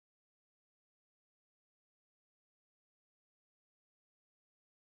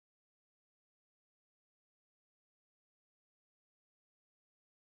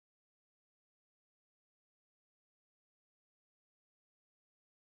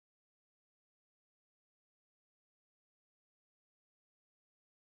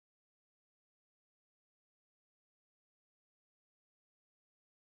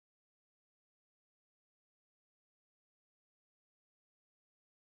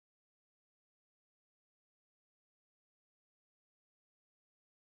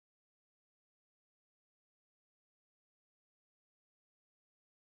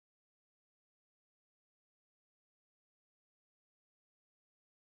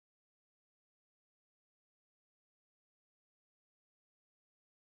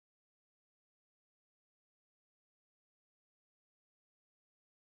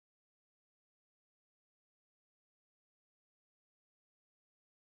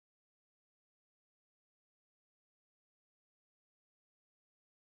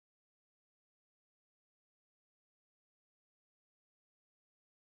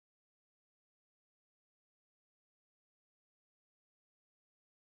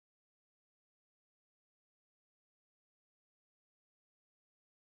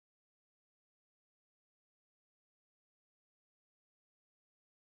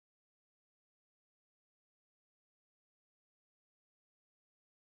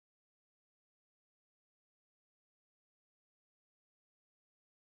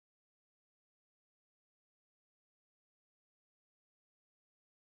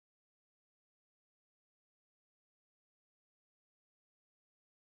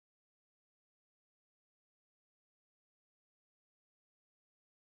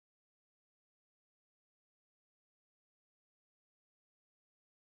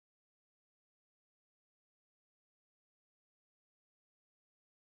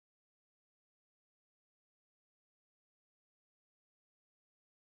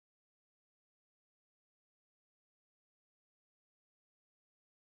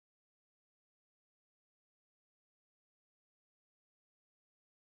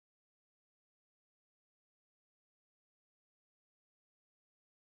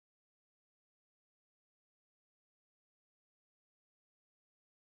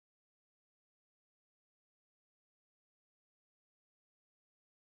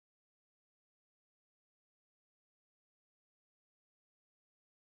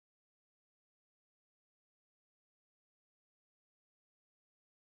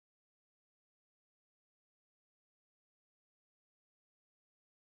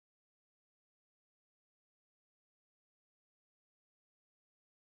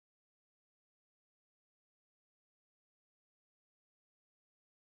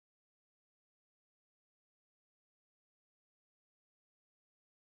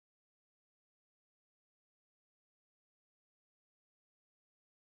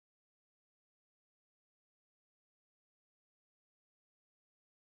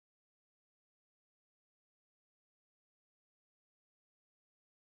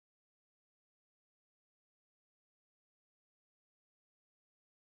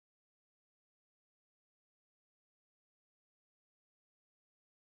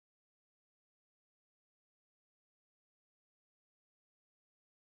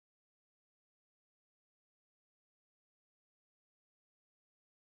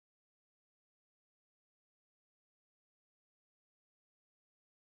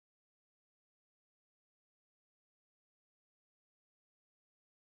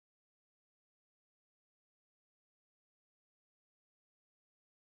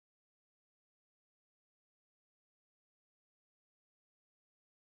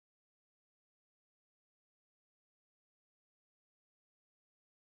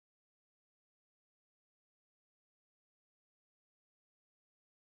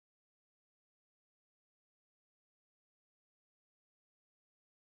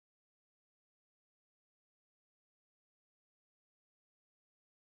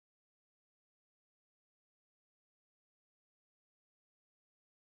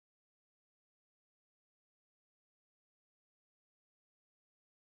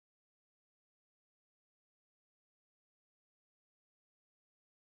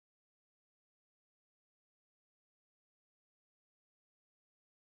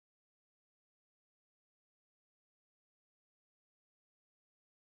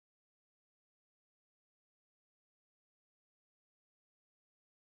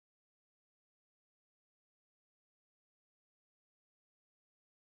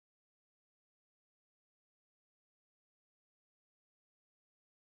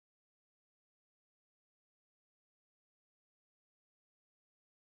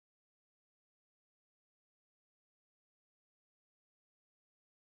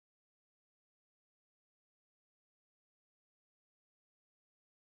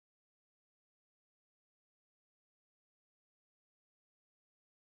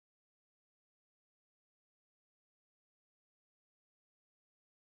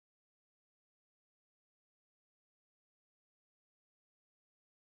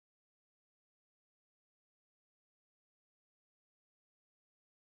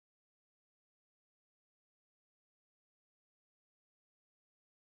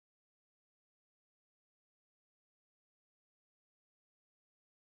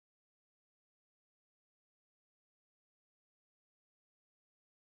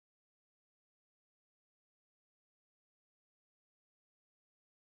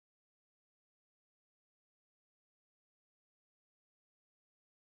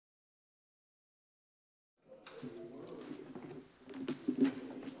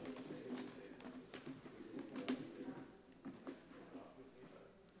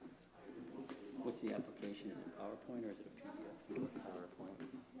PowerPoint or is it a PDF? PowerPoint.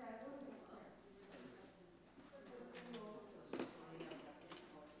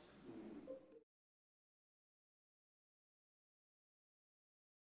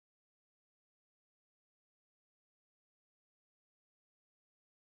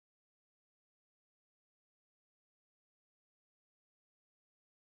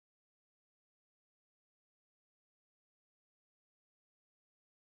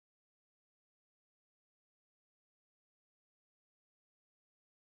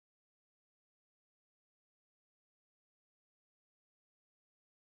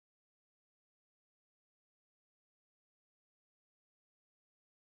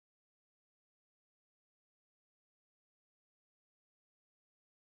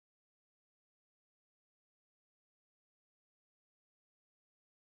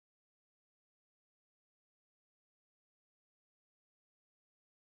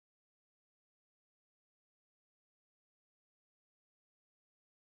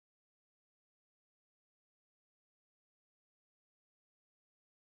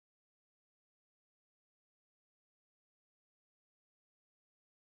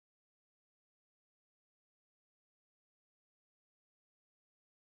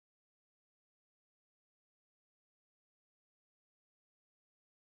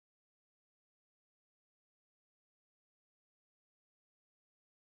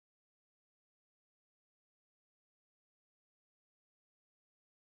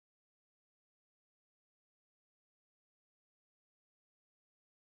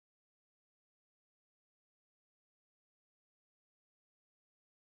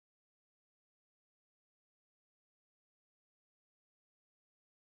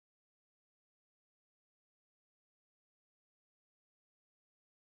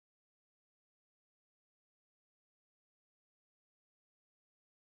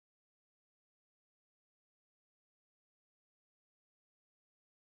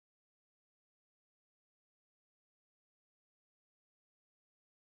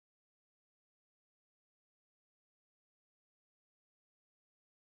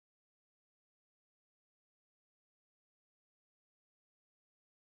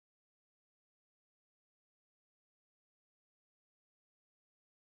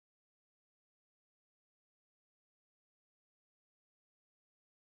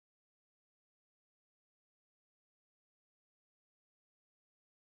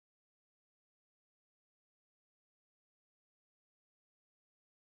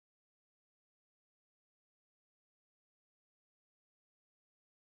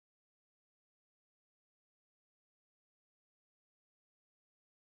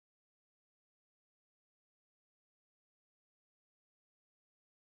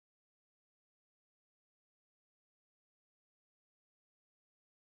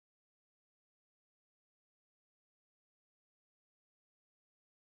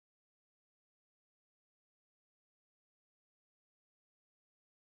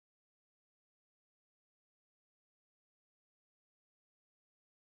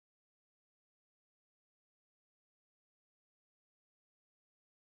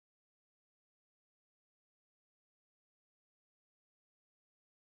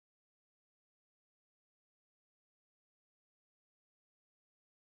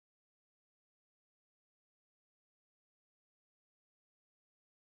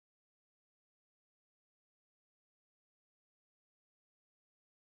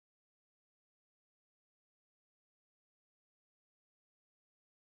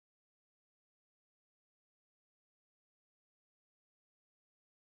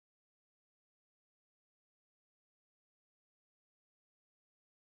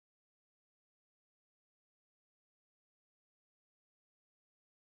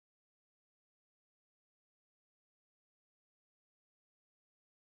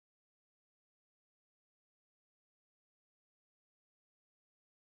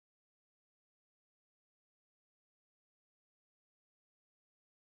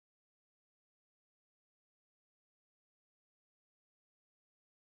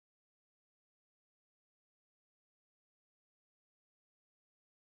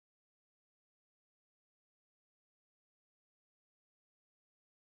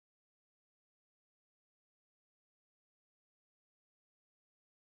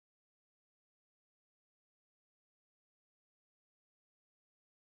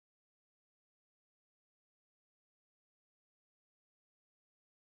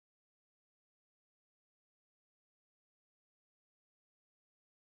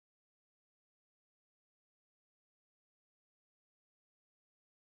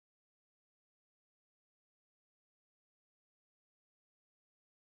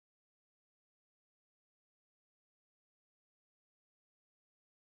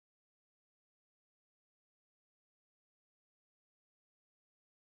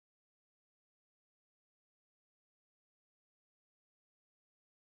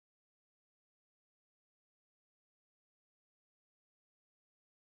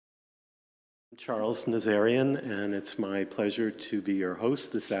 Charles Nazarian, and it's my pleasure to be your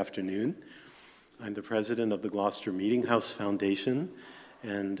host this afternoon. I'm the president of the Gloucester Meeting House Foundation,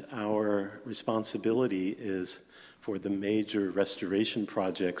 and our responsibility is for the major restoration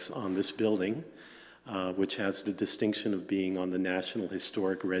projects on this building, which has the distinction of being on the National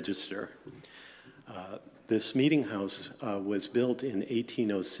Historic Register. This meeting house was built in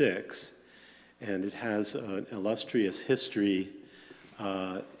 1806, and it has an illustrious history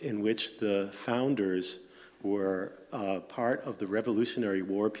in which the founders were part of the Revolutionary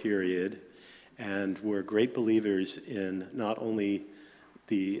War period and were great believers in not only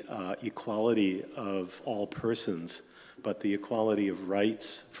the equality of all persons, but the equality of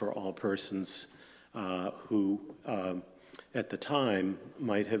rights for all persons who, at the time,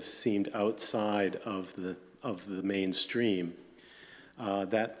 might have seemed outside of the mainstream.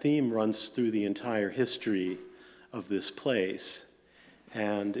 That theme runs through the entire history of this place.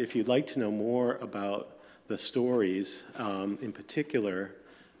 And if you'd like to know more about the stories, in particular,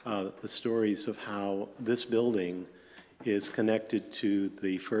 the stories of how this building is connected to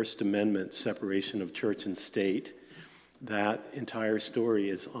the First Amendment separation of church and state, that entire story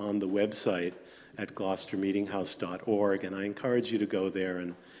is on the website at gloucestermeetinghouse.org, and I encourage you to go there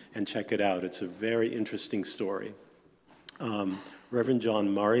and check it out. It's a very interesting story. Reverend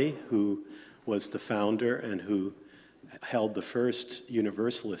John Murray, who was the founder and who held the first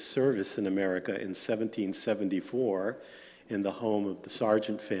Universalist service in America in 1774 in the home of the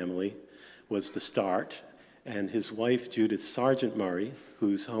Sargent family, was the start. And his wife, Judith Sargent Murray,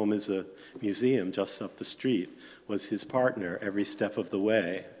 whose home is a museum just up the street, was his partner every step of the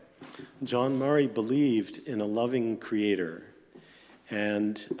way. John Murray believed in a loving creator,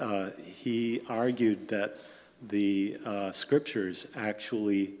 and he argued that the scriptures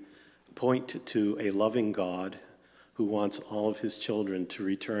actually point to a loving God who wants all of his children to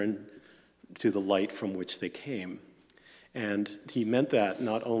return to the light from which they came. And he meant that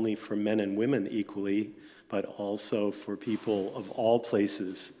not only for men and women equally, but also for people of all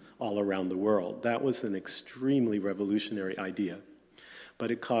places all around the world. That was an extremely revolutionary idea.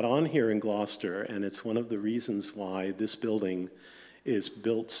 But it caught on here in Gloucester, and it's one of the reasons why this building is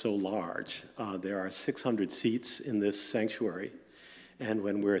built so large. There are 600 seats in this sanctuary. And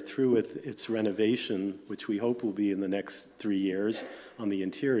when we're through with its renovation, which we hope will be in the next 3 years on the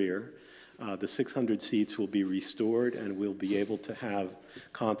interior, the 600 seats will be restored, and we'll be able to have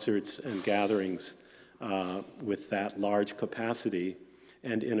concerts and gatherings with that large capacity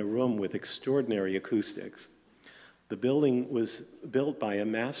and in a room with extraordinary acoustics. The building was built by a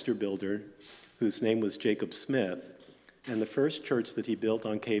master builder whose name was Jacob Smith, and the first church that he built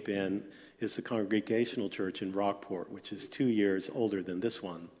on Cape Ann is the Congregational Church in Rockport, which is 2 years older than this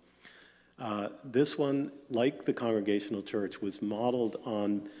one. This one, like the Congregational Church, was modeled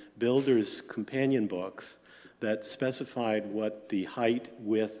on builders' companion books that specified what the height,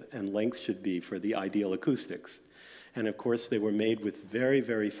 width, and length should be for the ideal acoustics. And of course, they were made with very,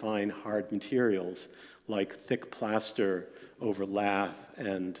 very fine, hard materials, like thick plaster over lath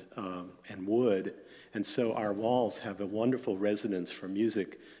and wood. And so our walls have a wonderful resonance for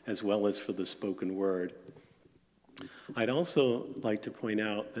music as well as for the spoken word. I'd also like to point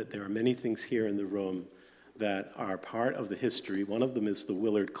out that there are many things here in the room that are part of the history. One of them is the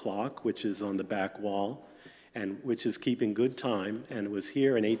Willard clock, which is on the back wall, and which is keeping good time, and was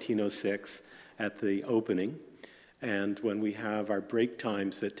here in 1806 at the opening. And when we have our break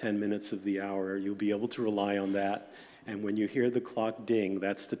times at 10 minutes of the hour, you'll be able to rely on that. And when you hear the clock ding,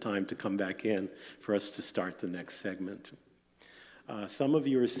 that's the time to come back in for us to start the next segment. Some of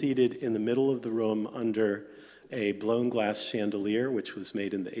you are seated in the middle of the room under a blown glass chandelier, which was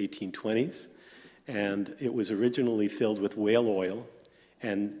made in the 1820s. And it was originally filled with whale oil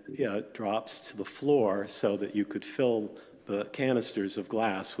and drops to the floor so that you could fill the canisters of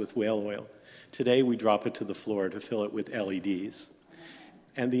glass with whale oil. Today, we drop it to the floor to fill it with LEDs.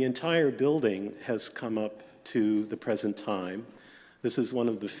 And the entire building has come up to the present time. This is one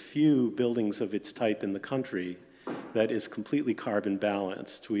of the few buildings of its type in the country that is completely carbon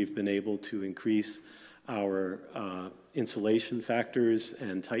balanced. We've been able to increase our insulation factors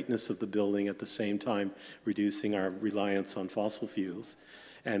and tightness of the building at the same time reducing our reliance on fossil fuels.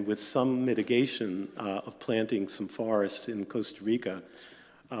 And with some mitigation of planting some forests in Costa Rica,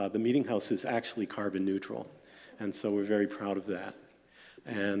 the meeting house is actually carbon neutral. And so we're very proud of that.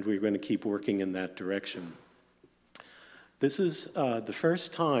 And we're going to keep working in that direction. This is the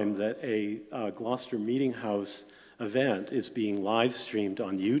first time that a Gloucester Meeting House event is being live streamed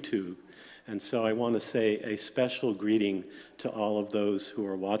on YouTube. And so I want to say a special greeting to all of those who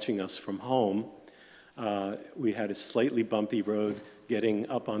are watching us from home. We had a slightly bumpy road getting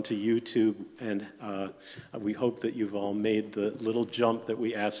up onto YouTube, and we hope that you've all made the little jump that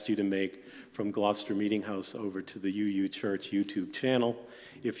we asked you to make from Gloucester Meeting House over to the UU Church YouTube channel.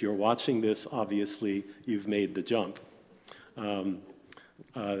 If you're watching this, obviously, you've made the jump.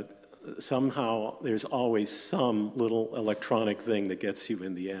 Somehow, there's always some little electronic thing that gets you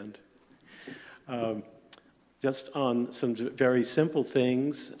in the end. Just on some very simple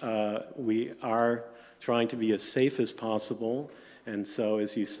things, we are trying to be as safe as possible. And so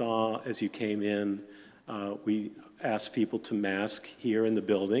as you saw, as you came in, we asked people to mask here in the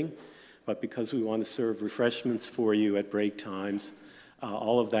building. But because we want to serve refreshments for you at break times,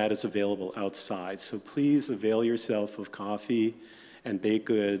 all of that is available outside. So please avail yourself of coffee and baked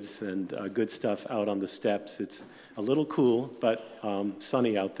goods and good stuff out on the steps. It's a little cool, but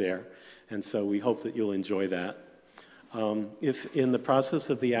sunny out there. And so we hope that you'll enjoy that. If in the process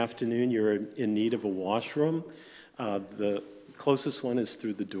of the afternoon you're in need of a washroom, the closest one is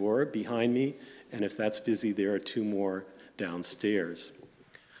through the door behind me, and if that's busy, there are 2 more downstairs.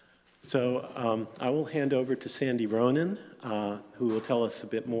 So I will hand over to Sandy Ronan, who will tell us a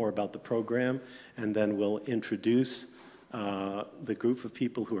bit more about the program, and then we'll introduce the group of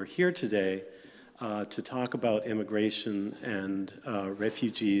people who are here today to talk about immigration and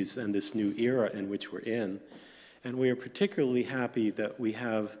refugees and this new era in which we're in. And we are particularly happy that we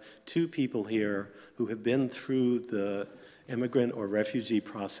have 2 people here who have been through the immigrant or refugee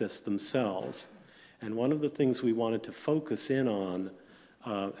process themselves. And one of the things we wanted to focus in on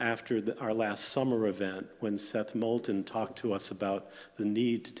after our last summer event, when Seth Moulton talked to us about the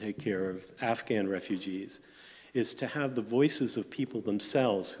need to take care of Afghan refugees, is to have the voices of people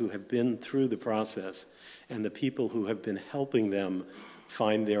themselves who have been through the process and the people who have been helping them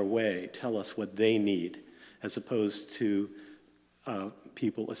find their way tell us what they need, as opposed to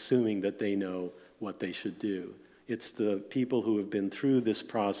people assuming that they know what they should do. It's the people who have been through this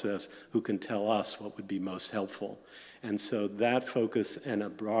process who can tell us what would be most helpful. And so that focus and a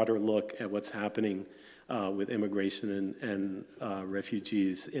broader look at what's happening with immigration and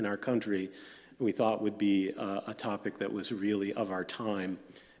refugees in our country, we thought would be a topic that was really of our time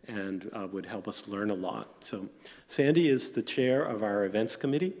and would help us learn a lot. So Sandy is the chair of our events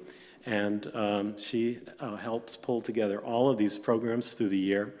committee, and she helps pull together all of these programs through the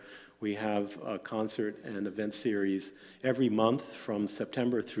year. We have a concert and event series every month from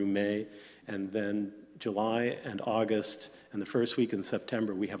September through May, and then July and August, and the first week in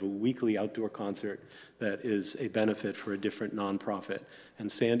September, we have a weekly outdoor concert that is a benefit for a different nonprofit.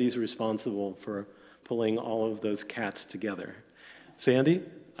 And Sandy's responsible for pulling all of those cats together. Sandy,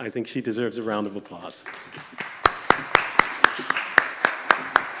 I think she deserves a round of applause.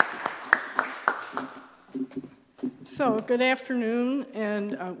 So, good afternoon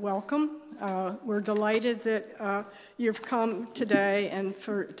and welcome. We're delighted that you've come today, and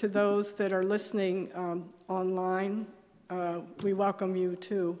to those that are listening online, we welcome you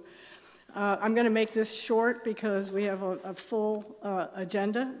too. I'm going to make this short because we have a full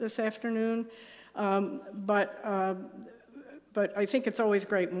agenda this afternoon, but I think it's always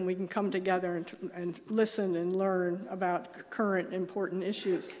great when we can come together and listen and learn about current important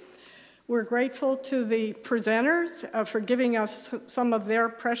issues. We're grateful to the presenters for giving us some of their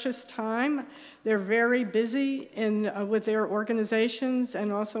precious time. They're very busy with their organizations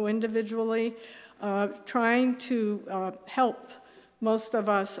and also individually trying to help most of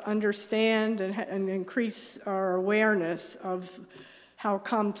us understand and increase our awareness of how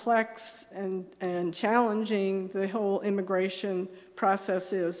complex and challenging the whole immigration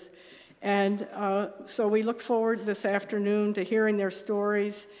process is. And so we look forward this afternoon to hearing their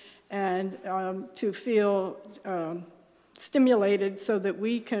stories and to feel stimulated so that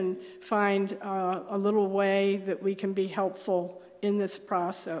we can find a little way that we can be helpful in this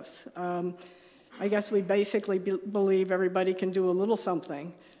process. I guess we basically believe everybody can do a little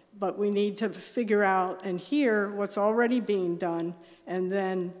something, but we need to figure out and hear what's already being done and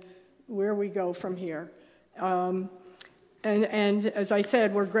then where we go from here. And as I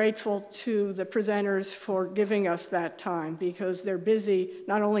said, we're grateful to the presenters for giving us that time because they're busy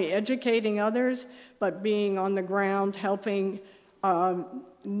not only educating others, but being on the ground, helping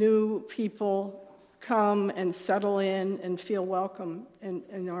new people come and settle in and feel welcome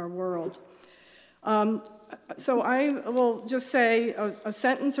in our world. So I will just say a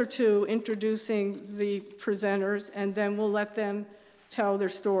sentence or two introducing the presenters, and then we'll let them tell their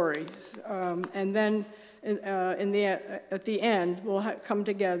stories. And then at the end, we'll come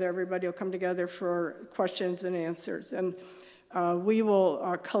together, everybody will come together for questions and answers. And we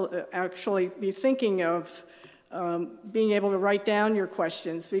will actually be thinking of being able to write down your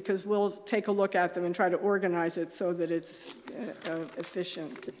questions, because we'll take a look at them and try to organize it so that it's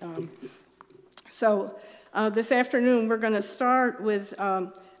efficient. So this afternoon, we're going to start with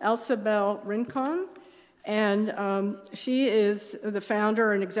Elsabelle Rincon, and she is the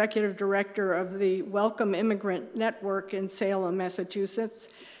founder and executive director of the Welcome Immigrant Network in Salem, Massachusetts.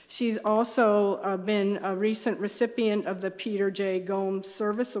 She's also been a recent recipient of the Peter J. Gomes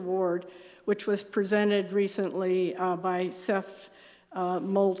Service Award, which was presented recently by Seth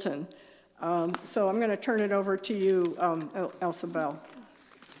Moulton. So I'm going to turn it over to you, Elsabelle.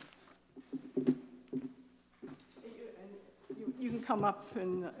 You can come up,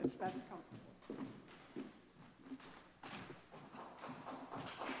 and if that's comfortable.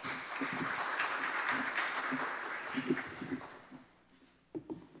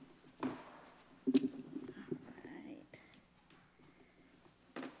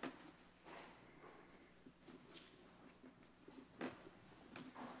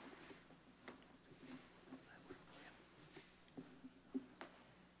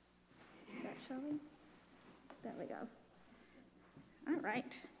 There we go. All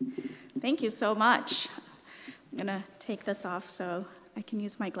right. Thank you so much. I'm going to take this off so I can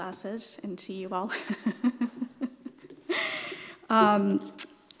use my glasses and see you all.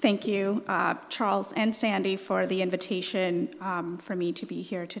 Thank you, Charles and Sandy, for the invitation for me to be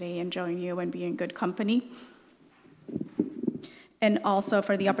here today and join you and be in good company. And also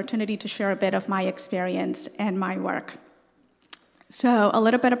for the opportunity to share a bit of my experience and my work. So a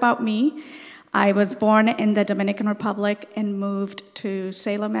little bit about me. I was born in the Dominican Republic and moved to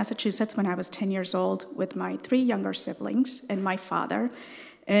Salem, Massachusetts when I was 10 years old with my 3 younger siblings and my father.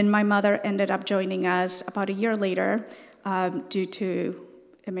 And my mother ended up joining us about a year later due to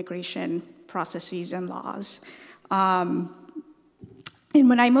immigration processes and laws. And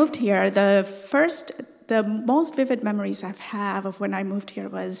when I moved here, the most vivid memories I have of when I moved here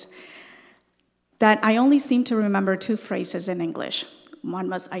was that I only seem to remember 2 phrases in English.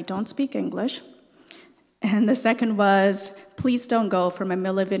 One was, I don't speak English. And the second was, please don't go, from a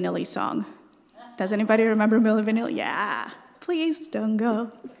Milli Vanilli song. Does anybody remember Milli Vanilli? Yeah, please don't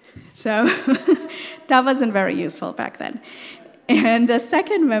go. So that wasn't very useful back then. And the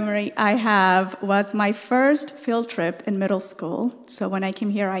second memory I have was my first field trip in middle school. So when I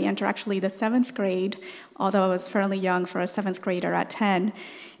came here, I entered actually the 7th grade, although I was fairly young for a 7th grader at 10.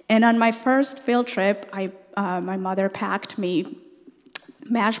 And on my first field trip, my mother packed me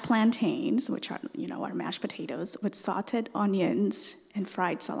mashed plantains, which are, are mashed potatoes, with sauteed onions and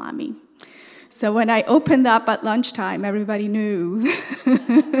fried salami. So when I opened up at lunchtime, everybody knew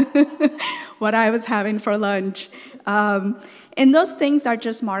what I was having for lunch. And those things are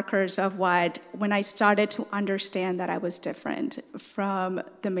just markers of when I started to understand that I was different from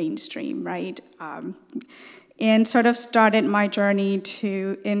the mainstream, right? And sort of started my journey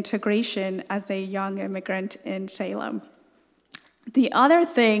to integration as a young immigrant in Salem. The other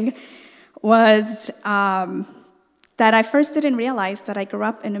thing was that I first didn't realize that I grew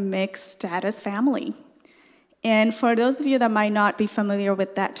up in a mixed status family. And for those of you that might not be familiar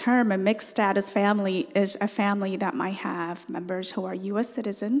with that term, a mixed status family is a family that might have members who are U.S.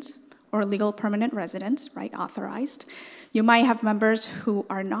 citizens or legal permanent residents, right, authorized. You might have members who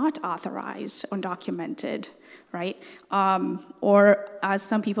are not authorized, undocumented, right? Or as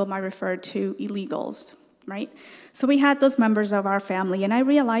some people might refer to, illegals, right? So we had those members of our family, and I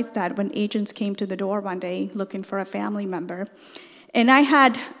realized that when agents came to the door one day looking for a family member, and I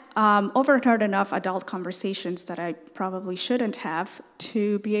had overheard enough adult conversations that I probably shouldn't have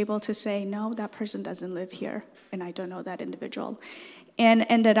to be able to say, no, that person doesn't live here, and I don't know that individual, and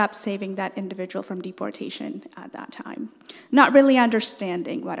ended up saving that individual from deportation at that time, not really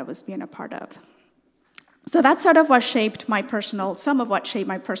understanding what I was being a part of. So that's sort of what shaped some of what shaped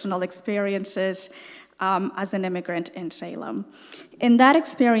my personal experiences as an immigrant in Salem. In that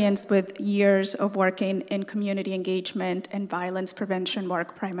experience, with years of working in community engagement and violence prevention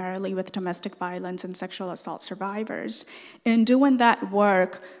work, primarily with domestic violence and sexual assault survivors, in doing that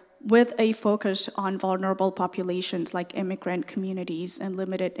work with a focus on vulnerable populations like immigrant communities and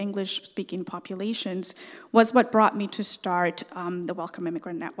limited English-speaking populations, was what brought me to start the Welcome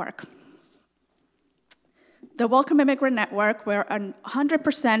Immigrant Network. The Welcome Immigrant Network, we're a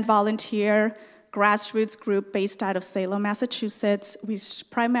 100% volunteer grassroots group based out of Salem, Massachusetts. We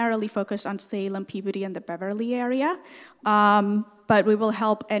primarily focus on Salem, Peabody, and the Beverly area, but we will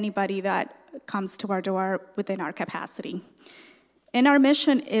help anybody that comes to our door within our capacity. And our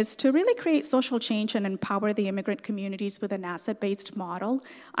mission is to really create social change and empower the immigrant communities with an asset-based model,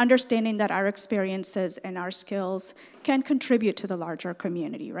 understanding that our experiences and our skills can contribute to the larger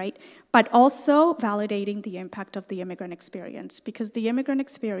community, right? But also validating the impact of the immigrant experience, because the immigrant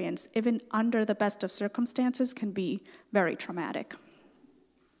experience, even under the best of circumstances, can be very traumatic.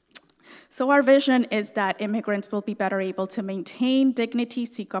 So our vision is that immigrants will be better able to maintain dignity,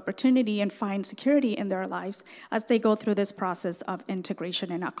 seek opportunity, and find security in their lives as they go through this process of integration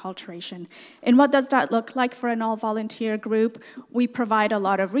and acculturation. And what does that look like for an all-volunteer group? We provide a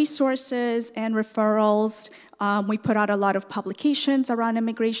lot of resources and referrals. We put out a lot of publications around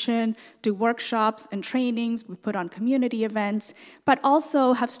immigration, do workshops and trainings, we put on community events, but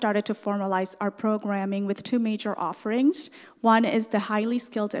also have started to formalize our programming with two major offerings. One is the highly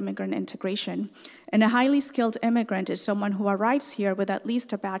skilled immigrant integration. And a highly skilled immigrant is someone who arrives here with at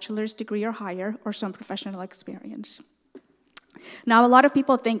least a bachelor's degree or higher or some professional experience. Now, a lot of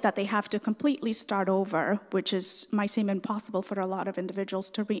people think that they have to completely start over, which might seem impossible for a lot of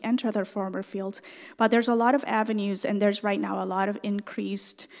individuals to re-enter their former fields, but there's a lot of avenues, and there's right now a lot of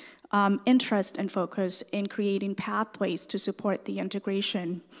increased interest and focus in creating pathways to support the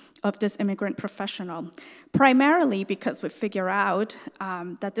integration of this immigrant professional, primarily because we figure out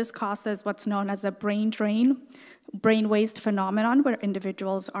that this causes what's known as a brain drain, brain waste phenomenon, where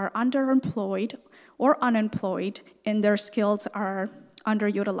individuals are underemployed or unemployed, and their skills are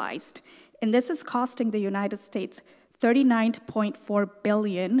underutilized. And this is costing the United States $39.4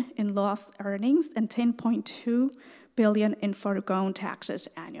 billion in lost earnings and $10.2 billion in foregone taxes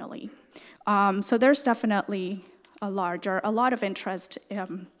annually. So there's definitely a lot of interest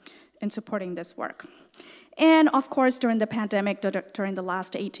in supporting this work. And of course, during the pandemic, during the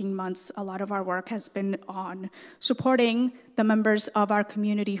last 18 months, a lot of our work has been on supporting the members of our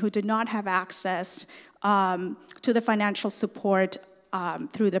community who did not have access to the financial support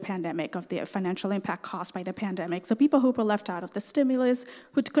through the pandemic, of the financial impact caused by the pandemic. So people who were left out of the stimulus,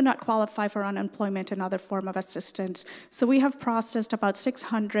 who could not qualify for unemployment and other form of assistance. So we have processed about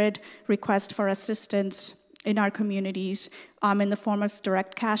 600 requests for assistance in our communities in the form of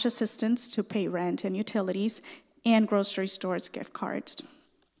direct cash assistance to pay rent and utilities, and grocery stores gift cards.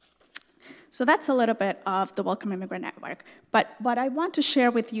 So that's a little bit of the Welcome Immigrant Network. But what I want to share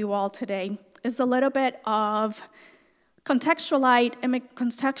with you all today is a little bit of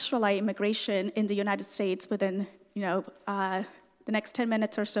contextualize immigration in the United States within, the next 10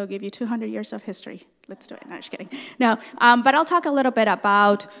 minutes or so, give you 200 years of history. Let's do it. No, just kidding. No, but I'll talk a little bit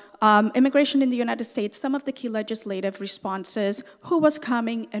about immigration in the United States, some of the key legislative responses, who was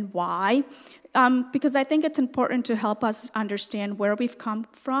coming and why, because I think it's important to help us understand where we've come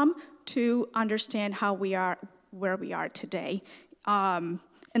from to understand how we are where we are today. And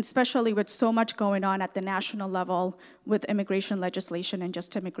especially with so much going on at the national level with immigration legislation and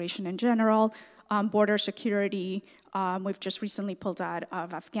just immigration in general, border security. We've just recently pulled out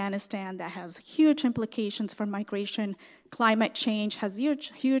of Afghanistan. That has huge implications for migration. Climate change has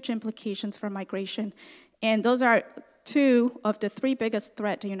huge implications for migration. And those are two of the three biggest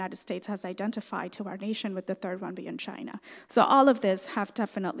threats the United States has identified to our nation, with the third one being China. So all of this have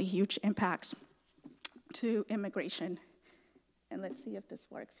definitely huge impacts to immigration. And let's see if this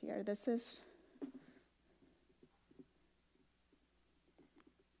works here. This is...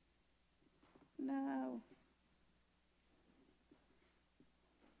 No.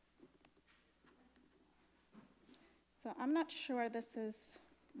 So I'm not sure this is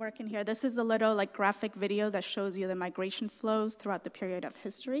working here. This is a little graphic video that shows you the migration flows throughout the period of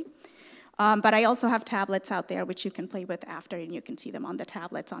history. But I also have tablets out there which you can play with after, and you can see them on the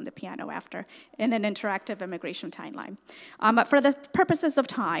tablets, on the piano after, in an interactive immigration timeline. But for the purposes of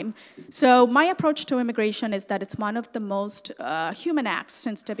time, so my approach to immigration is that it's one of the most human acts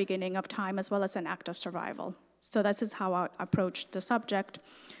since the beginning of time, as well as an act of survival. So this is how I approach the subject,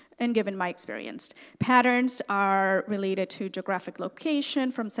 and given my experience. Patterns are related to geographic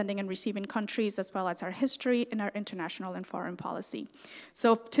location, from sending and receiving countries, as well as our history and our international and foreign policy.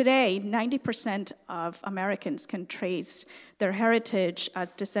 So today, 90% of Americans can trace their heritage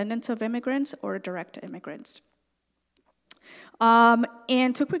as descendants of immigrants or direct immigrants.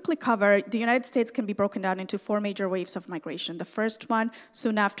 And to quickly cover, the United States can be broken down into four major waves of migration. The first one,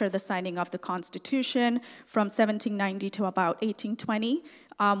 soon after the signing of the Constitution, from 1790 to about 1820,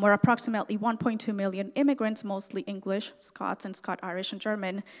 where approximately 1.2 million immigrants, mostly English, Scots, and Scot-Irish and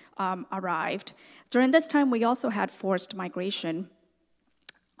German, arrived. During this time, we also had forced migration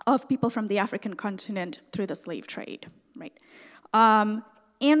of people from the African continent through the slave trade, right?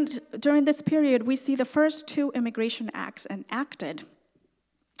 And during this period, we see the first two immigration acts enacted.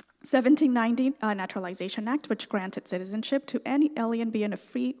 1790 Naturalization Act, which granted citizenship to any alien being a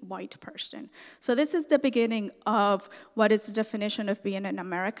free white person. So this is the beginning of what is the definition of being in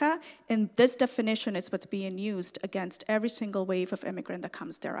America, and this definition is what's being used against every single wave of immigrant that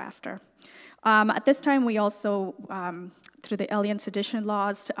comes thereafter. At this time, we also, through the Alien Sedition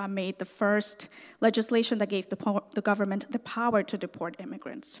laws, made the first legislation that gave the government the power to deport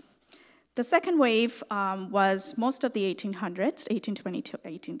immigrants. The second wave was most of the 1800s, 1820 to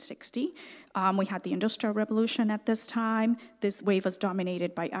 1860. We had the Industrial Revolution at this time. This wave was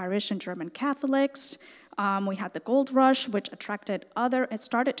dominated by Irish and German Catholics. We had the Gold Rush, which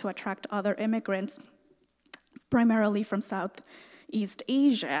started to attract other immigrants, primarily from Southeast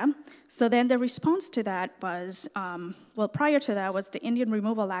Asia. So then the response to that was, prior to that was the Indian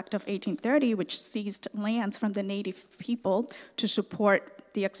Removal Act of 1830, which seized lands from the native people to support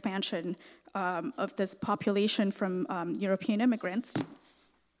the expansion of this population from European immigrants.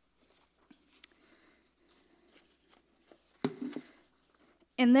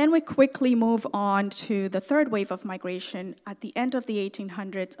 And then we quickly move on to the third wave of migration at the end of the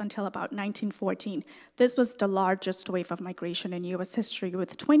 1800s until about 1914. This was the largest wave of migration in US history,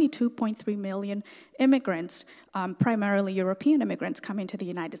 with 22.3 million immigrants, primarily European immigrants, coming to the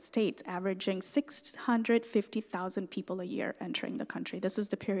United States, averaging 650,000 people a year entering the country. This was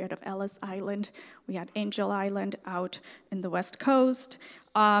the period of Ellis Island. We had Angel Island out in the West Coast.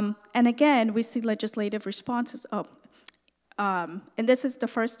 And again, we see legislative responses. And this is the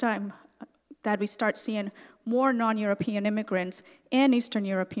first time that we start seeing more non-European immigrants and Eastern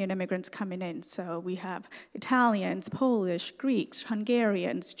European immigrants coming in. So we have Italians, Polish, Greeks,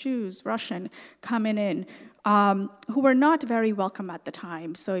 Hungarians, Jews, Russian coming in, who were not very welcome at the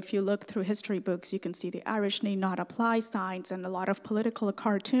time. So if you look through history books, you can see the Irish need not apply signs and a lot of political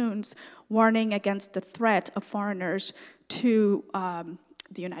cartoons warning against the threat of foreigners to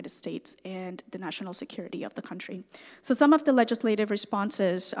the United States and the national security of the country. So some of the legislative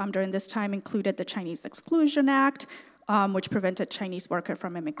responses during this time included the Chinese Exclusion Act, which prevented Chinese workers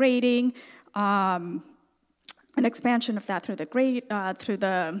from immigrating, an expansion of that through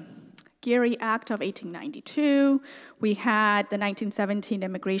the Geary Act of 1892. We had the 1917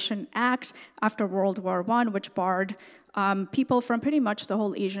 Immigration Act after World War I, which barred people from pretty much the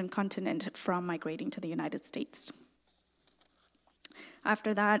whole Asian continent from migrating to the United States.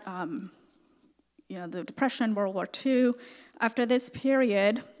 After that, the Depression, World War II. After this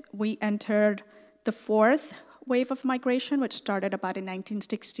period, we entered the fourth wave of migration, which started about in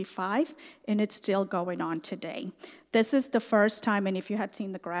 1965, and it's still going on today. This is the first time, and if you had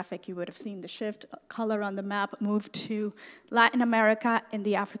seen the graphic, you would have seen the shift color on the map move to Latin America and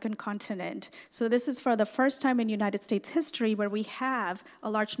the African continent. So this is for the first time in United States history where we have a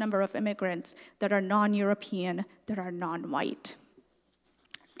large number of immigrants that are non-European, that are non-white.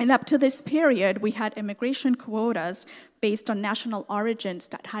 And up to this period, we had immigration quotas based on national origins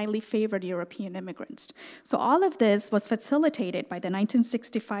that highly favored European immigrants. So all of this was facilitated by the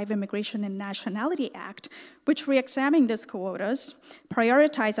 1965 Immigration and Nationality Act, which re-examined these quotas,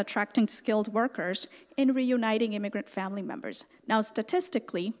 prioritized attracting skilled workers, and reuniting immigrant family members. Now,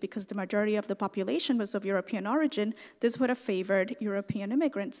 statistically, because the majority of the population was of European origin, this would have favored European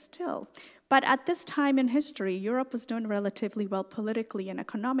immigrants still. But at this time in history, Europe was doing relatively well politically and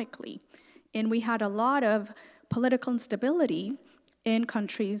economically. And we had a lot of political instability in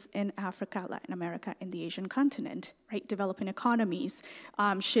countries in Africa, Latin America, and the Asian continent, right? Developing economies,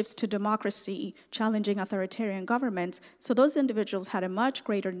 shifts to democracy, challenging authoritarian governments. So those individuals had a much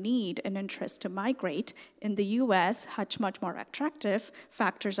greater need and interest to migrate. In the US, had much more attractive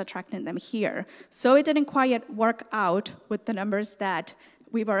factors attracting them here. So it didn't quite work out with the numbers that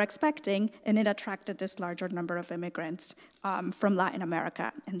we were expecting, and it attracted this larger number of immigrants from Latin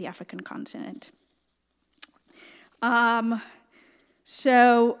America and the African continent.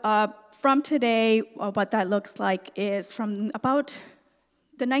 So from today, what that looks like is from about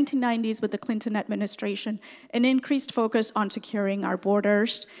the 1990s with the Clinton administration, an increased focus on securing our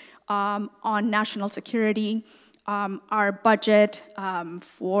borders, on national security. Our budget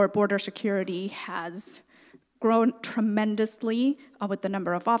for border security has grown tremendously with the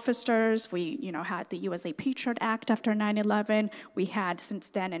number of officers. We had the USA Patriot Act after 9/11. We had, since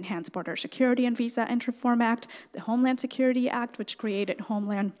then, Enhanced Border Security and Visa Entry Reform Act, the Homeland Security Act, which created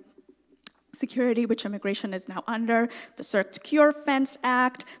Homeland Security, which immigration is now under, the Secure Fence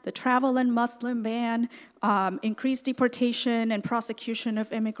Act, the Travel and Muslim Ban, increased deportation and prosecution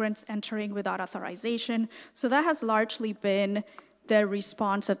of immigrants entering without authorization. So that has largely been the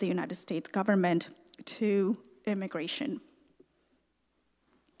response of the United States government to immigration.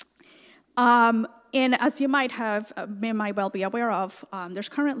 And as you might well be aware of, there's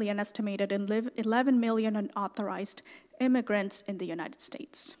currently an estimated 11 million unauthorized immigrants in the United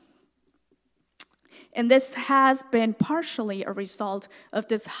States. And this has been partially a result of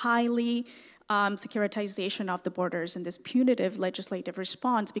this highly securitization of the borders and this punitive legislative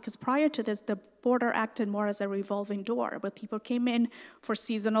response, because prior to this, the border acted more as a revolving door, where people came in for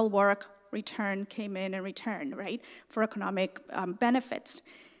seasonal work, came in and returned, right, for economic benefits.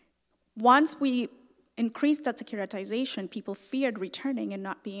 Once we increased that securitization, people feared returning and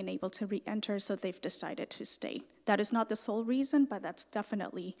not being able to re-enter, so they've decided to stay. That is not the sole reason, but that's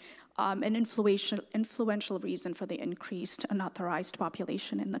definitely an influential reason for the increased unauthorized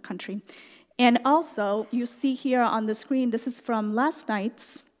population in the country. And also, you see here on the screen, this is from last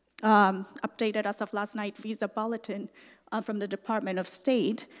night's, updated as of last night, visa bulletin from the Department of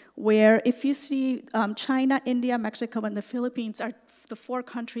State, where if you see China, India, Mexico, and the Philippines are the 4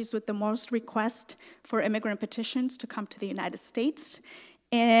 countries with the most requests for immigrant petitions to come to the United States.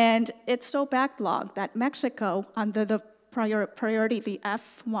 And it's so backlogged that Mexico, under the priority, the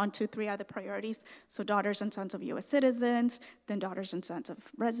F1, 2, 3 are the priorities, so daughters and sons of US citizens, then daughters and sons of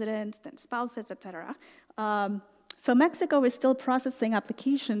residents, then spouses, etc. So Mexico is still processing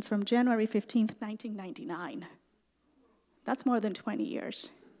applications from January 15th, 1999. That's more than 20 years,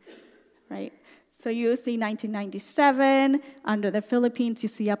 right? So you see 1997, under the Philippines, you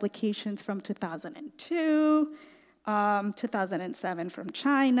see applications from 2002, 2007 from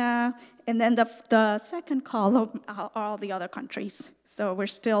China, and then the second column are all the other countries. So we're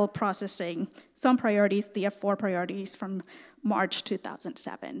still processing some priorities, the F4 priorities from March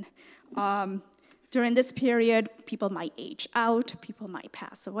 2007. During this period, people might age out, people might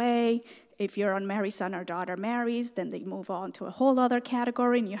pass away. If your unmarried son or daughter marries, then they move on to a whole other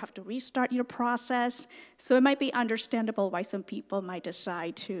category and you have to restart your process. So it might be understandable why some people might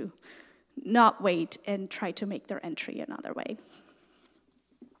decide to not wait and try to make their entry another way.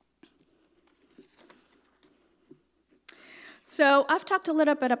 So I've talked a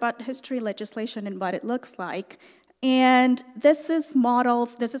little bit about history, legislation, and what it looks like. And this is from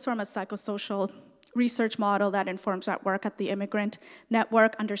a psychosocial research model that informs our work at the Immigrant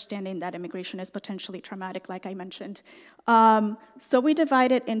Network, understanding that immigration is potentially traumatic, like I mentioned. So we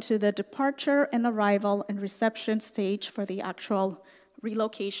divide it into the departure and arrival and reception stage for the actual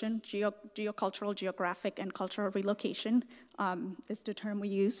relocation, geocultural, geographic, and cultural relocation is the term we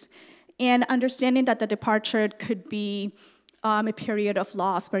use. And understanding that the departure could be a period of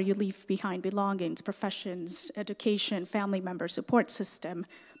loss where you leave behind belongings, professions, education, family member support system,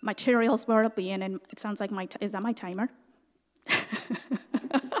 materials well-being, and it sounds like is that my timer?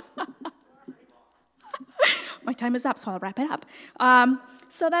 My time is up, so I'll wrap it up.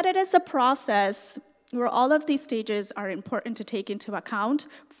 So that it is a process where all of these stages are important to take into account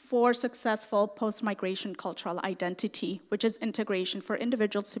for successful post-migration cultural identity, which is integration for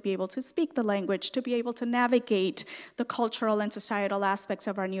individuals to be able to speak the language, to be able to navigate the cultural and societal aspects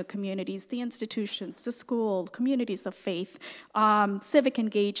of our new communities, the institutions, the school, communities of faith, civic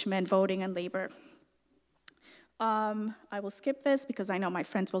engagement, voting, and labor. I will skip this because I know my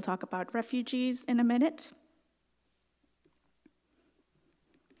friends will talk about refugees in a minute.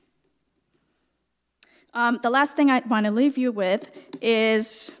 The last thing I want to leave you with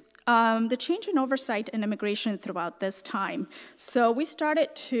is the change in oversight in immigration throughout this time. So we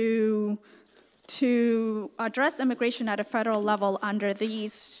started to address immigration at a federal level under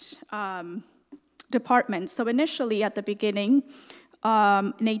these departments. So initially, at the beginning, in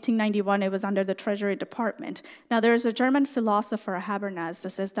 1891, it was under the Treasury Department. Now, there's a German philosopher, Habermas,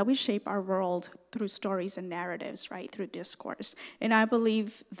 that says that we shape our world through stories and narratives, right, through discourse. And I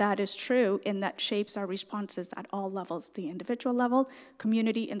believe that is true, and that shapes our responses at all levels, the individual level,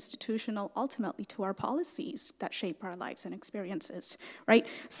 community, institutional, ultimately to our policies that shape our lives and experiences, right?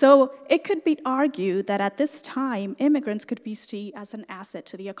 So it could be argued that at this time, immigrants could be seen as an asset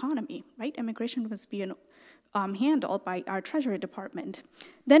to the economy, right? Immigration must be handled by our Treasury Department.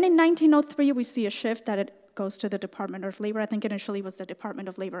 Then in 1903, we see a shift that it goes to the Department of Labor. I think initially it was the Department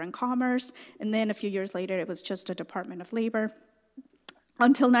of Labor and Commerce, and then a few years later, it was just the Department of Labor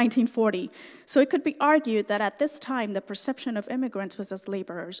until 1940. So it could be argued that at this time, the perception of immigrants was as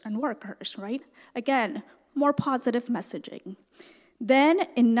laborers and workers, right? Again, more positive messaging. Then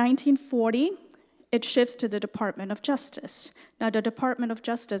in 1940, it shifts to the Department of Justice. Now, the Department of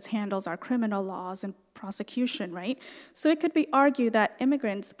Justice handles our criminal laws and prosecution, right? So it could be argued that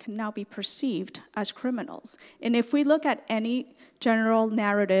immigrants can now be perceived as criminals. And if we look at any general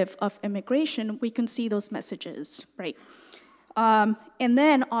narrative of immigration, we can see those messages, right? And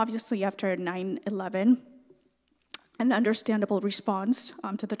then, obviously, after 9/11, an understandable response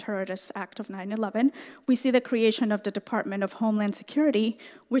to the terrorist act of 9/11. We see the creation of the Department of Homeland Security,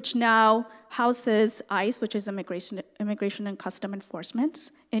 which now houses ICE, which is Immigration and Custom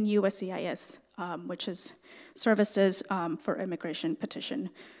Enforcement, and USCIS, which is Services for Immigration Petition.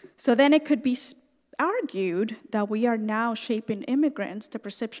 So then it could be argued that we are now shaping immigrants, the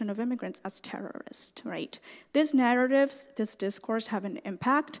perception of immigrants, as terrorists, right? These narratives, this discourse have an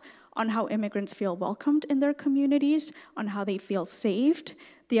impact on how immigrants feel welcomed in their communities, on how they feel saved,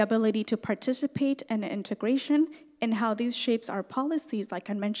 the ability to participate in integration, and how these shapes our policies, like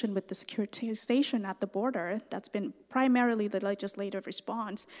I mentioned with the securitization at the border, that's been primarily the legislative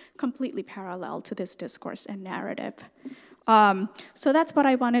response, completely parallel to this discourse and narrative. So that's what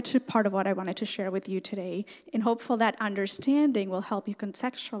part of what I wanted to share with you today, and hopeful that understanding will help you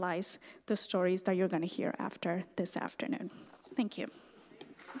contextualize the stories that you're going to hear after this afternoon. Thank you.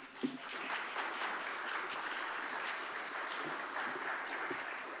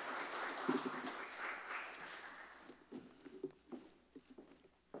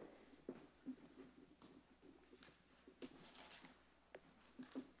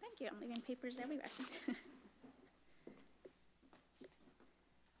 Thank you. I'm leaving papers everywhere.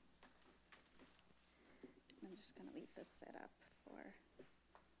 I'm just going to leave this set up for.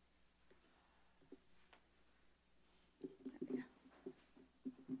 There we go.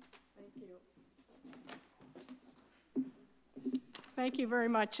 Thank you. Thank you very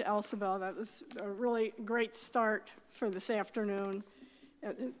much, Elsabel. That was a really great start for this afternoon.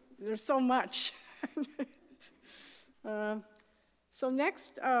 There's so much. So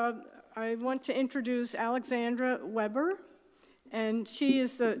next, I want to introduce Alexandra Weber, and she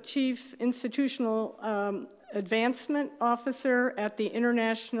is the Chief Institutional Advancement Officer at the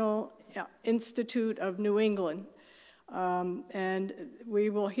International Institute of New England. And we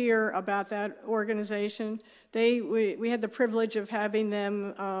will hear about that organization. We had the privilege of having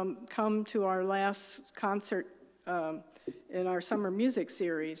them come to our last concert in our summer music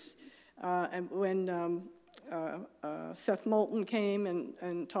series, and when Seth Moulton came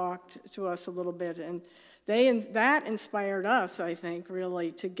and talked to us a little bit, and that inspired us, I think,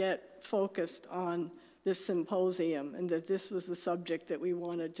 really to get focused on this symposium, and that this was the subject that we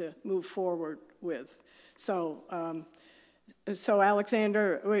wanted to move forward with. So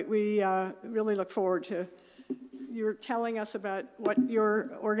Alexander, we really look forward to you telling us about what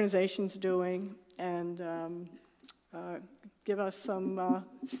your organization's doing, and give us some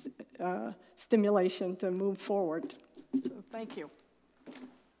stimulation to move forward. So thank you.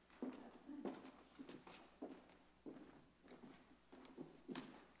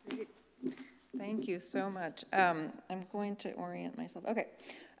 Thank you so much. I'm going to orient myself. Okay.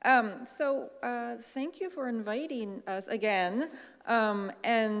 Thank you for inviting us again,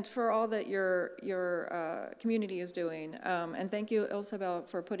 and for all that your community is doing. And thank you, Elsabel,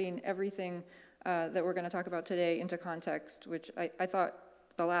 for putting everything that we're going to talk about today into context, which I thought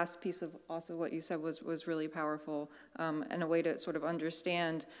the last piece of also what you said was really powerful, and a way to sort of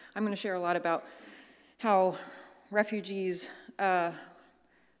understand. I'm going to share a lot about how refugees,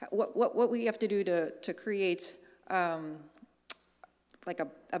 what we have to do to create like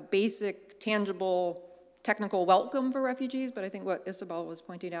a basic, tangible, technical welcome for refugees, but I think what Isabel was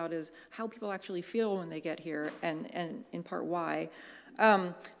pointing out is how people actually feel when they get here, and in part why.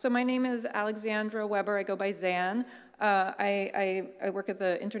 So my name is Alexandra Weber. I go by Zan. I work at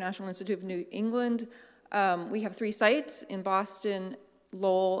the International Institute of New England. We have 3 sites in Boston,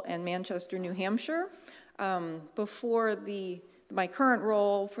 Lowell, and Manchester, New Hampshire. Before my current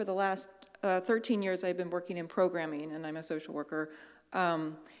role, for the last 13 years, I've been working in programming, and I'm a social worker.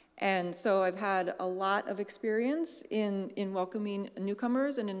 And so I've had a lot of experience in welcoming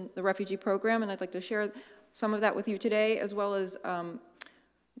newcomers and in the refugee program, and I'd like to share some of that with you today, as well as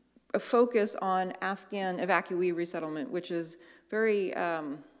a focus on Afghan evacuee resettlement, which is very,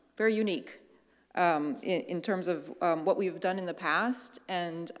 very unique in terms of what we've done in the past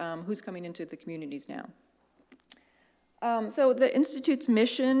and who's coming into the communities now. So the Institute's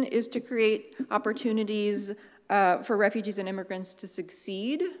mission is to create opportunities for refugees and immigrants to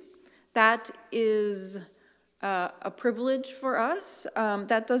succeed. That is a privilege for us.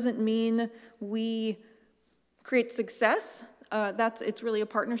 That doesn't mean we create success. It's really a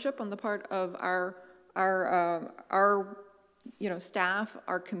partnership on the part of our staff,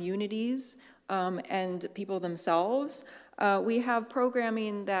 our communities, and people themselves. We have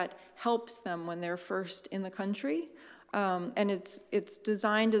programming that helps them when they're first in the country, and it's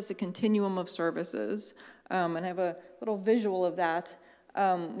designed as a continuum of services. And I have a little visual of that.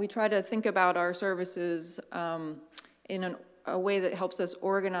 We try to think about our services in a way that helps us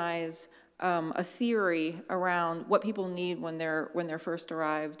organize a theory around what people need when they're first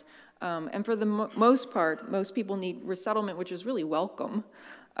arrived. And for the most part, most people need resettlement, which is really welcome.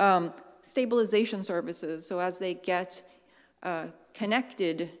 Stabilization services, so as they get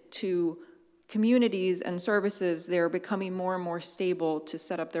connected to communities and services, they're becoming more and more stable to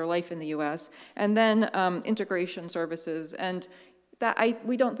set up their life in the U.S. And then integration services, and that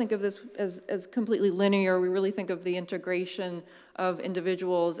we don't think of this as completely linear. We really think of the integration of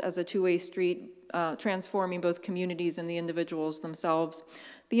individuals as a two-way street, transforming both communities and the individuals themselves.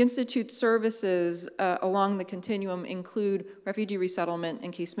 The Institute's services along the continuum include refugee resettlement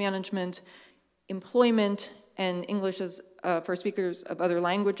and case management, employment, and English as, for speakers of other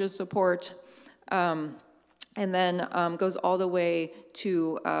languages support, and then goes all the way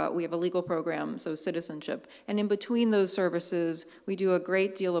to, we have a legal program, so citizenship. And in between those services, we do a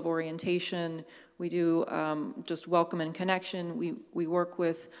great deal of orientation. We do just welcome and connection. We work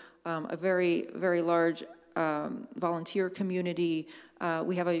with a very, very large volunteer community.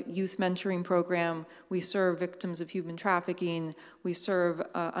 We have a youth mentoring program. We serve victims of human trafficking. We serve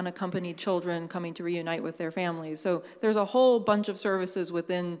unaccompanied children coming to reunite with their families. So there's a whole bunch of services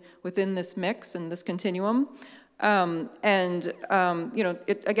within this mix and this continuum. You know,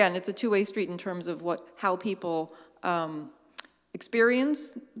 again, it's a two-way street in terms of how people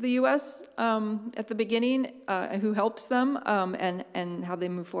experience the U.S. At the beginning, who helps them, and how they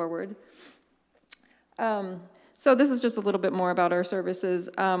move forward. So this is just a little bit more about our services.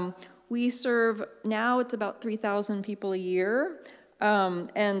 We serve, now it's about 3,000 people a year,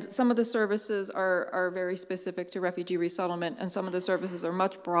 and some of the services are very specific to refugee resettlement, and some of the services are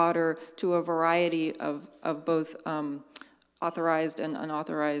much broader to a variety of both authorized and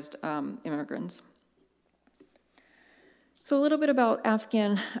unauthorized immigrants. So a little bit about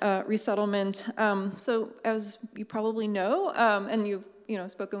Afghan resettlement. So as you probably know, and you've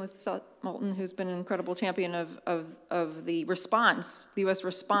spoken with Seth Moulton, who's been an incredible champion of the response, the U.S.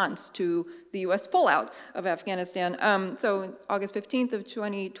 response to the U.S. pullout of Afghanistan. So August 15th of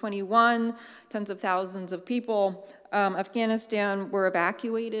 2021, tens of thousands of people, Afghanistan were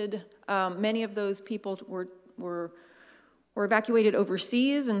evacuated. Many of those people were evacuated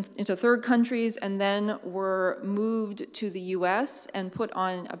overseas and into third countries, and then were moved to the U.S. and put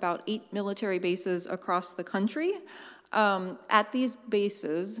on about 8 military bases across the country. At these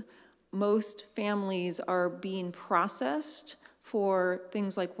bases, most families are being processed for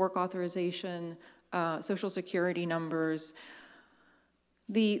things like work authorization, social security numbers.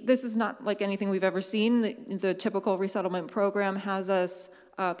 This is not like anything we've ever seen. The typical resettlement program has us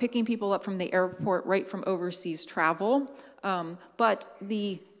picking people up from the airport right from overseas travel, but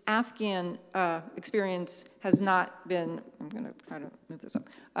the Afghan experience has not been, I'm going to try to move this up,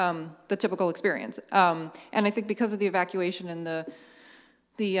 the typical experience. And I think because of the evacuation and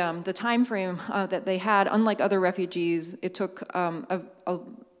the time frame that they had, unlike other refugees, it took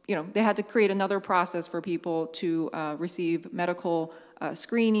they had to create another process for people to receive medical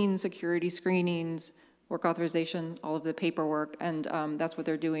screening, security screenings, work authorization, all of the paperwork, and that's what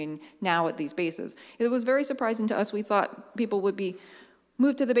they're doing now at these bases. It was very surprising to us. We thought people would be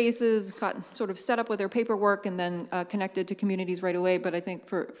moved to the bases, got sort of set up with their paperwork, and then connected to communities right away. But I think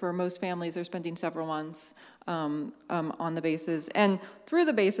for most families, they're spending several months on the bases. And through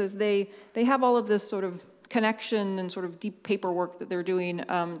the bases, they have all of this sort of connection and sort of deep paperwork that they're doing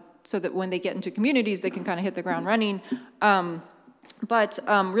so that when they get into communities, they can kind of hit the ground running. But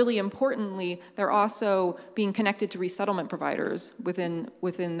really importantly, they're also being connected to resettlement providers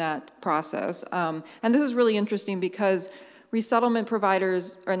within that process. And this is really interesting because resettlement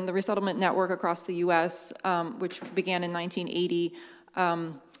providers and the resettlement network across the U.S., which began in 1980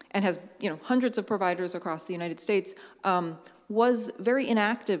 and has hundreds of providers across the United States, was very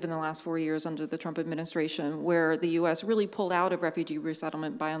inactive in the last 4 years under the Trump administration, where the U.S. really pulled out of refugee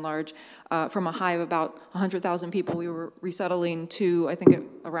resettlement by and large. From a high of about 100,000 people we were resettling to, I think,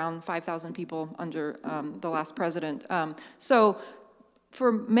 around 5,000 people under the last president. So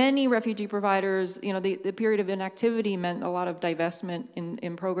for many refugee providers, the period of inactivity meant a lot of divestment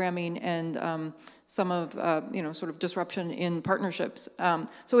in programming and some of, sort of disruption in partnerships.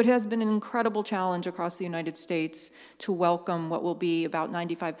 So it has been an incredible challenge across the United States to welcome what will be about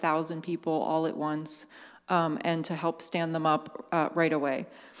 95,000 people all at once and to help stand them up right away.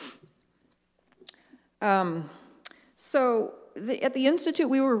 So at the Institute,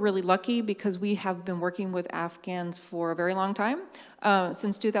 we were really lucky because we have been working with Afghans for a very long time.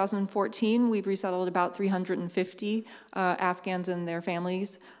 Since 2014, we've resettled about 350 Afghans and their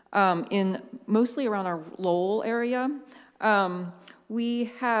families in mostly around our Lowell area.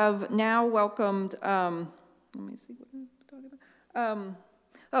 We have now welcomed, let me see what I'm talking about.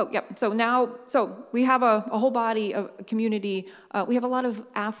 Oh, yep. So now, we have a whole body of community. We have a lot of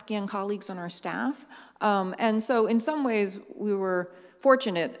Afghan colleagues on our staff. And so in some ways, we were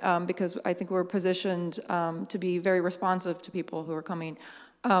fortunate because I think we're positioned to be very responsive to people who are coming.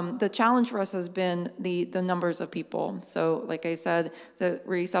 The challenge for us has been the numbers of people. So like I said, the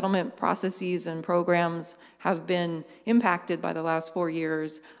resettlement processes and programs have been impacted by the last 4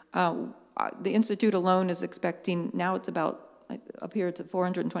 years. The Institute alone is expecting, now it's about, up here it's at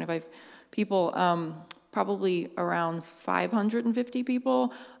 425 people, probably around 550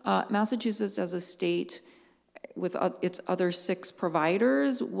 people. Massachusetts as a state, with its other 6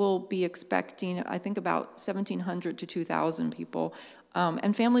 providers, will be expecting, I think, about 1,700 to 2,000 people.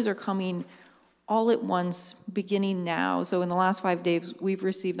 And families are coming all at once, beginning now. So in the last 5 days, we've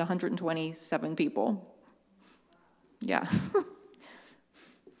received 127 people. Yeah.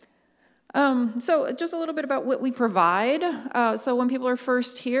 So just a little bit about what we provide. So when people are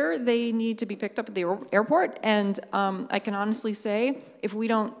first here, they need to be picked up at the airport. And I can honestly say, if we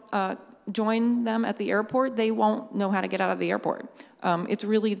don't join them at the airport, they won't know how to get out of the airport. It's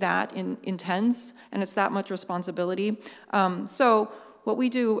really that intense, and it's that much responsibility. So what we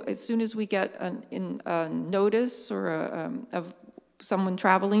do, as soon as we get a notice or of someone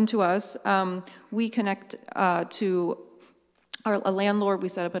traveling to us, we connect to a landlord. We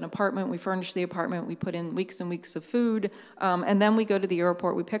set up an apartment, we furnish the apartment, we put in weeks and weeks of food, and then we go to the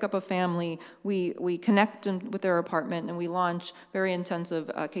airport, we pick up a family, we connect them with their apartment, and we launch very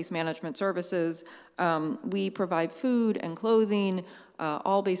intensive case management services. We provide food and clothing,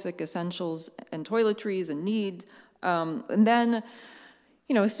 all basic essentials and toiletries and needs. And then,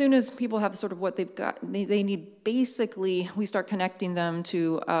 you know, as soon as people have sort of what they've got, they need, basically, we start connecting them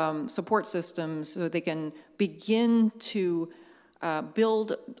to support systems so they can begin to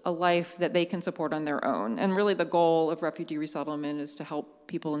build a life that they can support on their own. And really the goal of refugee resettlement is to help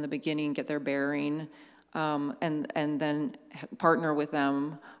people in the beginning get their bearing, and then partner with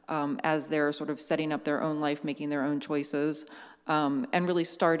them as they're sort of setting up their own life, making their own choices, and really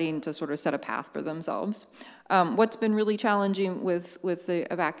starting to sort of set a path for themselves. What's been really challenging with the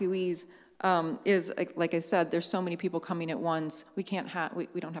evacuees is, like I said, there's so many people coming at once. We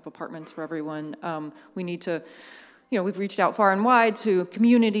don't have apartments for everyone. We need to, you know, we've reached out far and wide to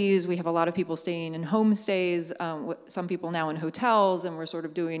communities. We have a lot of people staying in homestays, some people now in hotels, and we're sort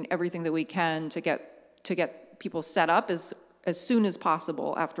of doing everything that we can to get people set up as soon as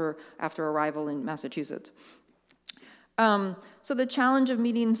possible after arrival in Massachusetts. So the challenge of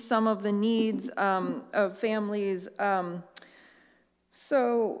meeting some of the needs of families. I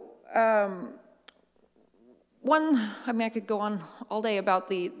could go on all day about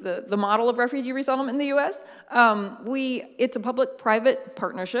the model of refugee resettlement in the U.S. It's a public-private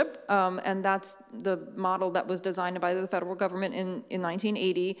partnership, and that's the model that was designed by the federal government in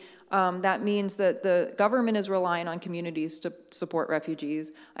 1980. That means that the government is relying on communities to support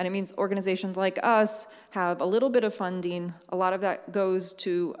refugees, and it means organizations like us have a little bit of funding. A lot of that goes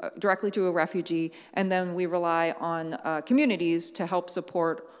to directly to a refugee, and then we rely on communities to help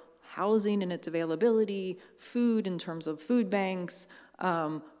support housing and its availability, food in terms of food banks,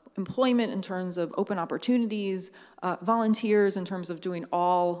 employment in terms of open opportunities, volunteers in terms of doing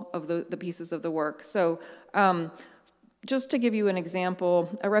all of the pieces of the work. So just to give you an example,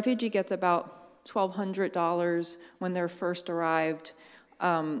 a refugee gets about $1,200 when they're first arrived,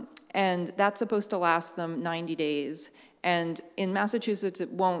 and that's supposed to last them 90 days. And in Massachusetts,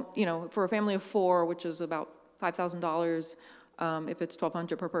 it won't, you know, for a family of 4, which is about $5,000, if it's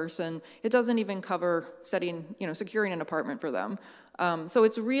 $1,200 per person, it doesn't even cover securing an apartment for them. So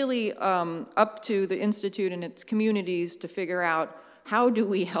it's really up to the Institute and its communities to figure out how do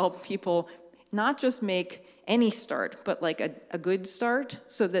we help people not just make any start, but like a good start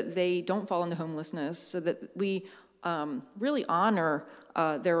so that they don't fall into homelessness, so that we really honor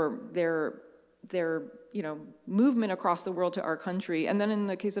their movement across the world to our country. And then in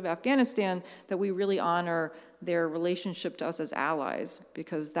the case of Afghanistan, that we really honor their relationship to us as allies,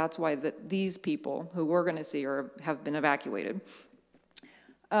 because that's why these people who we're going to see have been evacuated.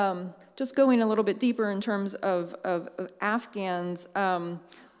 Just going a little bit deeper in terms of Afghans,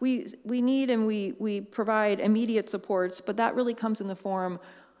 we need and we provide immediate supports, but that really comes in the form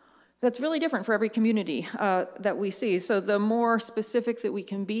that's really different for every community that we see. So the more specific that we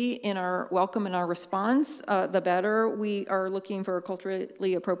can be in our welcome and our response, the better. We are looking for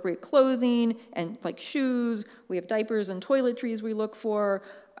culturally appropriate clothing and like shoes. We have diapers and toiletries we look for.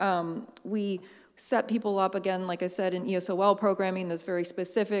 We set people up, again, like I said, in ESOL programming that's very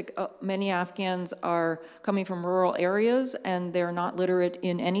specific. Many Afghans are coming from rural areas and they're not literate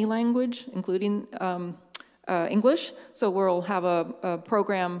in any language, including English. So we'll have a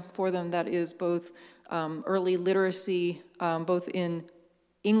program for them that is both early literacy, both in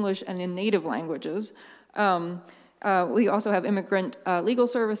English and in native languages. We also have immigrant legal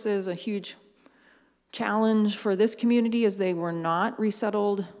services, a huge challenge for this community as they were not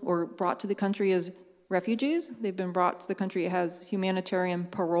resettled or brought to the country as refugees. They've been brought to the country as humanitarian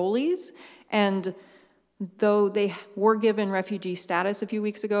parolees. And though they were given refugee status a few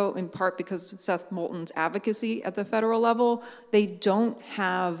weeks ago, in part because Seth Moulton's advocacy at the federal level, they don't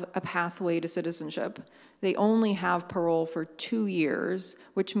have a pathway to citizenship. They only have parole for 2 years,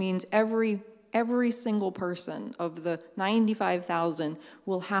 which means every single person of the 95,000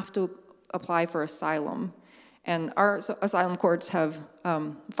 will have to apply for asylum. And our asylum courts have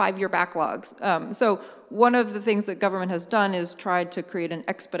 5-year backlogs. So one of the things that government has done is tried to create an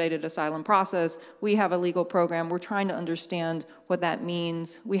expedited asylum process. We have a legal program. We're trying to understand what that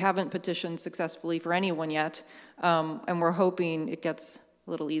means. We haven't petitioned successfully for anyone yet, and we're hoping it gets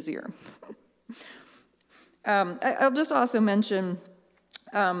a little easier. I'll just also mention,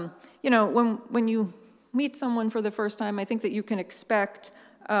 you know, when you meet someone for the first time, I think that you can expect,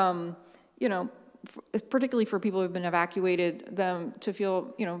 you know, particularly for people who've been evacuated, them to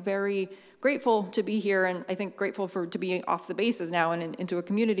feel, you know, very grateful to be here, and I think grateful to be off the bases now and into a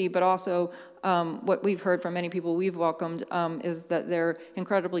community, but also what we've heard from many people we've welcomed is that they're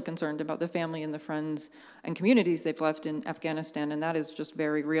incredibly concerned about the family and the friends and communities they've left in Afghanistan, and that is just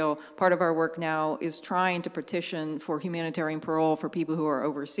very real. Part of our work now is trying to petition for humanitarian parole for people who are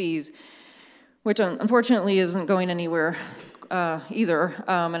overseas, which unfortunately isn't going anywhere either.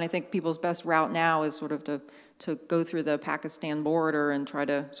 And I think people's best route now is sort of to go through the Pakistan border and try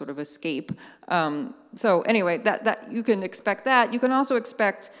to sort of escape. So anyway, that you can expect that. You can also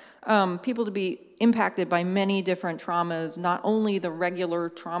expect people to be impacted by many different traumas, not only the regular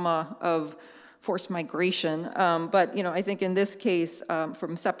trauma of forced migration, but you know, I think in this case,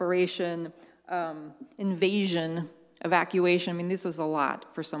 from separation, invasion, evacuation, I mean, this is a lot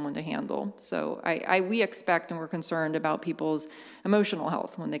for someone to handle. So we expect and we're concerned about people's emotional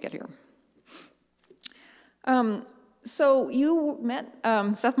health when they get here. So you met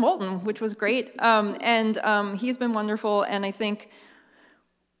Seth Moulton, which was great, and he's been wonderful, and I think,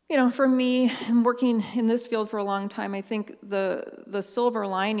 you know, for me, working in this field for a long time, I think the silver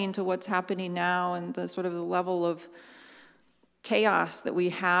lining to what's happening now and the sort of the level of chaos that we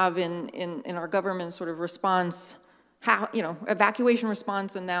have in our government sort of response, how, you know, evacuation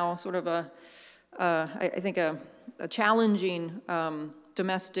response, and now sort of I think a challenging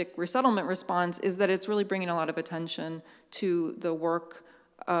domestic resettlement response, is that it's really bringing a lot of attention to the work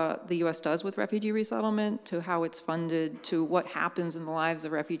the U.S. does with refugee resettlement, to how it's funded, to what happens in the lives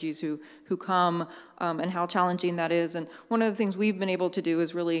of refugees who come, and how challenging that is. And one of the things we've been able to do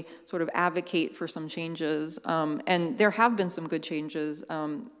is really sort of advocate for some changes, and there have been some good changes.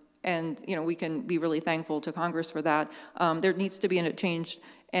 And you know, we can be really thankful to Congress for that. There needs to be a change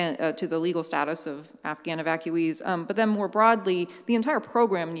to the legal status of Afghan evacuees. But then more broadly, the entire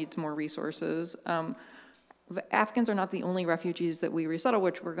program needs more resources. Afghans are not the only refugees that we resettle,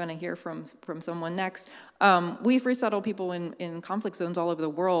 which we're going to hear from someone next. We've resettled people in conflict zones all over the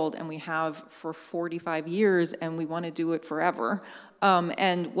world, and we have for 45 years, and we want to do it forever.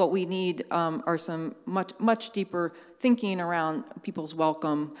 And what we need are some much deeper thinking around people's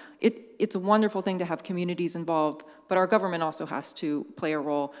welcome. It's a wonderful thing to have communities involved, but our government also has to play a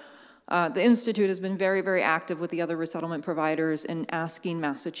role. The Institute has been very, very active with the other resettlement providers in asking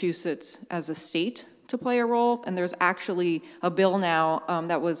Massachusetts as a state to play a role, and there's actually a bill now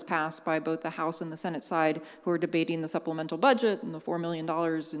that was passed by both the House and the Senate side, who are debating the supplemental budget and the $4 million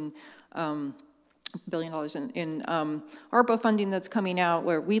and $1 billion in ARPA funding that's coming out,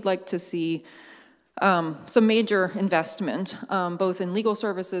 where we'd like to see some major investment, both in legal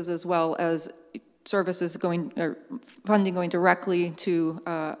services as well as services funding going directly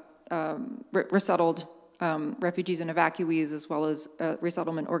to resettled refugees and evacuees, as well as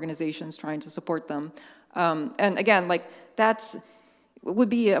resettlement organizations trying to support them. And again, like would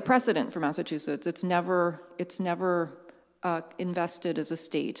be a precedent for Massachusetts. It's never invested as a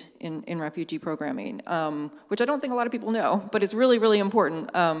state in refugee programming, which I don't think a lot of people know, but it's really, really important,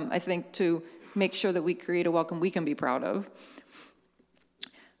 I think, to make sure that we create a welcome we can be proud of.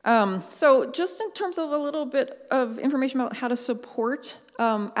 So just in terms of a little bit of information about how to support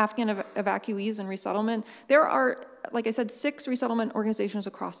Afghan evacuees and resettlement, there are, like I said, 6 resettlement organizations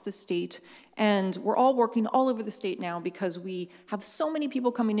across the state, and we're all working all over the state now because we have so many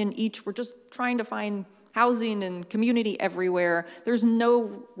people coming in each. We're just trying to find housing and community everywhere. There's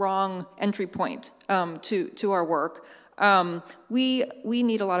no wrong entry point to our work. We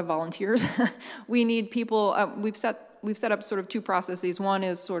need a lot of volunteers. We need people, we've set up sort of two processes. One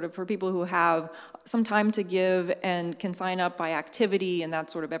is sort of for people who have some time to give and can sign up by activity, and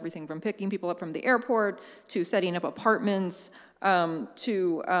that's sort of everything from picking people up from the airport to setting up apartments,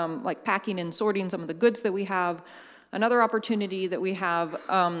 to like packing and sorting some of the goods that we have. Another opportunity that we have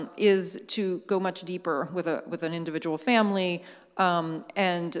is to go much deeper with an individual family,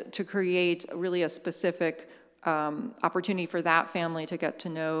 and to create really a specific opportunity for that family to get to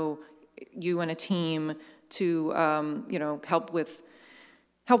know you and a team, to help with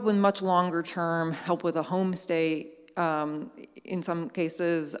much longer term, help with a homestay, in some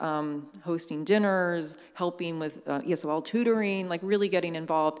cases hosting dinners, helping with ESOL tutoring, like really getting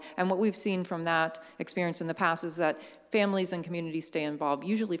involved. And what we've seen from that experience in the past is that families and communities stay involved,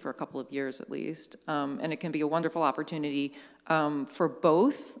 usually for a couple of years at least, and it can be a wonderful opportunity for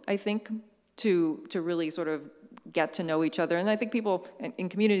both, I think, to really sort of get to know each other. And I think people in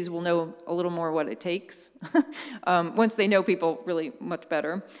communities will know a little more what it takes once they know people really much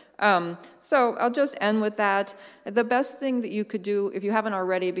better. So I'll just end with that. The best thing that you could do, if you haven't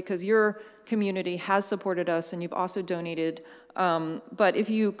already, because your community has supported us and you've also donated, but if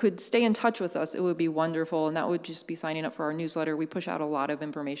you could stay in touch with us, it would be wonderful, and that would just be signing up for our newsletter. We push out a lot of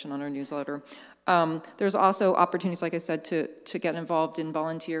information on our newsletter. There's also opportunities, like I said, to get involved in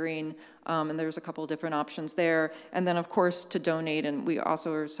volunteering, and there's a couple of different options there. And then, of course, to donate, and we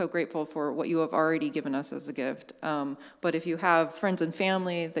also are so grateful for what you have already given us as a gift. But if you have friends and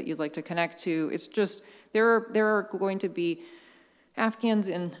family that you'd like to connect to, it's just, there are going to be Afghans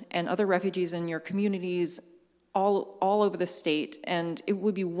and other refugees in your communities all over the state, and it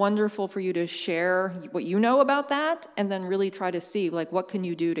would be wonderful for you to share what you know about that, and then really try to see, like, what can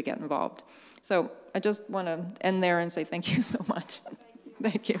you do to get involved. So I just want to end there and say thank you so much.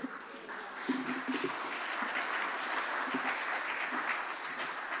 Thank you.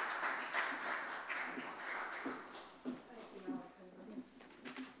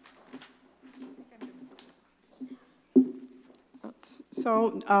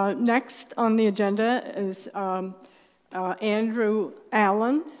 So next on the agenda is Andrew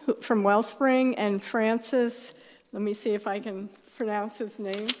Allen from Wellspring, and Francis, let me see if I can pronounce his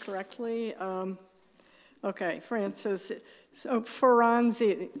name correctly. Okay, Francis, so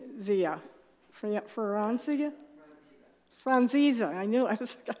Franziza, I knew I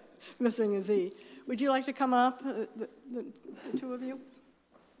was missing a Z. Would you like to come up, the two of you?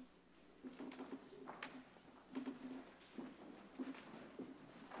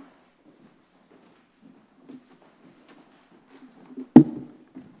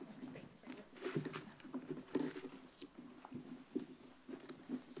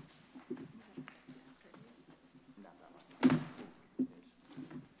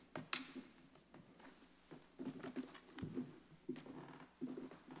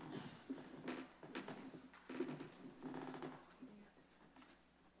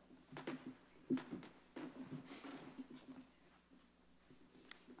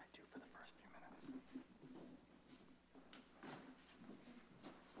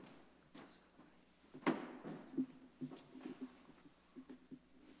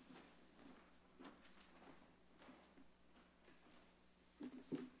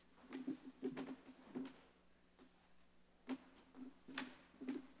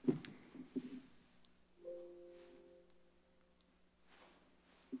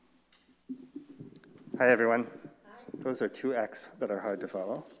 Hi, everyone. Those are two X that are hard to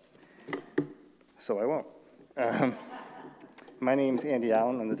follow, so I won't. My name's Andy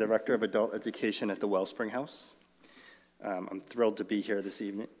Allen. I'm the Director of Adult Education at the Wellspring House. I'm thrilled to be here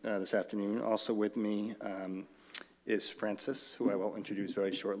this afternoon. Also with me is Francis, who I will introduce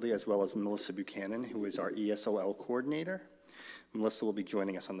very shortly, as well as Melissa Buchanan, who is our ESOL coordinator. Melissa will be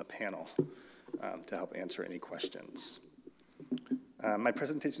joining us on the panel to help answer any questions. My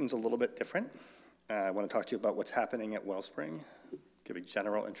presentation is a little bit different. I want to talk to you about what's happening at Wellspring, give a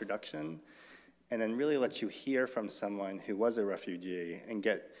general introduction, and then really let you hear from someone who was a refugee and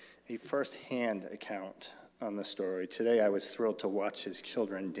get a first-hand account on the story. Today, I was thrilled to watch his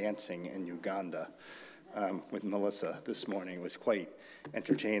children dancing in Uganda with Melissa this morning. It was quite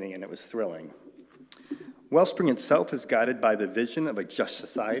entertaining, and it was thrilling. Wellspring itself is guided by the vision of a just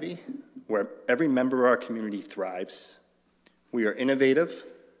society where every member of our community thrives. We are innovative.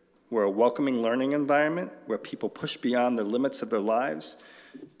 We're a welcoming learning environment where people push beyond the limits of their lives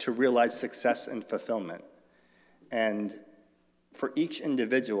to realize success and fulfillment. And for each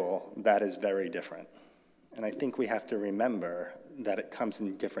individual, that is very different. And I think we have to remember that it comes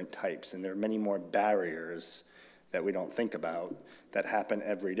in different types, and there are many more barriers that we don't think about that happen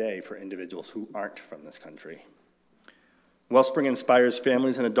every day for individuals who aren't from this country. Wellspring inspires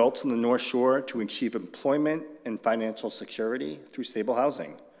families and adults on the North Shore to achieve employment and financial security through stable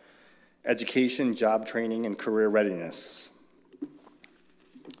housing, education, job training, and career readiness.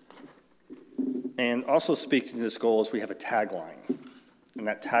 And also speaking to this goal is we have a tagline, and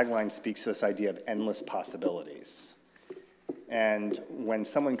that tagline speaks to this idea of endless possibilities. And when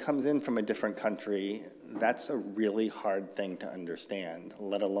someone comes in from a different country, that's a really hard thing to understand,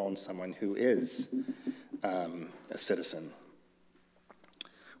 let alone someone who is a citizen.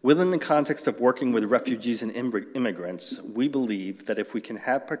 Within the context of working with refugees and immigrants, we believe that if we can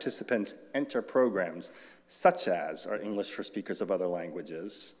have participants enter programs such as our English for Speakers of Other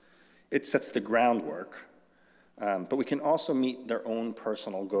Languages, it sets the groundwork, but we can also meet their own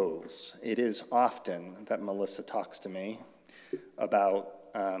personal goals. It is often that Melissa talks to me about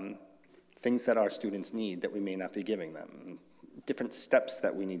things that our students need that we may not be giving them, different steps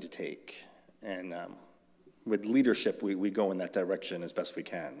that we need to take. And with leadership, we go in that direction as best we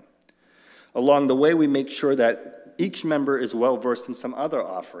can. Along the way, we make sure that each member is well-versed in some other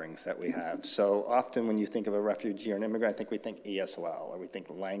offerings that we have. So often when you think of a refugee or an immigrant, I think we think ESOL, or we think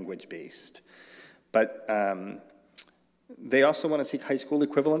language-based. But they also want to seek high school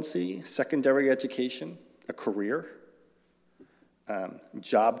equivalency, secondary education, a career,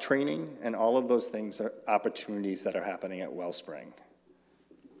 job training, and all of those things are opportunities that are happening at Wellspring.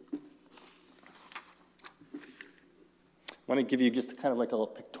 I want to give you just kind of like a little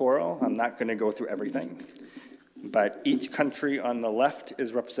pictorial. I'm not going to go through everything, but each country on the left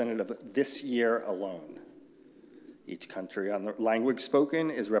is representative of this year alone. Each country on the language spoken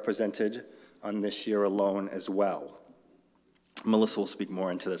is represented on this year alone as well. Melissa will speak more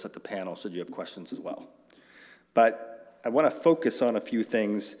into this at the panel should you have questions as well. But I want to focus on a few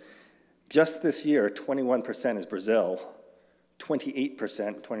things. Just this year, 21% is Brazil,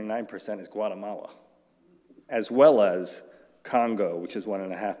 28%, 29% is Guatemala, as well as Congo, which is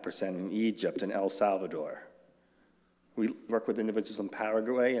 1.5%, in Egypt and El Salvador. We work with individuals in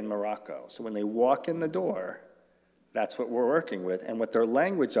Paraguay and Morocco. So when they walk in the door, that's what we're working with. And what their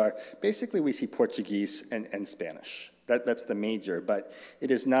language are, basically we see Portuguese and Spanish. That's the major, but it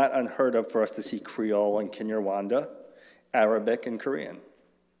is not unheard of for us to see Creole and Kinyarwanda, Arabic and Korean.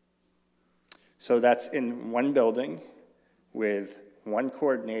 So that's in one building with one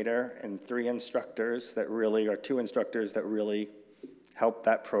coordinator and 3 instructors that really, or 2 instructors that really help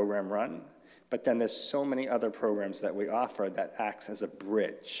that program run. But then there's so many other programs that we offer that acts as a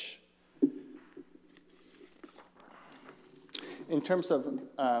bridge. In terms of,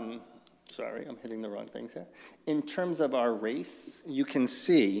 sorry, I'm hitting the wrong things here. In terms of our race, you can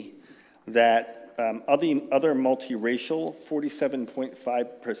see that other multiracial,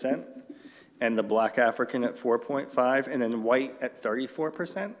 47.5%, and the Black African at 4.5%, and then white at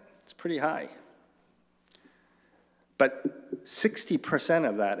 34%. It's pretty high. But 60%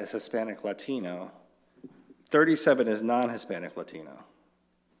 of that is Hispanic Latino, 37% is non-Hispanic Latino.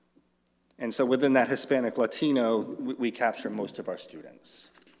 And so within that Hispanic Latino, we capture most of our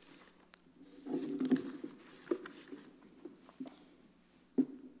students.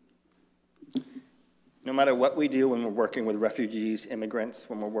 No matter what we do when we're working with refugees, immigrants,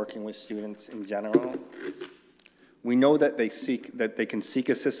 when we're working with students in general, we know that they can seek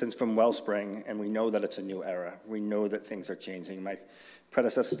assistance from Wellspring, and we know that it's a new era. We know that things are changing. My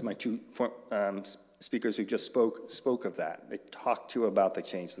predecessors, my 2 speakers who just spoke of that. They talked to you about the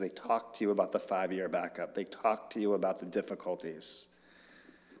change. They talked to you about the 5-year backup. They talked to you about the difficulties.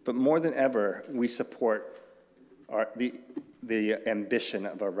 But more than ever, we support the ambition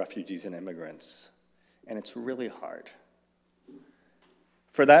of our refugees and immigrants. And it's really hard.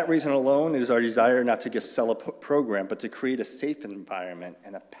 For that reason alone, it is our desire not to just sell a program, but to create a safe environment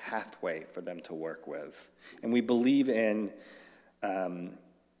and a pathway for them to work with. And we believe in,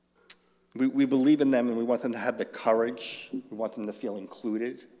 we believe in them, and we want them to have the courage. We want them to feel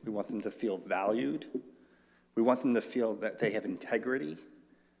included. We want them to feel valued. We want them to feel that they have integrity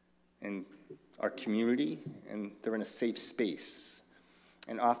in our community, and they're in a safe space.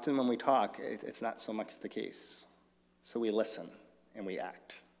 And often when we talk, it's not so much the case. So we listen and we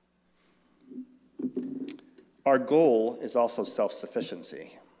act. Our goal is also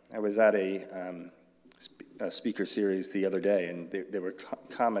self-sufficiency. I was at a speaker series the other day, and they were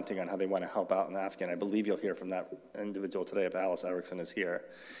commenting on how they want to help out in Afghan. I believe you'll hear from that individual today if Alice Erickson is here,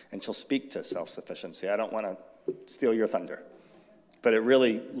 and she'll speak to self-sufficiency. I don't want to steal your thunder, but it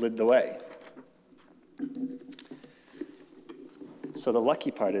really led the way. So the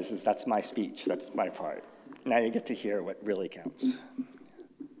lucky part is that's my speech, that's my part. Now you get to hear what really counts.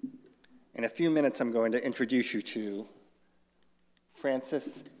 In a few minutes, I'm going to introduce you to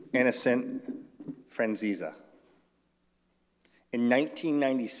Francis Innocent Franziza. In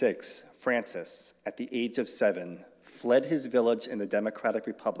 1996, Francis, at the age of 7, fled his village in the Democratic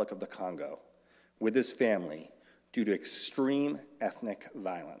Republic of the Congo with his family due to extreme ethnic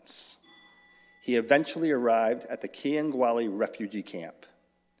violence. He eventually arrived at the Kiangwali refugee camp.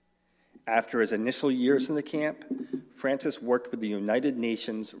 After his initial years in the camp, Francis worked with the United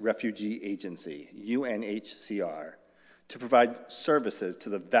Nations Refugee Agency, UNHCR, to provide services to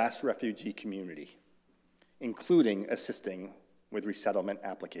the vast refugee community, including assisting with resettlement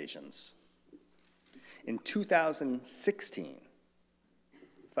applications. In 2016,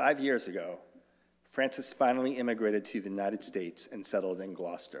 5 years ago, Francis finally immigrated to the United States and settled in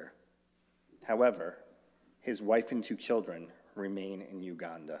Gloucester. However, his wife and 2 children remain in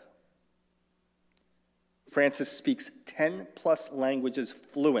Uganda. Francis speaks 10+ languages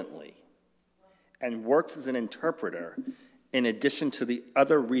fluently and works as an interpreter in addition to the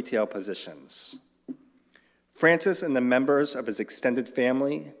other retail positions. Francis and the members of his extended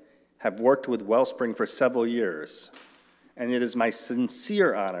family have worked with Wellspring for several years, and it is my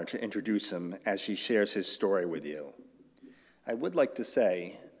sincere honor to introduce him as he shares his story with you. I would like to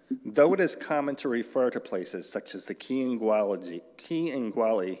say, though it is common to refer to places such as the Kiangwali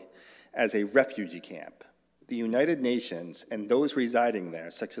as a refugee camp, the United Nations and those residing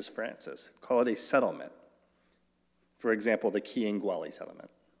there, such as Francis, call it a settlement. For example, the Kiangwali settlement.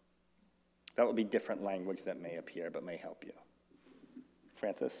 That will be different language that may appear, but may help you.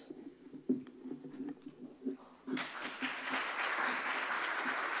 Francis?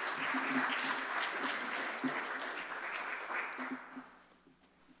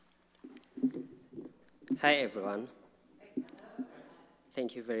 Hi, everyone.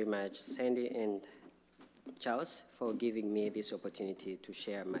 Thank you very much, Sandy and Charles, for giving me this opportunity to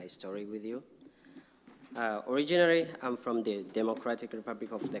share my story with you. Originally, I'm from the Democratic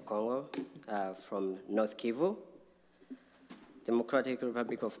Republic of the Congo, from North Kivu. Democratic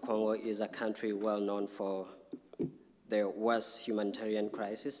Republic of Congo is a country well known for the worst humanitarian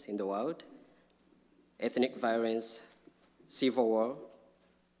crisis in the world, ethnic violence, civil war.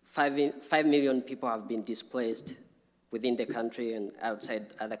 5 million people have been displaced within the country and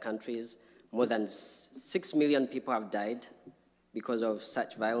outside other countries. More than 6 million people have died because of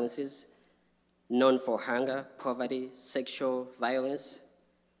such violences, known for hunger, poverty, sexual violence,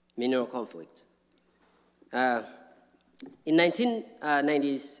 mineral conflict. In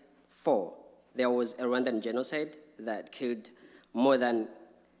 1994, there was a Rwandan genocide that killed more than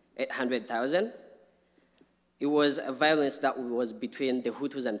 800,000. It was a violence that was between the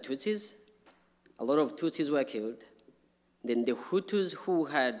Hutus and Tutsis. A lot of Tutsis were killed. Then the Hutus who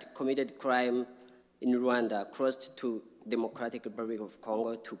had committed crime in Rwanda crossed to Democratic Republic of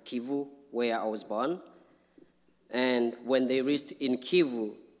Congo, to Kivu, where I was born. And when they reached in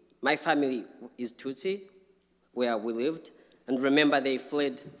Kivu, my family is Tutsi, where we lived. And remember, they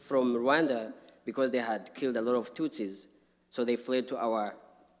fled from Rwanda because they had killed a lot of Tutsis. So they fled to our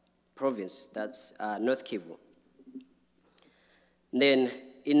province, that's North Kivu. Then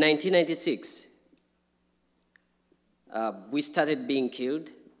in 1996, we started being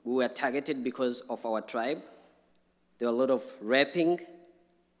killed. We were targeted because of our tribe. There were a lot of raping.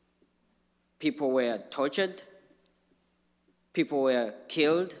 People were tortured. People were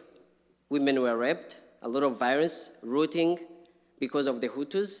killed. Women were raped. A lot of violence, looting because of the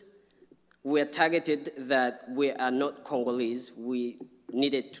Hutus. We were targeted that we are not Congolese. We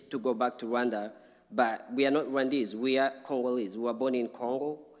needed to go back to Rwanda, but we are not Rwandese. We are Congolese. We were born in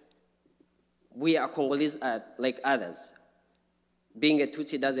Congo. We are Congolese like others. Being a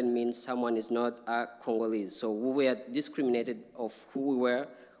Tutsi doesn't mean someone is not a Congolese. So we were discriminated of who we were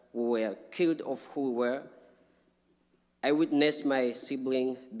killed of who we were. I witnessed my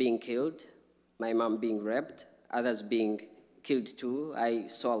sibling being killed, my mom being raped, others being killed too. I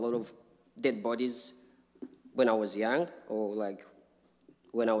saw a lot of dead bodies when I was young, or like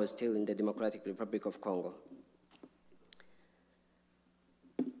when I was still in the Democratic Republic of Congo.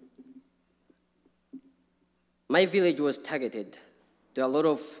 My village was targeted. There are a lot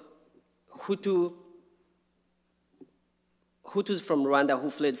of Hutus from Rwanda who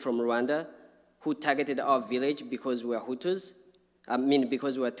fled from Rwanda, who targeted our village because we were Hutus,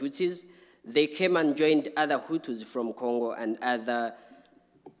 because we were Tutsis. They came and joined other Hutus from Congo and other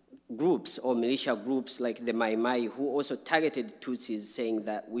groups or militia groups like the Mai Mai, who also targeted Tutsis, saying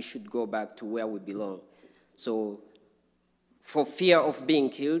that we should go back to where we belong. So for fear of being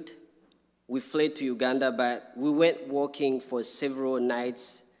killed, we fled to Uganda, but we went walking for several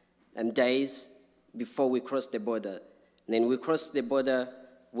nights and days before we crossed the border. And then we crossed the border,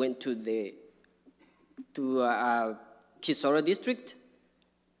 went to Kisoro district,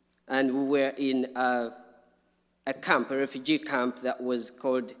 and we were in a camp, a refugee camp that was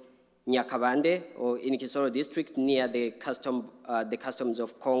called Nyakabande, or in Kisoro district, near the customs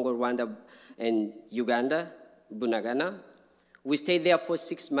of Congo, Rwanda, and Uganda, Bunagana. We stayed there for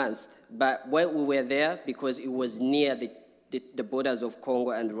 6 months, but while we were there, because it was near the borders of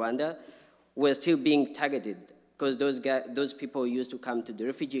Congo and Rwanda, we were still being targeted, because those people used to come to the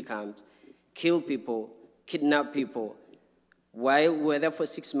refugee camps, kill people, kidnap people. While we were there for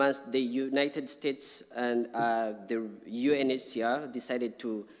 6 months, the United States and the UNHCR decided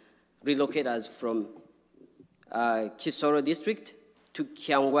to relocate us from Kisoro district to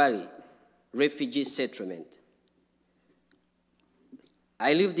Kyangwali refugee settlement.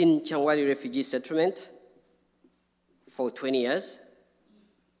 I lived in Kyangwali refugee settlement for 20 years.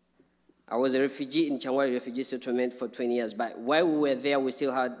 I was a refugee in Kyangwali refugee settlement for 20 years, but while we were there, we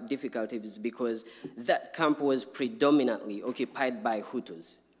still had difficulties because that camp was predominantly occupied by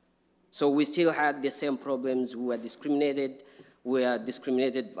Hutus. So we still had the same problems. We were discriminated,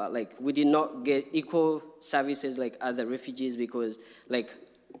 but like we did not get equal services like other refugees because like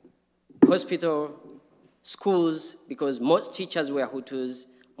hospital, schools, because most teachers were Hutus,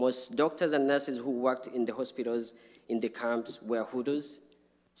 most doctors and nurses who worked in the hospitals, in the camps were Hutus.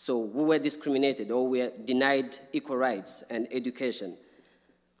 So we were discriminated or we were denied equal rights and education.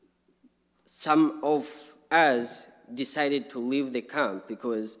 Some of us decided to leave the camp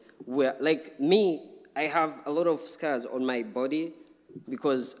because we're, like me, I have a lot of scars on my body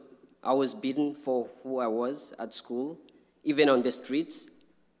because I was beaten for who I was at school, even on the streets.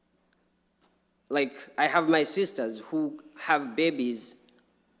 Like, I have my sisters who have babies,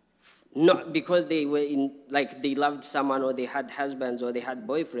 not because they were they loved someone or they had husbands or they had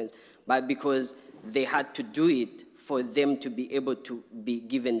boyfriends, but because they had to do it for them to be able to be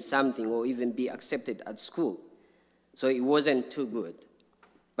given something or even be accepted at school. So it wasn't too good.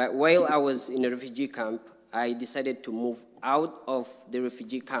 But while I was in a refugee camp, I decided to move out of the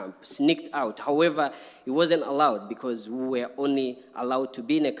refugee camp, sneaked out. However, it wasn't allowed because we were only allowed to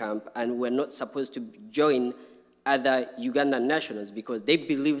be in a camp and we were not supposed to join other Ugandan nationals because they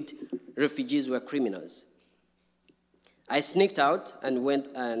believed refugees were criminals. I sneaked out and went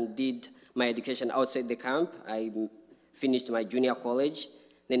and did my education outside the camp. I finished my junior college,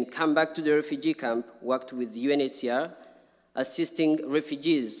 then come back to the refugee camp, worked with UNHCR, assisting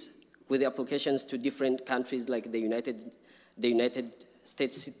refugees with applications to different countries like the United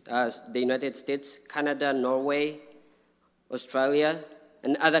States, Canada, Norway, Australia,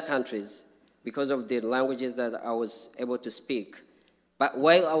 and other countries because of the languages that I was able to speak. But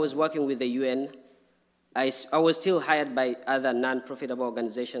while I was working with the UN, I was still hired by other non-profitable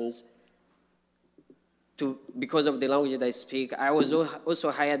organizations because of the language that I speak. I was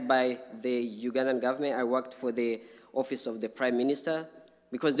also hired by the Ugandan government. I worked for the Office of the Prime Minister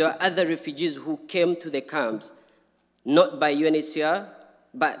because there were other refugees who came to the camps, not by UNHCR,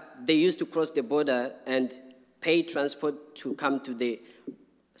 but they used to cross the border and pay transport to come to the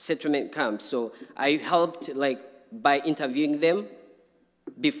settlement camps. So I helped by interviewing them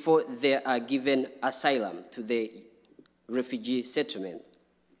before they are given asylum to the refugee settlement.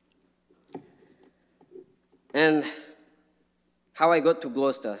 And how I got to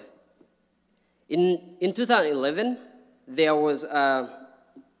Gloucester. In 2011, there was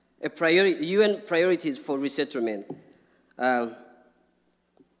UN priorities for resettlement.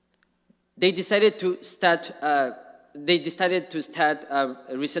 They decided to start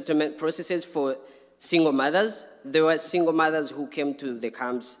resettlement processes for single mothers. There were single mothers who came to the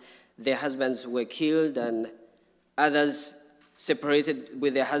camps. Their husbands were killed, and others separated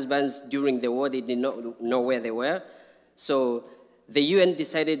with their husbands during the war. They did not know where they were. So the UN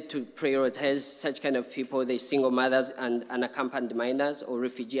decided to prioritize such kind of people, the single mothers and unaccompanied minors, or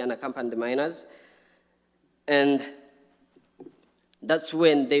refugee unaccompanied minors. And that's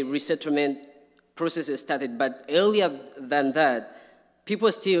when the resettlement processes started. But earlier than that,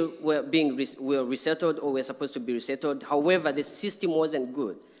 people still were resettled or were supposed to be resettled. However, the system wasn't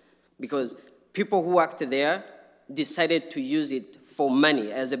good because people who worked there decided to use it for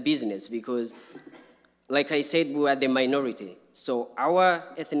money as a business because, like I said, we were the minority. So our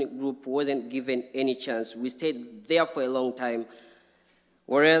ethnic group wasn't given any chance. We stayed there for a long time.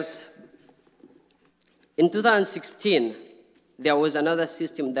 Whereas in 2016, there was another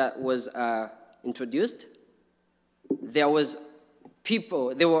system that was introduced. There were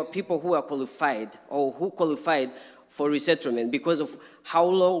people who were qualified or who qualified for resettlement because of how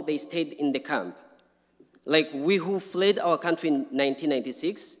long they stayed in the camp. Like we who fled our country in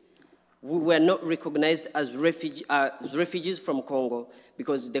 1996, we were not recognized as refugees from Congo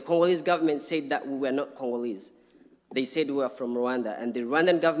because the Congolese government said that we were not Congolese. They said we were from Rwanda, and the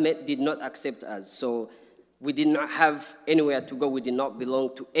Rwandan government did not accept us. So we did not have anywhere to go. We did not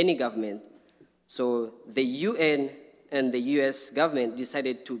belong to any government. So the UN and the US government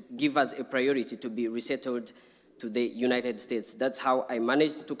decided to give us a priority to be resettled to the United States. That's how I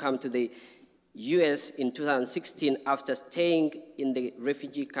managed to come to the US in 2016 after staying in the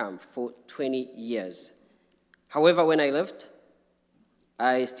refugee camp for 20 years. However, when I left,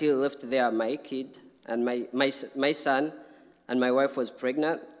 I still left there my kid and my son, and my wife was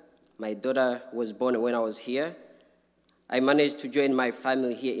pregnant. My daughter was born when I was here. I managed to join my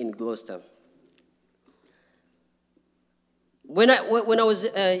family here in Gloucester. When I was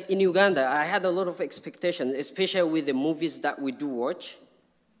in Uganda, I had a lot of expectations, especially with the movies that we do watch,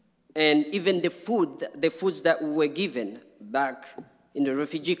 and even the foods that we were given back in the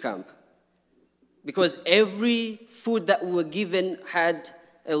refugee camp. Because every food that we were given had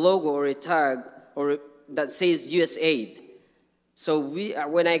a logo or a tag that says USAID. So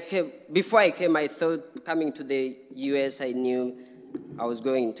before I came, I thought coming to the US, I knew I was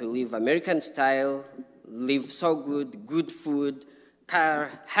going to live American style, live so good food,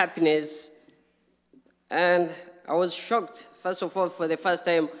 car, happiness. And I was shocked, first of all, for the first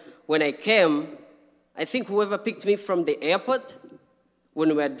time when I came. I think whoever picked me from the airport, when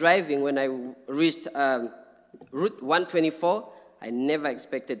we were driving, when I reached Route 124, I never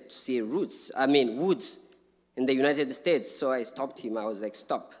expected to see woods in the United States. So I stopped him. I was like,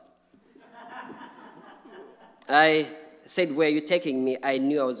 stop. I said, where are you taking me? I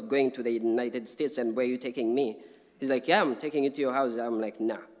knew I was going to the United States, and where are you taking me? He's like, yeah, I'm taking you to your house. I'm like,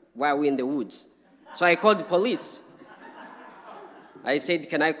 nah, why are we in the woods? So I called the police. I said,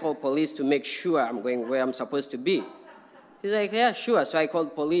 can I call police to make sure I'm going where I'm supposed to be? He's like, yeah, sure. So I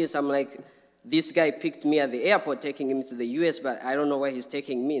called police. I'm like, this guy picked me at the airport, taking him to the US, but I don't know where he's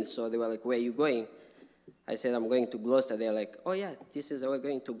taking me. So they were like, where are you going? I said, I'm going to Gloucester. They're like, oh yeah, this is we're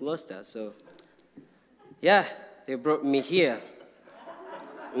going to Gloucester. So yeah, they brought me here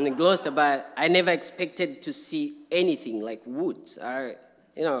in Gloucester, but I never expected to see anything like woods. I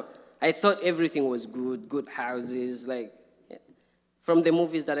thought everything was good houses, from the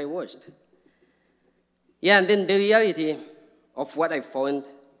movies that I watched. Yeah, and then the reality of what I found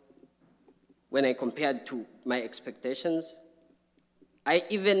when I compared to my expectations,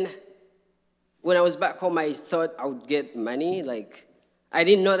 when I was back home, I thought I would get money. I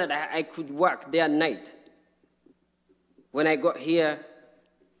didn't know that I could work day and night. When I got here,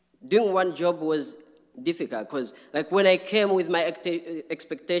 doing one job was difficult because, when I came with my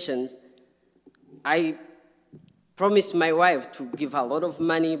expectations, I promised my wife to give her a lot of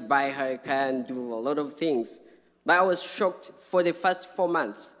money, buy her a car, and do a lot of things. But I was shocked. For the first 4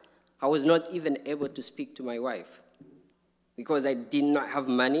 months, I was not even able to speak to my wife because I did not have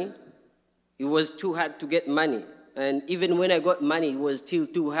money. It was too hard to get money. And even when I got money, it was still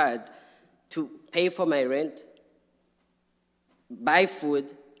too hard to pay for my rent, buy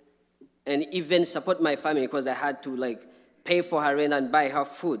food, and even support my family because I had to pay for her rent and buy her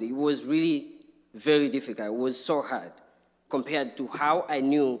food. It was really very difficult. It was so hard compared to how I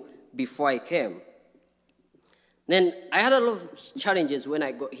knew before I came. Then I had a lot of challenges when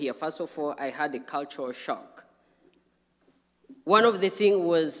I got here. First of all, I had a cultural shock. One of the things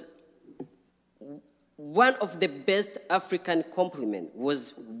was one of the best African compliment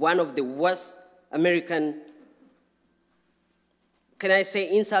was one of the worst American, can I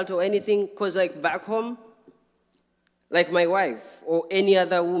say insult or anything? Because back home, my wife or any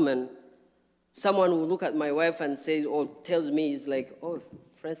other woman, someone will look at my wife and says or tells me, is like, oh,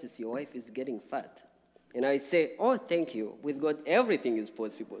 Francis, your wife is getting fat. And I say, oh, thank you. With God, everything is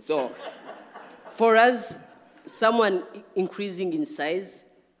possible. So for us, someone increasing in size,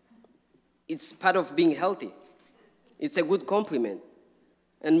 it's part of being healthy. It's a good compliment.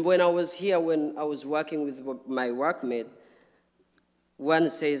 And when I was here, when I was working with my workmate, one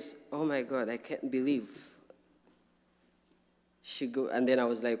says, oh my God, I can't believe. And then I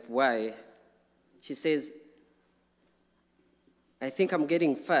was like, why? She says, I think I'm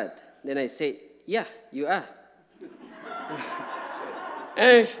getting fat. Then I say, yeah, you are.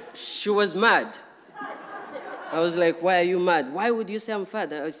 And she was mad. I was like, why are you mad? Why would you say I'm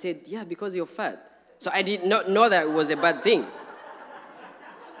fat? I said, yeah, because you're fat. So I did not know that it was a bad thing.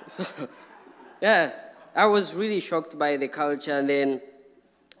 So, yeah, I was really shocked by the culture, and then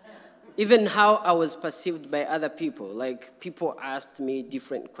even how I was perceived by other people. People asked me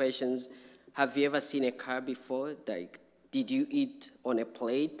different questions. Have you ever seen a car before? Did you eat on a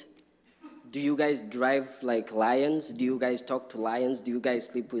plate? Do you guys drive like lions? Do you guys talk to lions? Do you guys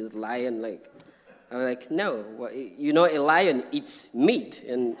sleep with lions? I was like, no. Well, a lion eats meat,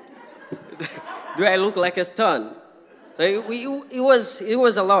 and do I look like a stone? So it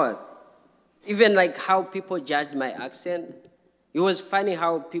was a lot. even like how people judged my accent. It was funny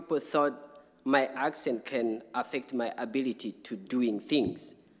how people thought my accent can affect my ability to doing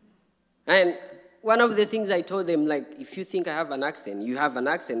things. And one of the things I told them, like, if you think I have an accent, you have an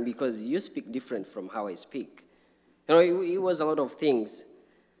accent because you speak different from how I speak. You know, it was a lot of things.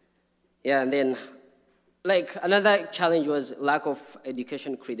 Yeah, and then, like, another challenge was lack of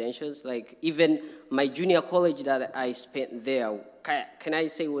education credentials. Like, even my junior college that I spent there, can I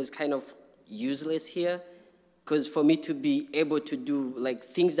say was kind of useless here? Because for me to be able to do, like,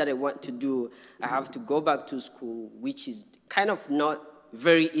 things that I want to do, I have to go back to school, which is kind of not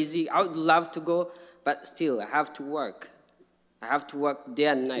very easy. I would love to go, but still, I have to work. I have to work day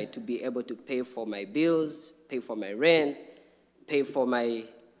and night to be able to pay for my bills, pay for my rent, pay for my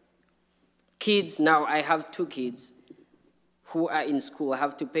kids. Now I have 2 kids who are in school. I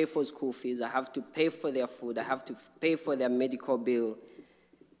have to pay for school fees. I have to pay for their food. I have to pay for their medical bill.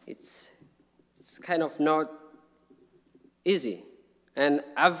 It's kind of not easy. And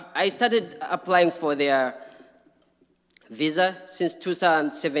I started applying for their visa since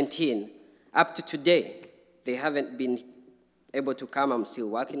 2017 up to today. They haven't been able to come. I'm still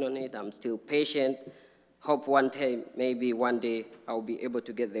working on it. I'm still patient. Hope one time, maybe one day, I'll be able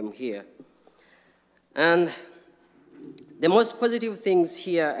to get them here. And the most positive things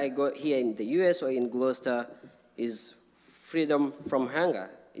here I got here in the US or in Gloucester is freedom from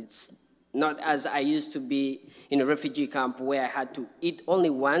hunger. It's not as I used to be in a refugee camp where I had to eat only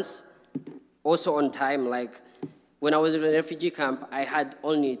once, also on time. Like when I was in a refugee camp, I had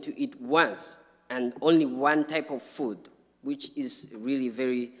only to eat once and only one type of food, which is really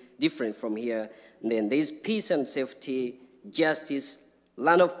very different from here. And then there's peace and safety, justice,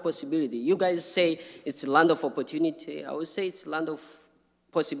 land of possibility. You guys say it's a land of opportunity. I would say it's a land of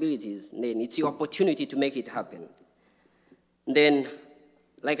possibilities. And then it's your opportunity to make it happen. And then,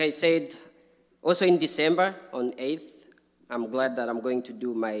 like I said, also in December, on 8th, I'm glad that I'm going to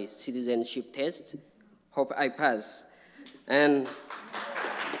do my citizenship test. Hope I pass. And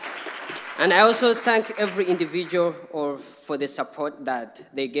I also thank every individual for the support that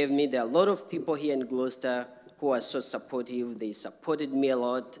they gave me. There are a lot of people here in Gloucester who are so supportive. They supported me a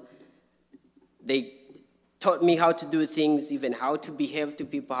lot. They taught me how to do things, even how to behave to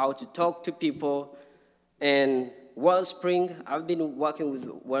people, how to talk to people. And Wellspring, I've been working with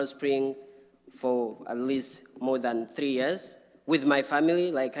Wellspring for at least more than 3 years with my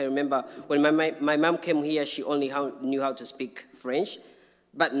family. Like I remember when my mom came here, she only knew how to speak French,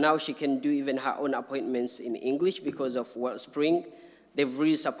 but now she can do even her own appointments in English because of Wellspring. They've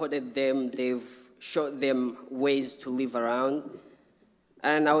really supported them. They've showed them ways to live around.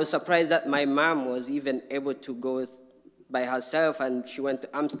 And I was surprised that my mom was even able to go by herself, and she went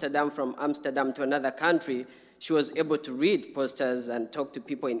to Amsterdam. From Amsterdam to another country, she was able to read posters and talk to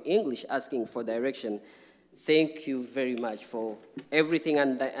people in English asking for direction. Thank you very much for everything,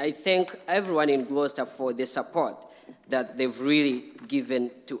 and I thank everyone in Gloucester for the support that they've really given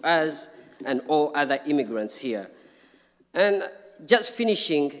to us and all other immigrants here. And just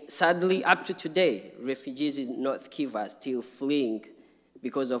finishing, sadly, up to today, refugees in North Kivu are still fleeing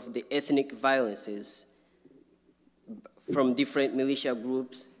because of the ethnic violences from different militia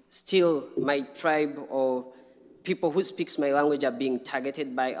groups. Still, my tribe or people who speak my language are being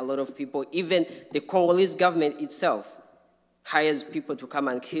targeted by a lot of people. Even the Congolese government itself hires people to come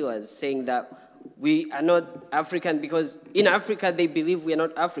and kill us, saying that we are not African because in Africa they believe we are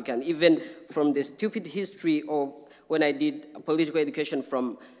not African. Even from the stupid history or when I did political education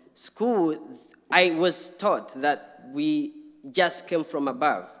from school, I was taught that we just came from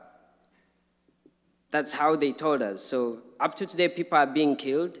above. That's how they told us. So up to today, people are being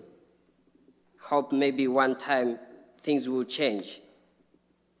killed. Hope maybe one time things will change.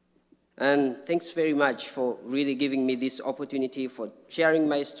 And thanks very much for really giving me this opportunity, for sharing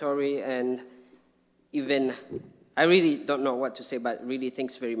my story, and even, I really don't know what to say, but really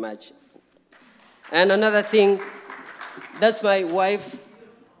thanks very much. And another thing, that's my wife.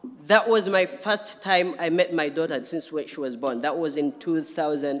 That was my first time I met my daughter since when she was born. That was in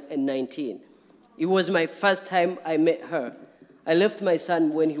 2019. It was my first time I met her. I left my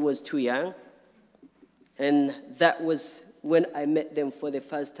son when he was too young, and that was when I met them for the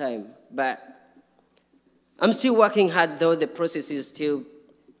first time. But I'm still working hard, though the process is still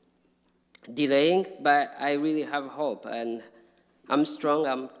delaying, but I really have hope, and I'm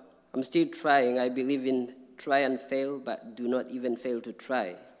strong. I'm still trying. I believe in try and fail, but do not even fail to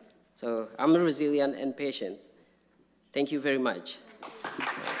try. So I'm resilient and patient. Thank you very much.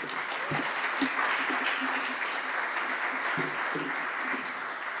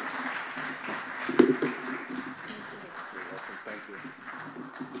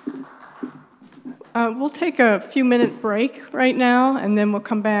 We'll take a few-minute break right now, and then we'll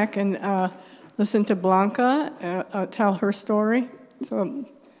come back and listen to Blanca tell her story. So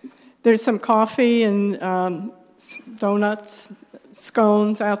there's some coffee and donuts,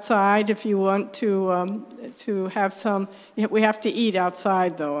 scones outside if you want to have some. We have to eat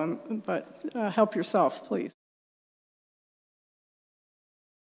outside, though, but help yourself, please.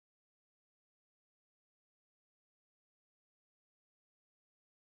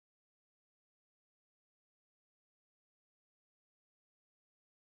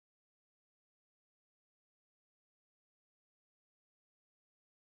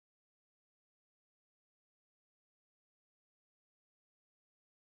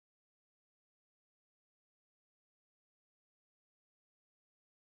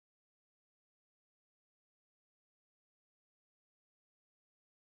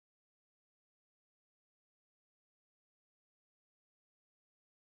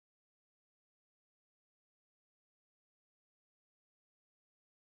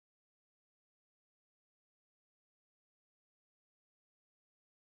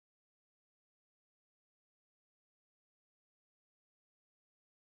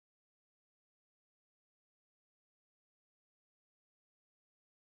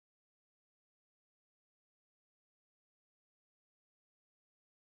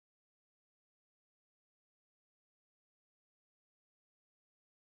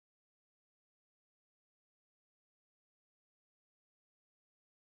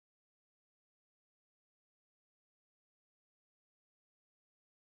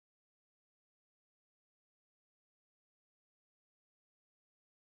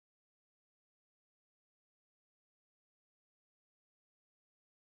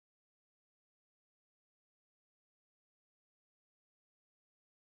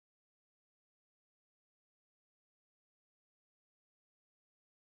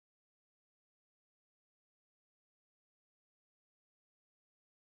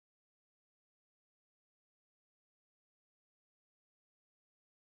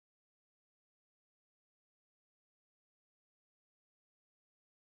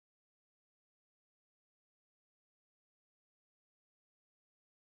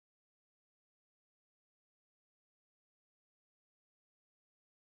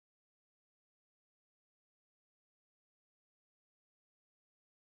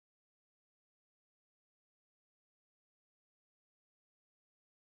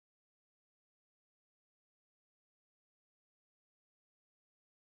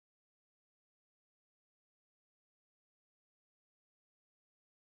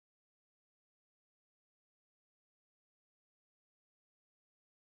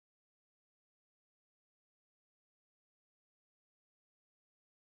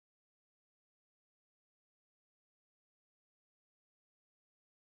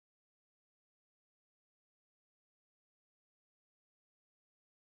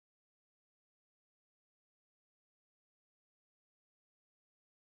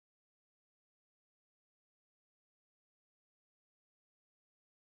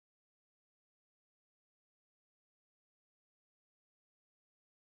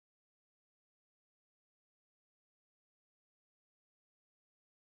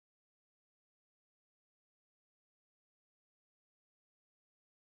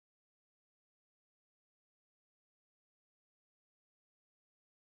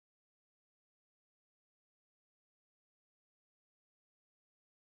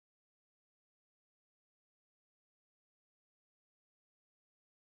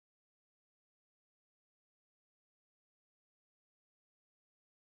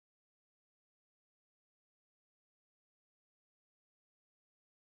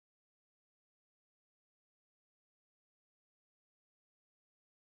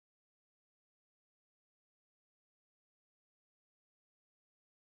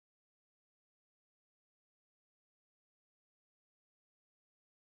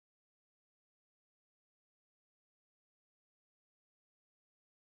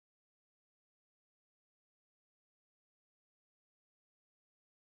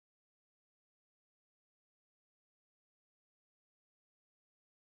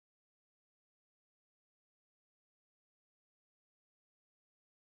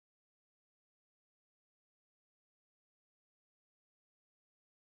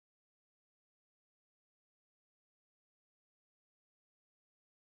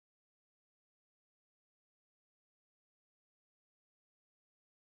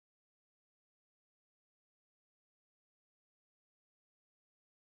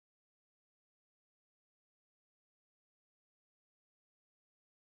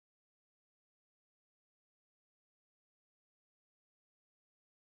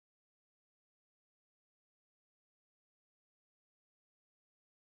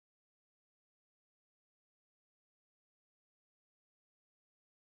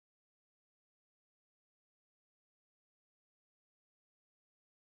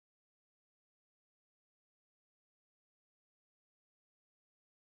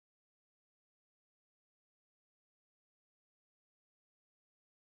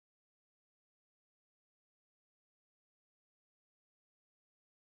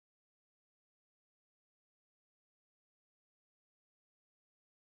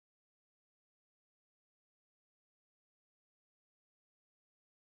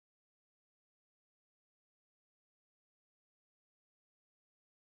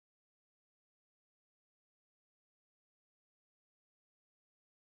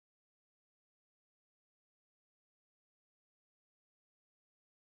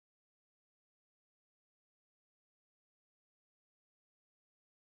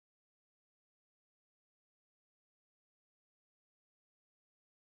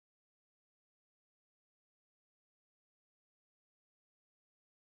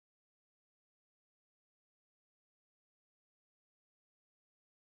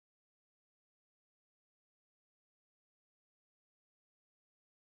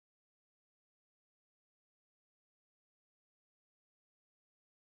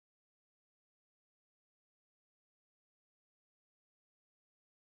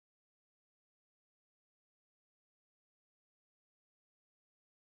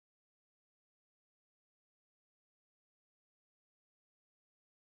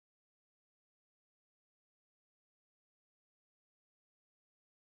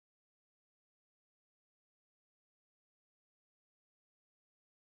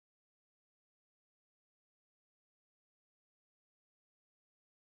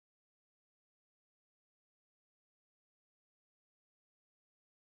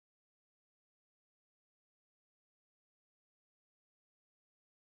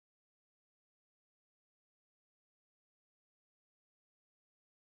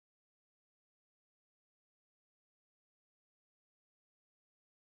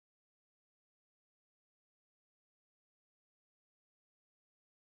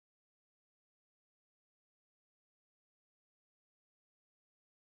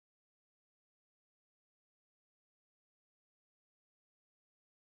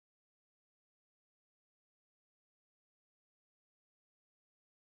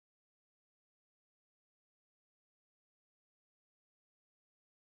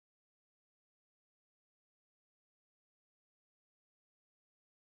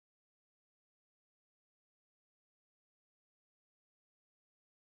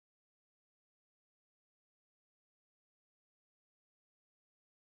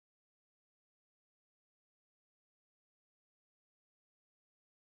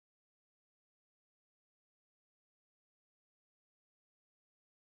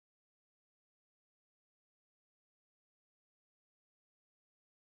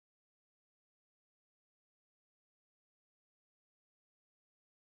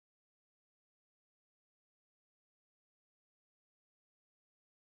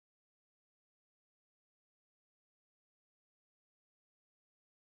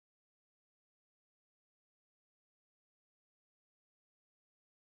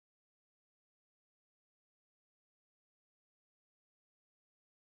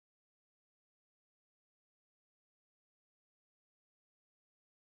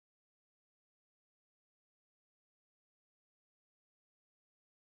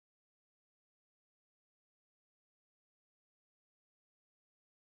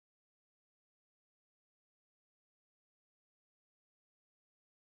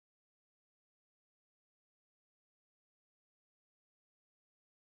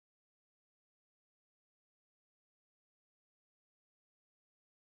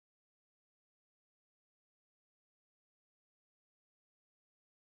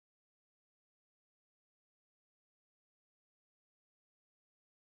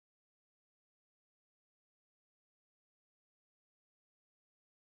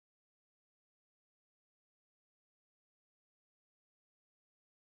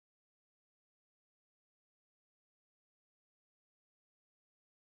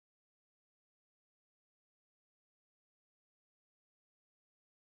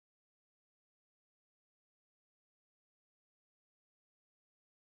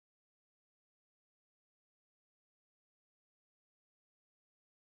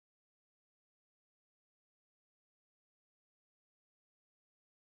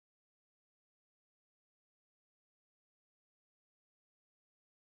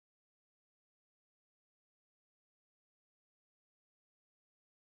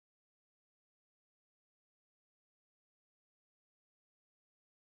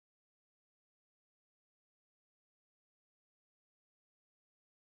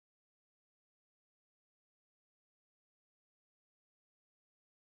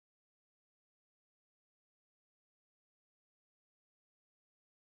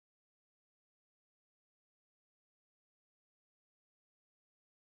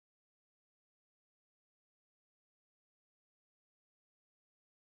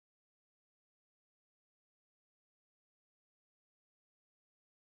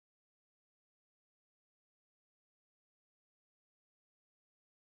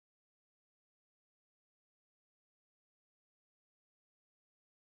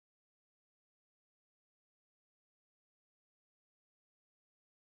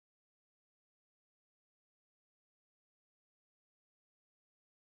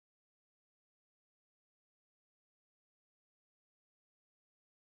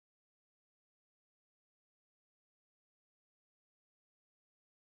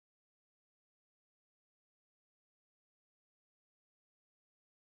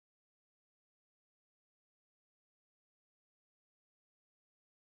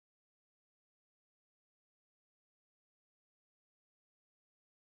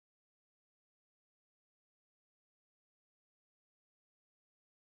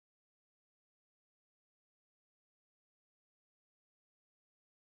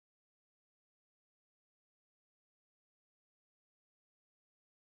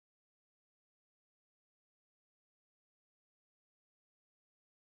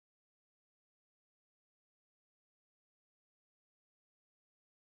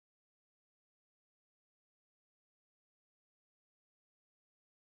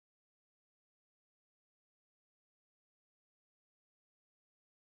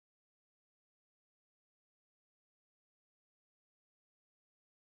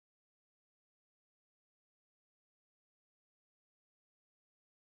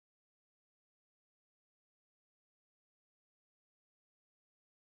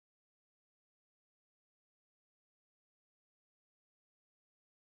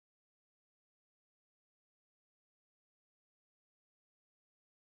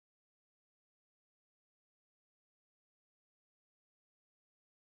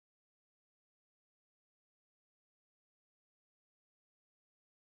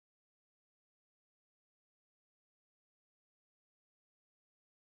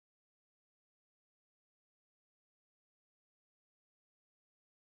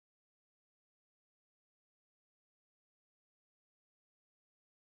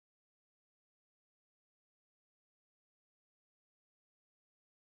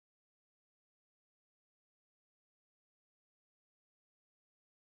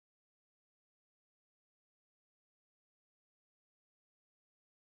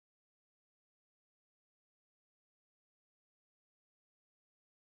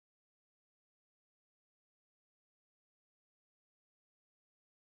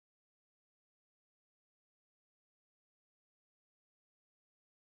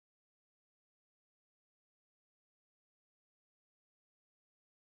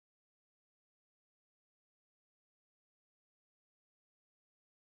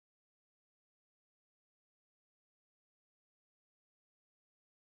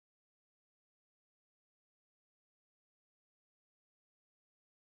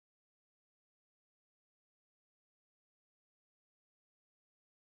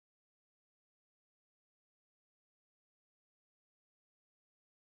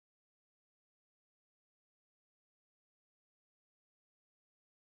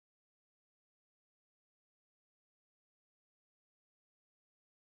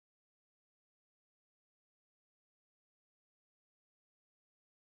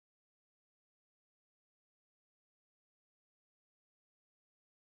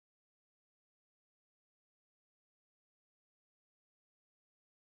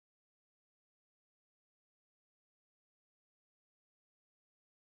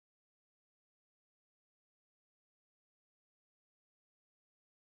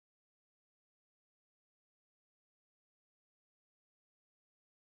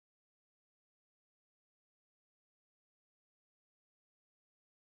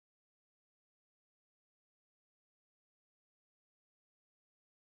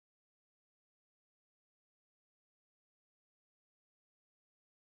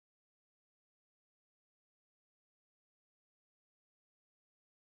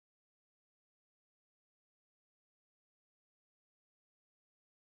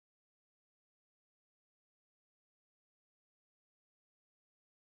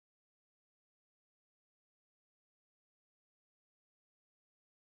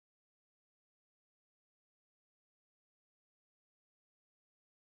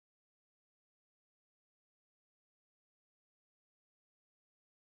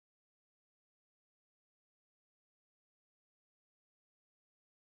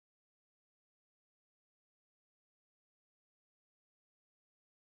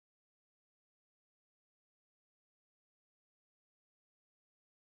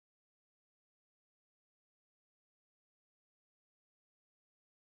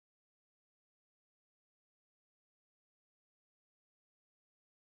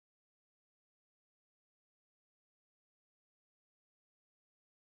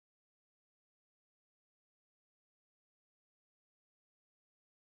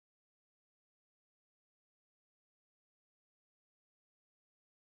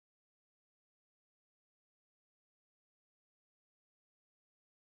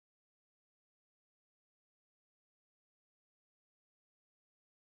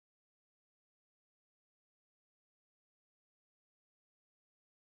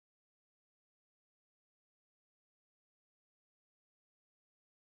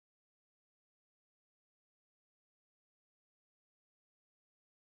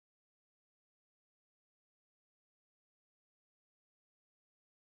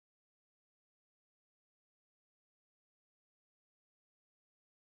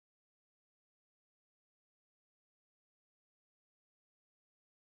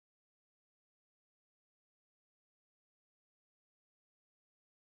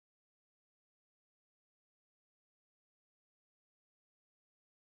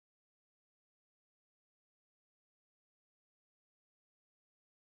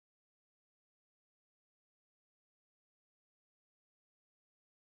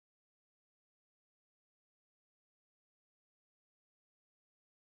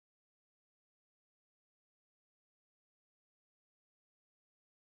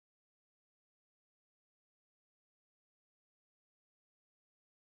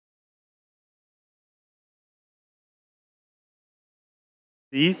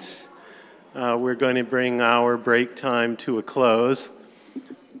 seats. We're going to bring our break time to a close.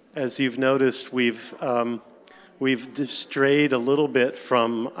 As you've noticed, we've strayed a little bit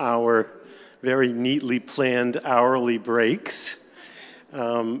from our very neatly planned hourly breaks.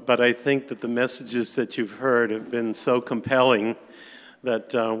 But I think that the messages that you've heard have been so compelling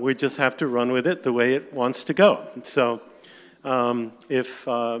that we just have to run with it the way it wants to go. So if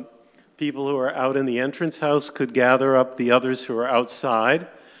people who are out in the entrance house could gather up the others who are outside,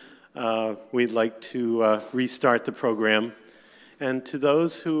 we'd like to restart the program. And to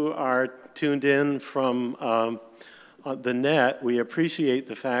those who are tuned in from the net, we appreciate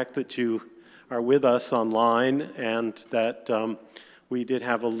the fact that you are with us online and that we did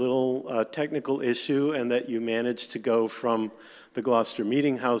have a little technical issue and that you managed to go from the Gloucester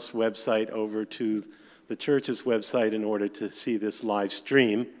Meeting House website over to the church's website in order to see this live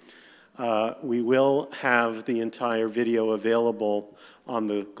stream. We will have the entire video available on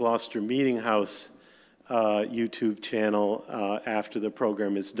the Gloucester Meeting House YouTube channel after the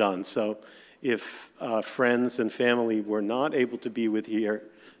program is done. So if friends and family were not able to be with here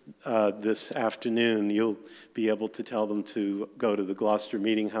this afternoon, you'll be able to tell them to go to the Gloucester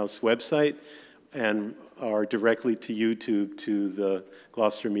Meeting House website or directly to YouTube to the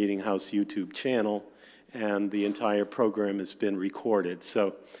Gloucester Meeting House YouTube channel, and the entire program has been recorded.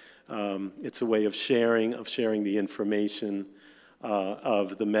 So it's a way of sharing the information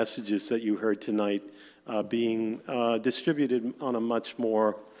of the messages that you heard tonight being distributed on a much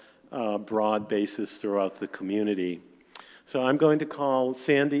more broad basis throughout the community. So I'm going to call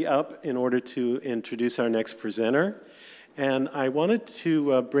Sandy up in order to introduce our next presenter. And I wanted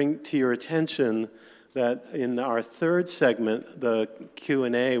to bring to your attention that in our third segment, the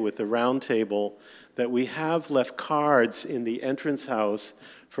Q&A with the roundtable, that we have left cards in the entrance house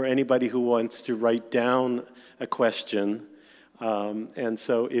for anybody who wants to write down a question. And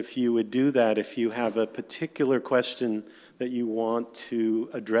so if you would do that, if you have a particular question that you want to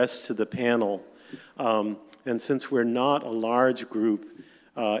address to the panel, and since we're not a large group,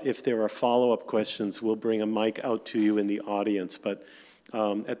 if there are follow-up questions, we'll bring a mic out to you in the audience. But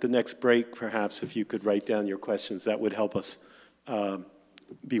at the next break, perhaps, if you could write down your questions, that would help us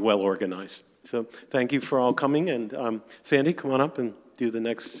be well organized. So thank you for all coming. And Sandy, come on up and do the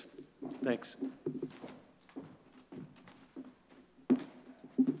next. Thanks.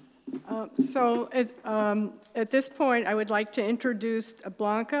 So at this point, I would like to introduce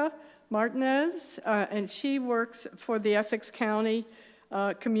Blanca Martinez, and she works for the Essex County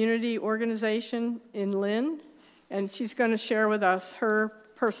Community Organization in Lynn, and she's going to share with us her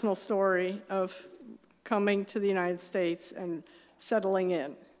personal story of coming to the United States and settling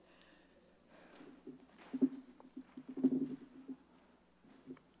in.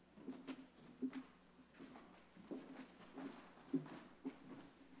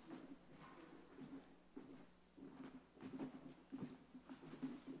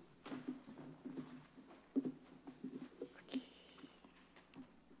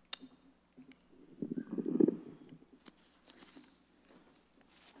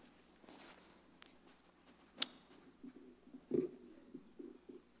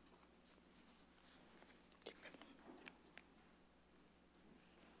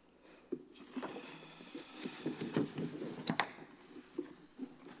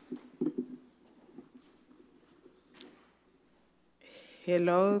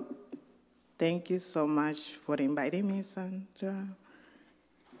 Hello, thank you so much for inviting me, Sandra.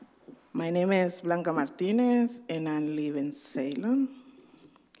 My name is Blanca Martinez, and I live in Ceylon,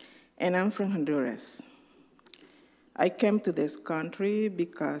 and I'm from Honduras. I came to this country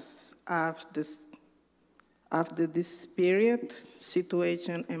because of this period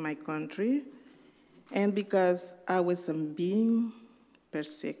situation in my country, and because I was being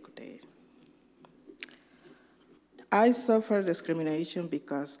persecuted. I suffer discrimination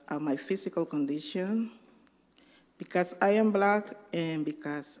because of my physical condition, because I am Black, and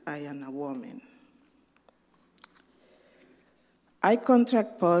because I am a woman. I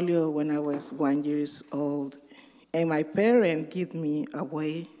contracted polio when I was 1 year old, and my parents gave me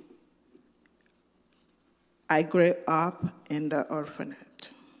away. I grew up in the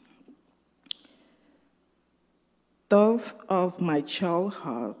orphanage. Throughout of my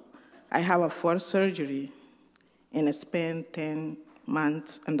childhood, I have a 4th surgery, and I spent 10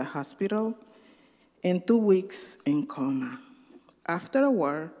 months in the hospital and 2 weeks in coma. After a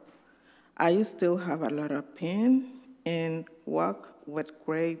while, I still have a lot of pain and walk with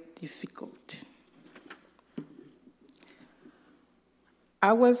great difficulty.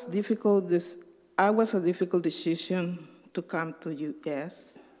 It was a difficult decision to come to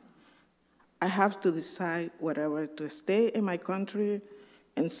U.S. I have to decide whether to stay in my country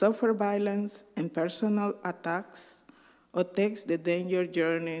and suffer violence and personal attacks or takes the dangerous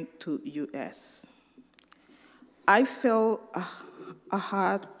journey to U.S. I felt I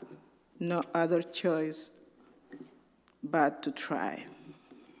had no other choice but to try.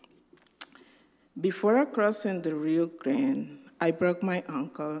 Before crossing the Rio Grande, I broke my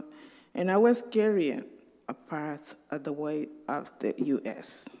ankle, and I was carried apart at the way of the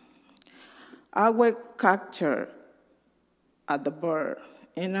U.S. I was captured at the border,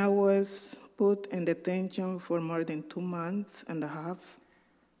 and I was put in detention for more than 2 months and a half.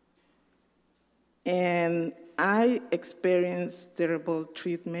 And I experienced terrible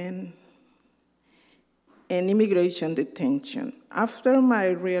treatment and immigration detention. After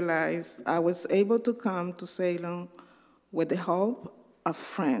I realized I was able to come to Ceylon with the help of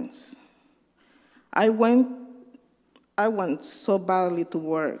friends. I want so badly to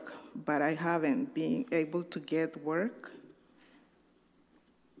work, but I haven't been able to get work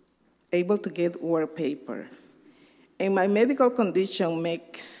paper. And my medical condition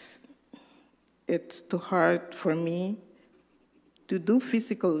makes it too hard for me to do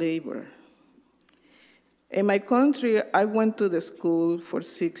physical labor. In my country, I went to the school for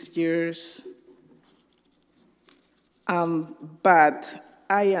 6 years, but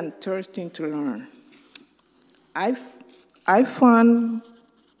I am thirsty to learn. I found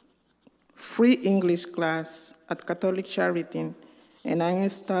free English class at Catholic Charity, and I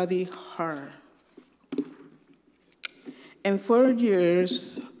study hard. In 4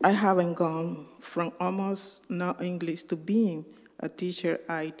 years, I haven't gone from almost no English to being a teacher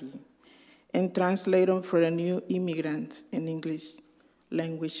ID and translator for a new immigrants in English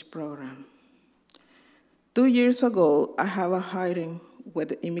language program. 2 years ago, I have a hearing with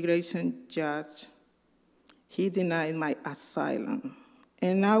the immigration judge. He denied my asylum,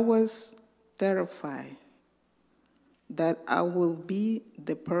 and I was terrified that I will be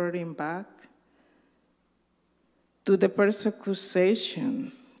deported back to the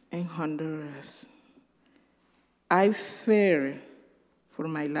persecution in Honduras. I feared for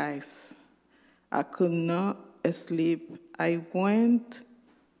my life. I could not sleep. I went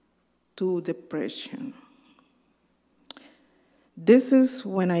to depression. This is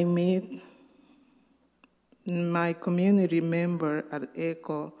when I meet my community member at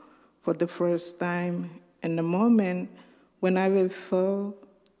ECHO for the first time, in the moment when I will feel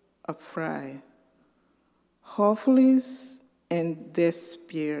afraid, hopeless, and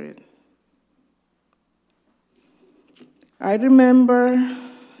desperate. I remember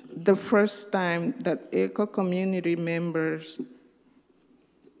the first time that ECHO community members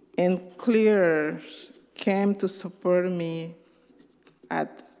and clearers came to support me at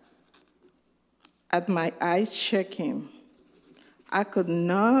my eye checking. I could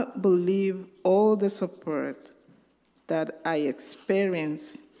not believe all the support that I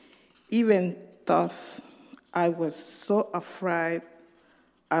experienced, even though I was so afraid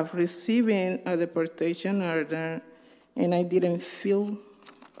of receiving a deportation order, and I didn't feel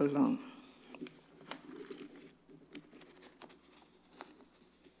alone.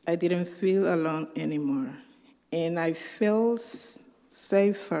 I didn't feel alone anymore, and I felt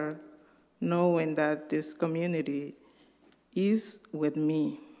safer knowing that this community is with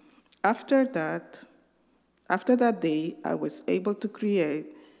me. After that day, I was able to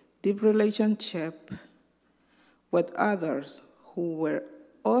create deep relationship with others who were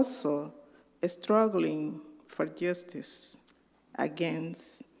also struggling for justice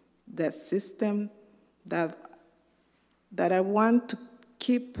against the system that I want to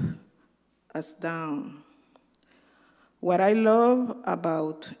keep us down. What I love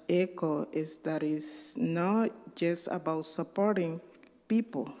about ECHO is that it's not just about supporting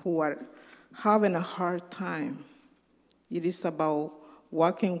people who are having a hard time. It is about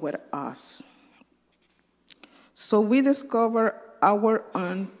working with us. So we discover our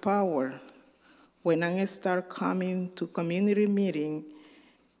own power when I start coming to community meetings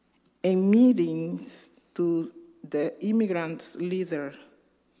and meetings to the immigrants leader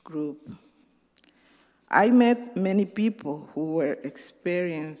group. I met many people who were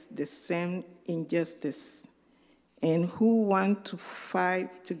experiencing the same injustice and who want to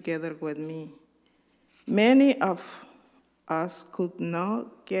fight together with me. Many of us could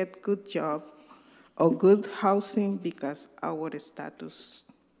not get good job or good housing because our status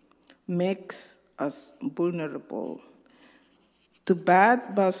makes us vulnerable to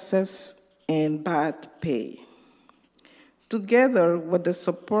bad bosses and bad pay. Together with the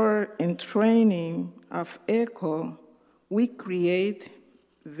support and training of ECHO, we create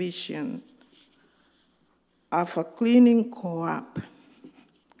vision of a cleaning co-op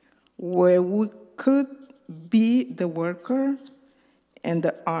where we could be the worker and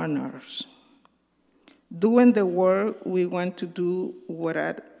the honors, doing the work we want to do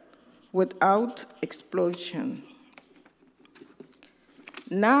without explosion.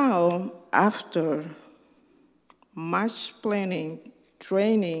 Now, after much planning,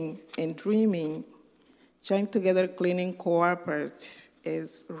 training, and dreaming, Join Together Cleaning Cooperative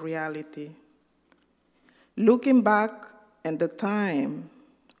is reality. Looking back at the time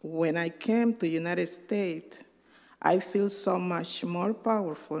when I came to the United States, I feel so much more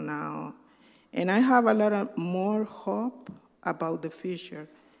powerful now, and I have a lot more hope about the future.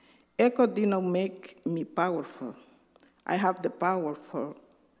 ECHO did not make me powerful. I have the power for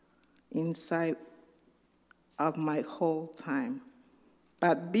inside of my whole time.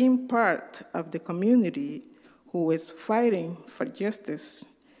 But being part of the community who is fighting for justice,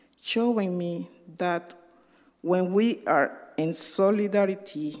 showing me that when we are in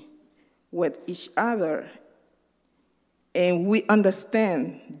solidarity with each other and we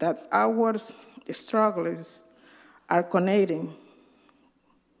understand that our struggles are connecting,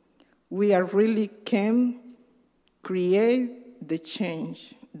 we are really can create the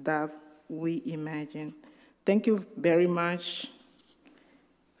change that we imagine. Thank you very much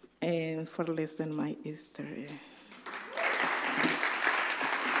and for listening my history.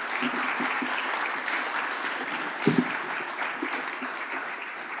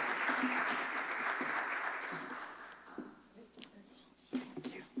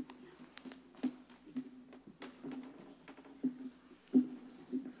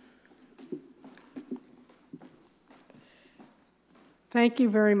 Thank you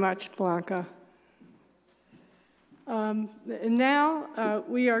very much, Blanca. And now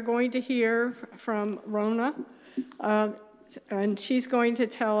we are going to hear from Rona, and she's going to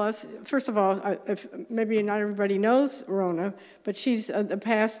tell us, first of all, if maybe not everybody knows Rona, but she's the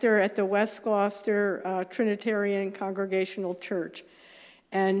pastor at the West Gloucester Trinitarian Congregational Church.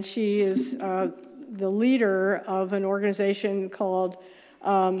 And she is the leader of an organization called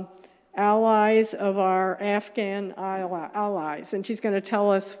Allies of Our Afghan Allies, and she's going to tell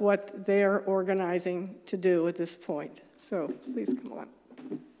us what they're organizing to do at this point. So please come on.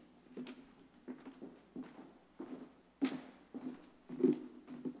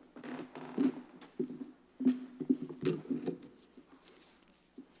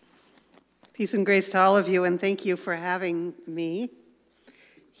 Peace and grace to all of you, and thank you for having me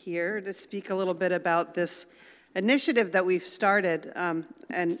here to speak a little bit about this initiative that we've started,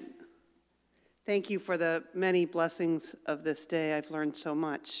 and thank you for the many blessings of this day. I've learned so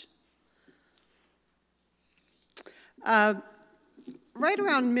much. Right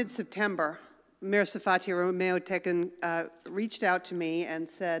around mid-September, Mayor Sefatiya Romeo-Tekin reached out to me and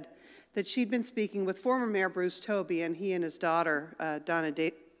said that she'd been speaking with former Mayor Bruce Toby, and he and his daughter,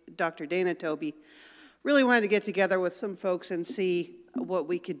 Dr. Dana Toby, really wanted to get together with some folks and see what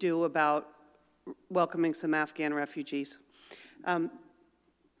we could do about welcoming some Afghan refugees.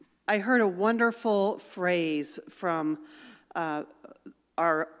 I heard a wonderful phrase from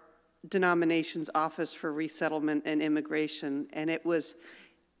our denomination's Office for Resettlement and Immigration, and it was,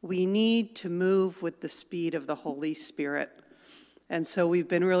 we need to move with the speed of the Holy Spirit. And so we've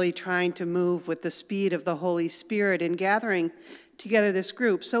been really trying to move with the speed of the Holy Spirit in gathering together this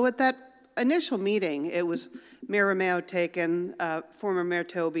group. So at that initial meeting, it was Mayor Romeo-Tekin, former Mayor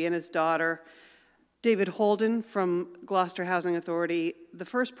Toby and his daughter, David Holden from Gloucester Housing Authority. The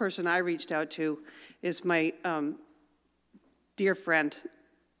first person I reached out to is my dear friend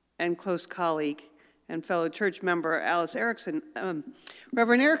and close colleague and fellow church member, Alice Erickson.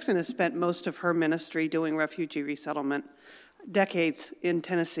 Reverend Erickson has spent most of her ministry doing refugee resettlement, decades in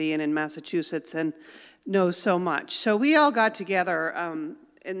Tennessee and in Massachusetts, and knows so much. So we all got together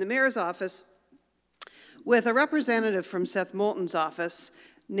in the mayor's office with a representative from Seth Moulton's office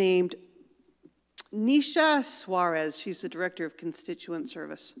named Nisha Suarez. She's the director of constituent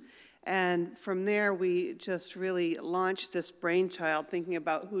service. And from there, we just really launched this brainchild, thinking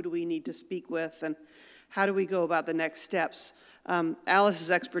about who do we need to speak with and how do we go about the next steps.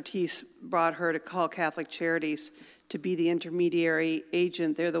 Alice's expertise brought her to Call Catholic Charities to be the intermediary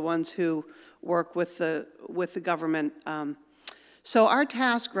agent. They're the ones who work with the government. So our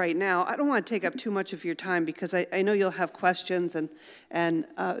task right now, I don't want to take up too much of your time because I know you'll have questions, and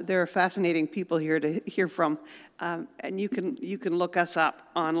there are fascinating people here to hear from, and you can look us up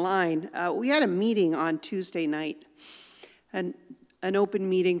online. We had a meeting on Tuesday night, an open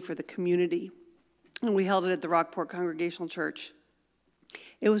meeting for the community, and we held it at the Rockport Congregational Church.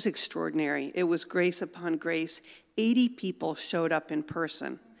 It was extraordinary. It was grace upon grace. 80 people showed up in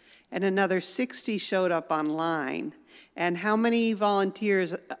person, and another 60 showed up online. And how many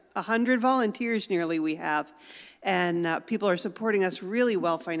volunteers? 100 volunteers nearly we have. and people are supporting us really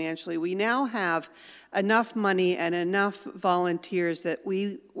well financially. We now have enough money and enough volunteers that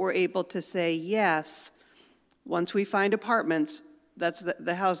we were able to say yes, once we find apartments. That's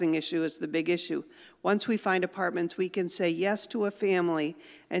the housing issue is the big issue. Once we find apartments, we can say yes to a family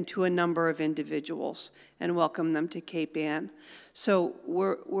and to a number of individuals and welcome them to Cape Ann. So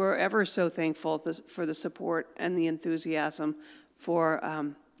we're ever so thankful for the support and the enthusiasm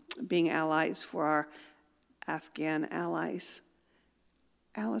for being allies for our Afghan allies.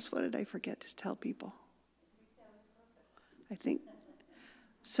 Alice, what did I forget to tell people? I think,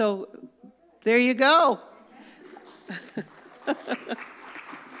 so there you go.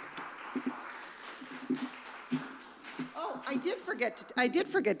 Oh, I did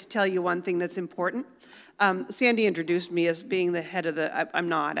forget to tell you one thing that's important. Sandy introduced me as being the head of the, I'm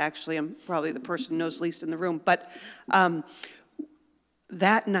not actually, I'm probably the person who knows least in the room, but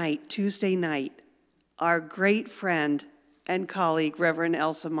that night, Tuesday night, our great friend and colleague, Reverend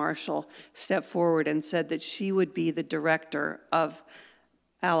Elsa Marshall, stepped forward and said that she would be the director of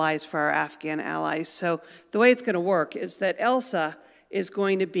Allies for our Afghan allies. So the way it's going to work is that Elsa is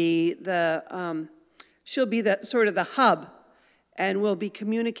going to be she'll be the sort of the hub, and we'll be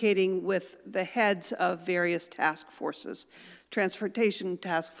communicating with the heads of various task forces, Transportation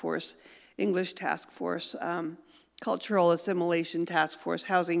Task Force, English Task Force, Cultural Assimilation Task Force,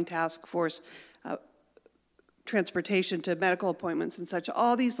 Housing Task Force, transportation to medical appointments and such.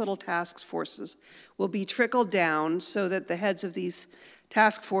 All these little task forces will be trickled down so that the heads of these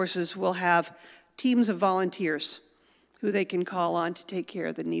task forces will have teams of volunteers who they can call on to take care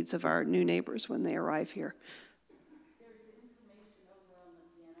of the needs of our new neighbors when they arrive here. There's information over on the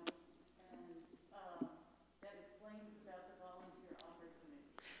piano and that explains about the volunteer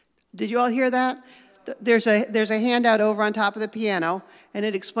opportunity. Did you all hear that? There's a handout over on top of the piano, and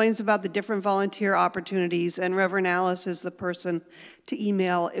it explains about the different volunteer opportunities, and Reverend Alice is the person to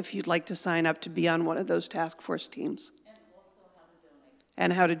email if you'd like to sign up to be on one of those task force teams.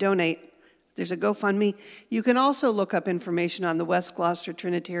 And how to donate. There's a GoFundMe. You can also look up information on the West Gloucester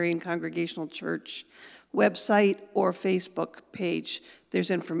Trinitarian Congregational Church website or Facebook page.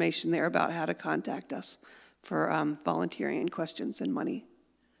 There's information there about how to contact us for volunteering and questions and money.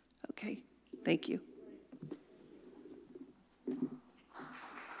 Okay, thank you.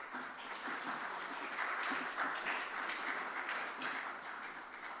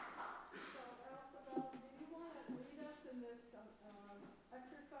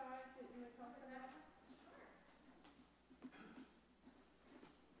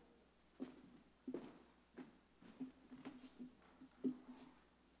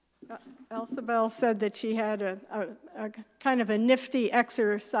 Elsabelle said that she had a kind of a nifty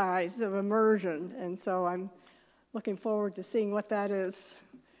exercise of immersion, and so I'm looking forward to seeing what that is.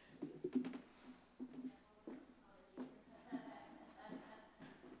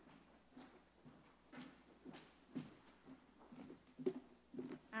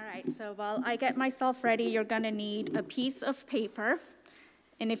 All right, so while I get myself ready, you're going to need a piece of paper.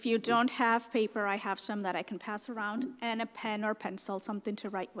 And if you don't have paper, I have some that I can pass around, and a pen or pencil, something to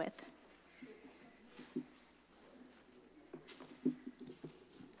write with.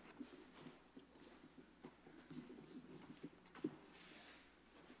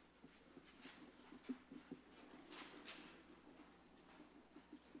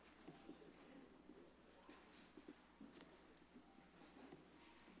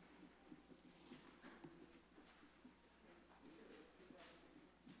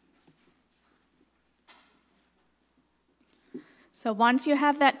 So once you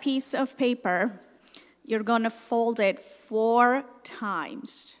have that piece of paper, you're going to fold it 4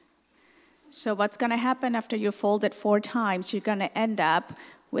 times. So what's going to happen after you fold it 4 times, you're going to end up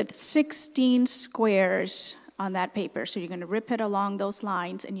with 16 squares on that paper. So you're going to rip it along those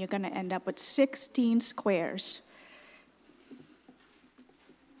lines, and you're going to end up with 16 squares.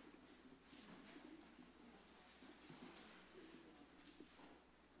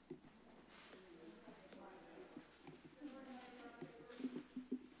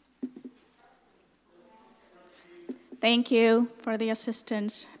 Thank you for the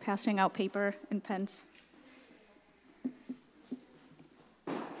assistance, passing out paper and pens.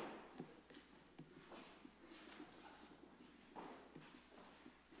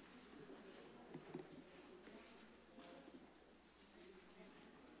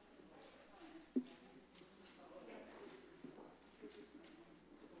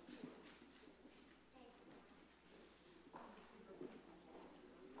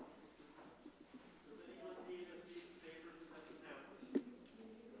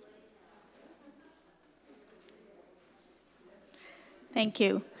 Thank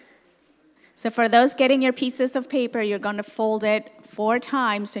you. So for those getting your pieces of paper, you're going to fold it 4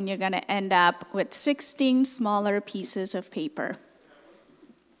 times, and you're going to end up with 16 smaller pieces of paper.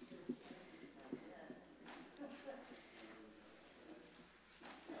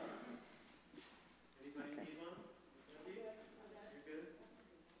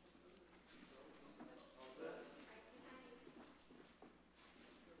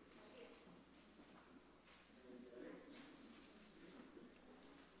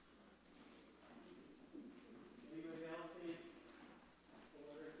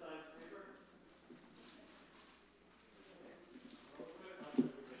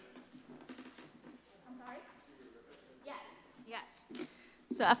 Yes.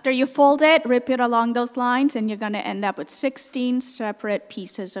 So after you fold it, rip it along those lines, and you're going to end up with 16 separate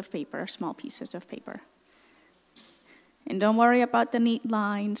pieces of paper, small pieces of paper. And don't worry about the neat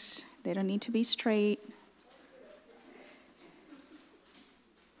lines. They don't need to be straight.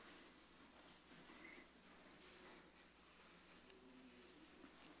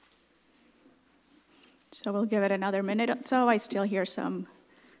 So we'll give it another minute or so. I still hear some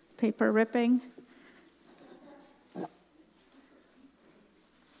paper ripping.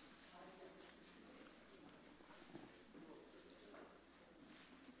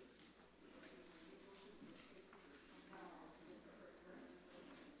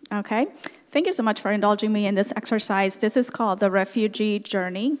 Okay, thank you so much for indulging me in this exercise. This is called the refugee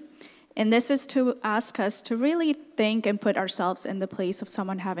journey. And this is to ask us to really think and put ourselves in the place of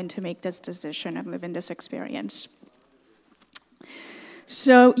someone having to make this decision and live in this experience.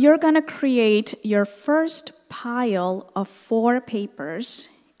 So you're going to create your first pile of 4 papers,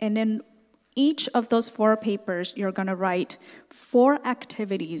 and in each of those 4 papers, you're going to write 4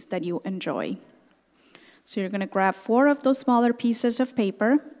 activities that you enjoy. So you're going to grab 4 of those smaller pieces of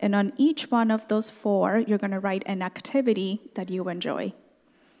paper, and on each one of those 4, you're going to write an activity that you enjoy.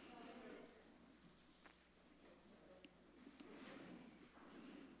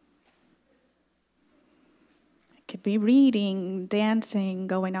 It could be reading, dancing,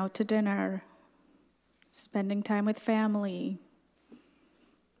 going out to dinner, spending time with family.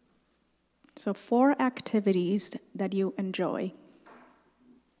 So 4 activities that you enjoy.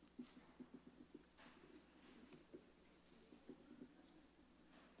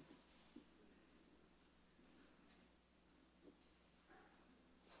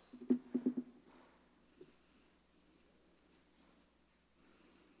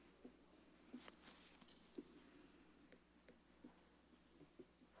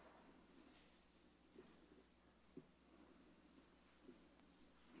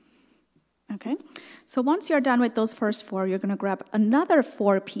 Okay, so once you're done with those first 4, you're going to grab another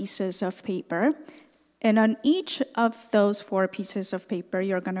 4 pieces of paper, and on each of those 4 pieces of paper,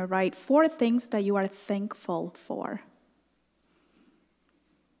 you're going to write 4 things that you are thankful for.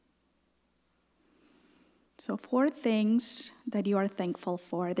 So 4 things that you are thankful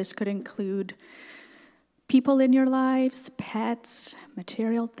for. This could include people in your lives, pets,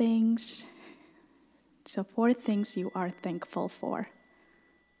 material things. So 4 things you are thankful for.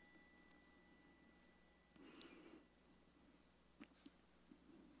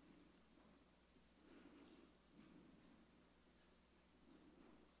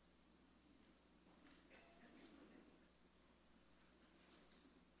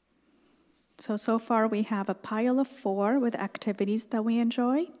 So far we have a pile of 4 with activities that we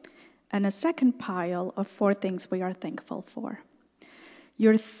enjoy, and a second pile of 4 things we are thankful for.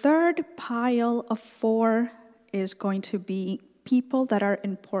 Your third pile of 4 is going to be people that are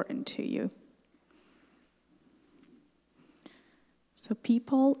important to you. So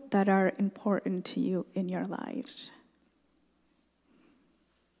people that are important to you in your lives.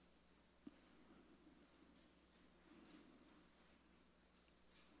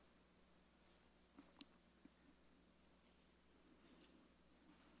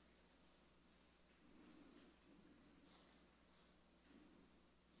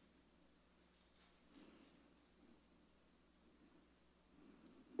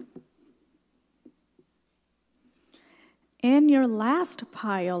 In your last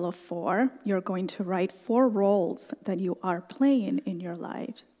pile of 4, you're going to write 4 roles that you are playing in your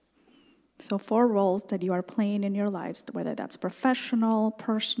lives. So 4 roles that you are playing in your lives, whether that's professional,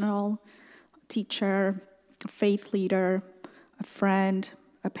 personal, teacher, a faith leader, a friend,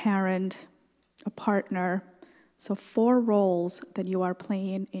 a parent, a partner. So 4 roles that you are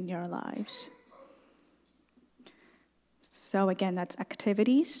playing in your lives. So again, that's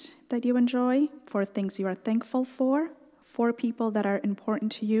activities that you enjoy, 4 things you are thankful for, 4 people that are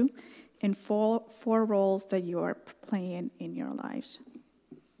important to you, and 4 roles that you are playing in your lives.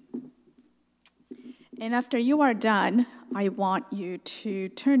 And after you are done, I want you to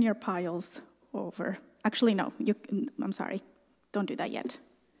turn your piles over. Actually, no, I'm sorry. Don't do that yet.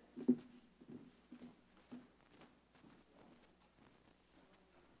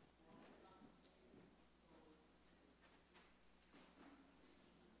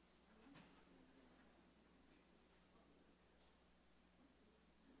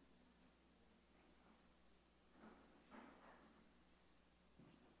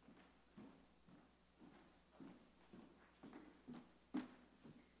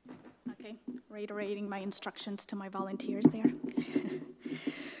 Okay, reiterating my instructions to my volunteers there.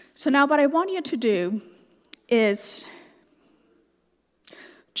 So now what I want you to do is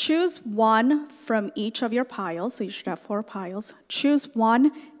choose one from each of your piles. So you should have 4 piles. Choose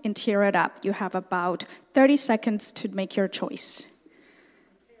one and tear it up. You have about 30 seconds to make your choice.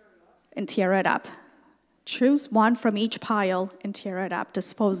 And tear it up. Choose one from each pile and tear it up.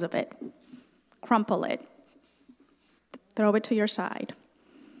 Dispose of it. Crumple it. Throw it to your side.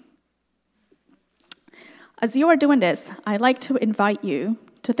 As you are doing this, I'd like to invite you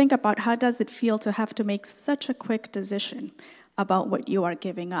to think about how does it feel to have to make such a quick decision about what you are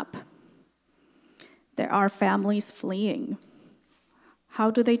giving up. There are families fleeing. How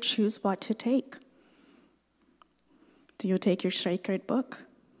do they choose what to take? Do you take your sacred book?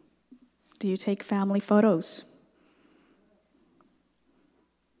 Do you take family photos?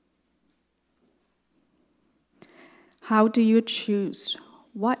 How do you choose?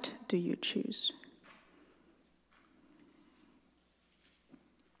 What do you choose?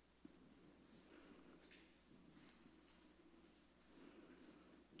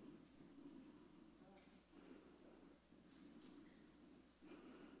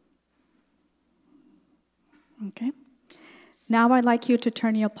 Okay. Now I'd like you to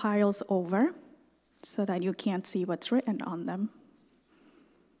turn your piles over so that you can't see what's written on them.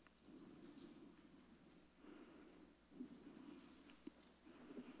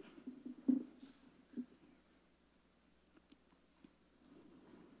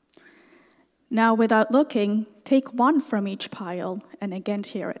 Now, without looking, take one from each pile and again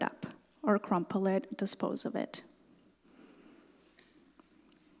tear it up, or crumple it, dispose of it.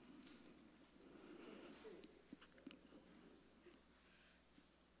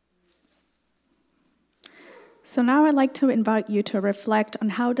 So now I'd like to invite you to reflect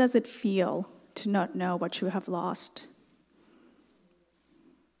on how does it feel to not know what you have lost?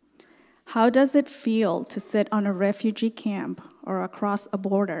 How does it feel to sit on a refugee camp or across a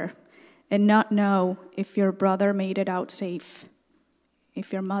border and not know if your brother made it out safe,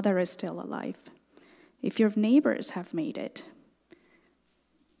 if your mother is still alive, if your neighbors have made it?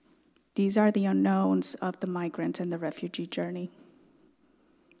 These are the unknowns of the migrant and the refugee journey.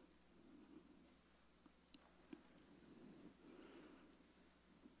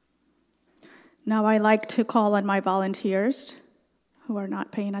 Now I like to call on my volunteers who are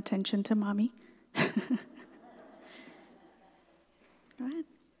not paying attention to mommy. Go ahead.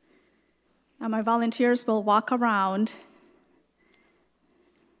 Now my volunteers will walk around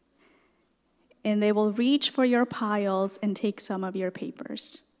and they will reach for your piles and take some of your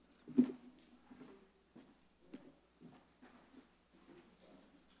papers.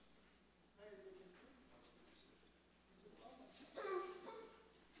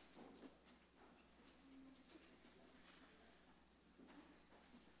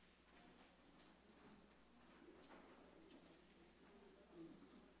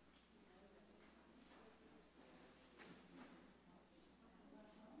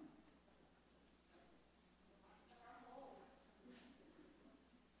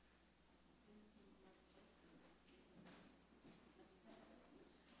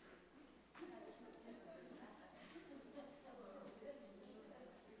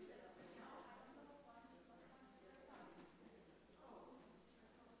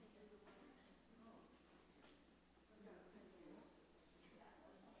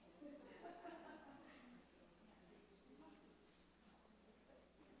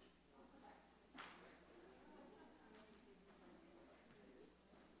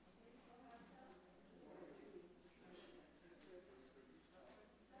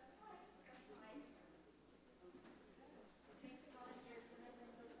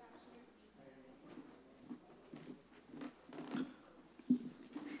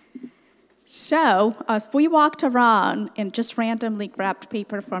 So, as we walked around and just randomly grabbed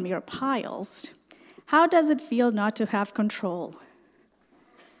paper from your piles, how does it feel not to have control?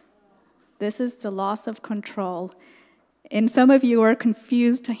 This is the loss of control. And some of you are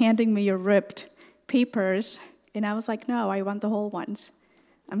confused handing me your ripped papers, and I was like, no, I want the whole ones.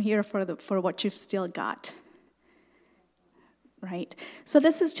 I'm here for what you've still got. Right? So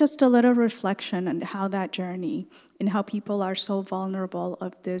this is just a little reflection on how that journey and how people are so vulnerable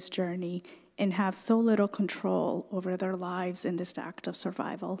of this journey and have so little control over their lives in this act of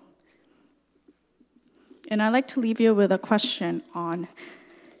survival. And I'd like to leave you with a question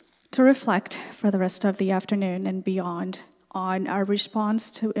to reflect for the rest of the afternoon and beyond on our response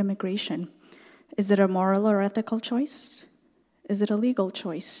to immigration. Is it a moral or ethical choice? Is it a legal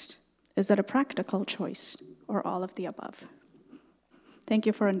choice? Is it a practical choice? Or all of the above? Thank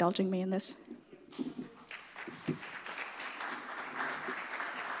you for indulging me in this.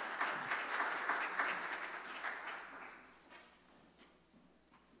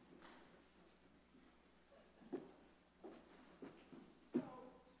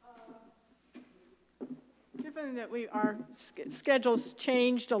 Given that our schedule's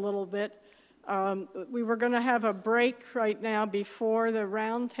changed a little bit, we were going to have a break right now before the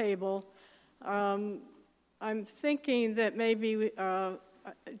round table. I'm thinking that maybe,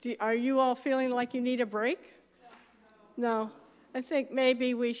 are you all feeling like you need a break? No. I think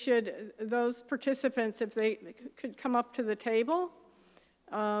maybe we should, those participants, if they could come up to the table,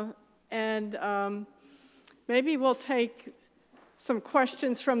 and maybe we'll take some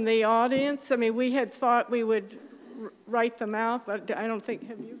questions from the audience. I mean, we had thought we would write them out, but I don't think,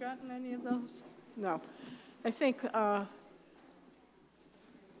 have you gotten any of those? No. I think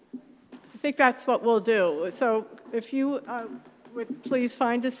that's what we'll do. So if you would please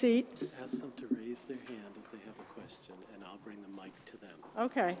find a seat. Ask them to raise their hand if they have a question, and I'll bring the mic to them.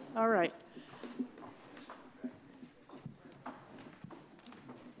 Okay, all right.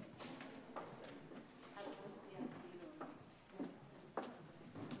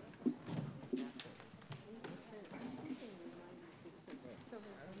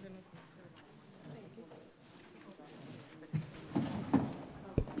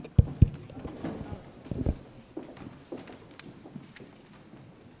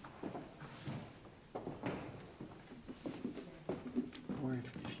 Or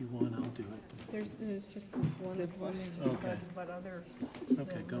if you want, I'll do it. There's just this one question, Okay. but other.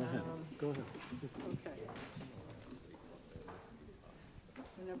 Okay, go ahead. Go ahead. Okay.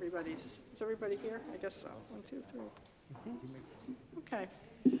 And is everybody here? I guess so. 1, 2, 3. Okay.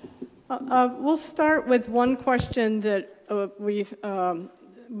 We'll start with one question that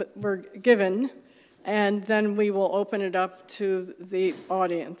we're given, and then we will open it up to the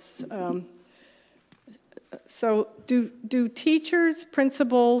audience. So do teachers,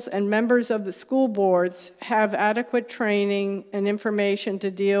 principals, and members of the school boards have adequate training and information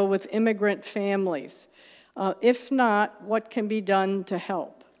to deal with immigrant families? If not, what can be done to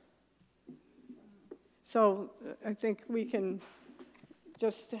help? So I think we can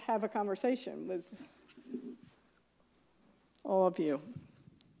just have a conversation with all of you.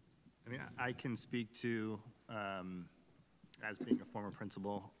 I mean, I can speak to, as being a former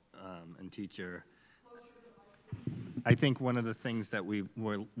principal and teacher, I think one of the things that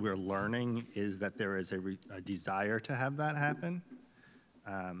we're learning is that there is a desire to have that happen.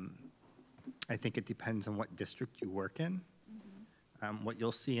 I think it depends on what district you work in. What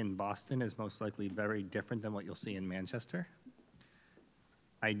you'll see in Boston is most likely very different than what you'll see in Manchester.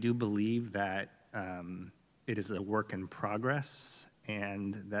 I do believe that it is a work in progress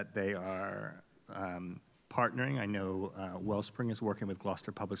and that they are partnering. I know Wellspring is working with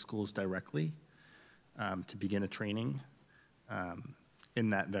Gloucester Public Schools directly to begin a training in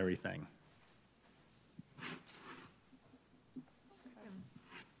that very thing.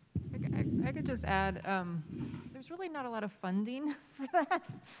 I could just add, there's really not a lot of funding for that.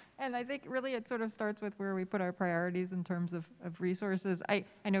 And I think really it sort of starts with where we put our priorities in terms of resources. I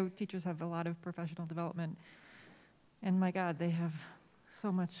know teachers have a lot of professional development, and my God, they have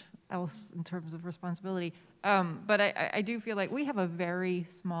so much else in terms of responsibility. But I do feel like we have a very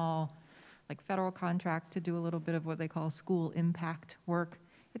small federal contract to do a little bit of what they call school impact work.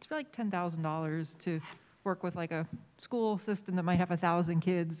 It's for like $10,000 to work with like a school system that might have 1,000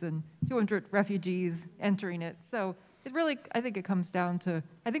 kids and 200 refugees entering it. So it really, I think it comes down to,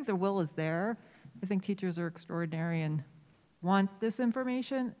 I think the will is there. I think teachers are extraordinary and want this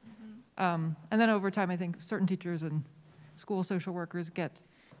information. And then over time, I think certain teachers and school social workers get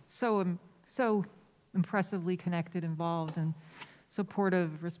so impressively connected, involved, and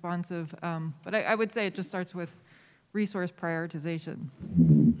supportive, responsive. But I would say it just starts with resource prioritization.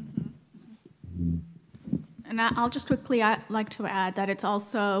 And I'll just quickly like to add that it's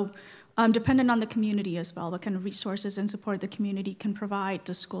also dependent on the community as well, what kind of resources and support the community can provide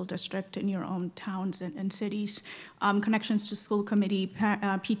the school district in your own towns and cities, connections to school committee,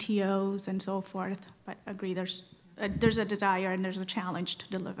 PTOs, and so forth. But I agree, there's a desire and there's a challenge to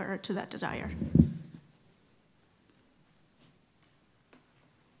deliver to that desire.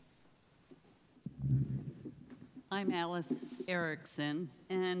 I'm Alice Erickson,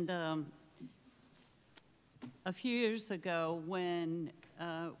 and a few years ago when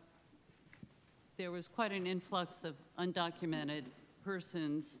there was quite an influx of undocumented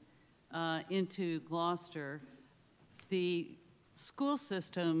persons into Gloucester, the school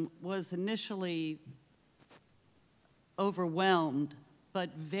system was initially overwhelmed,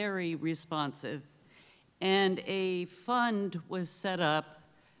 but very responsive. And a fund was set up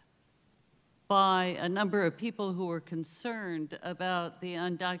by a number of people who were concerned about the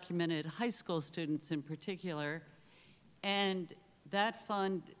undocumented high school students in particular. And that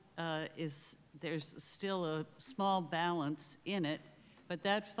fund there's still a small balance in it, but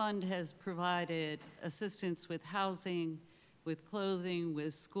that fund has provided assistance with housing, with clothing,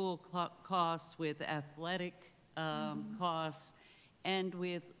 with school costs, with athletic costs, and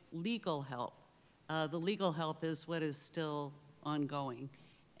with legal help. The legal help is what is still ongoing.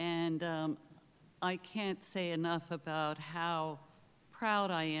 And I can't say enough about how proud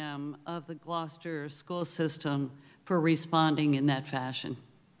I am of the Gloucester school system for responding in that fashion.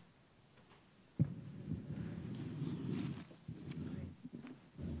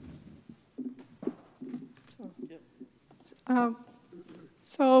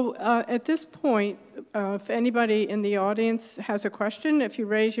 At this point, if anybody in the audience has a question, if you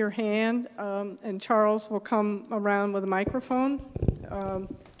raise your hand, and Charles will come around with a microphone.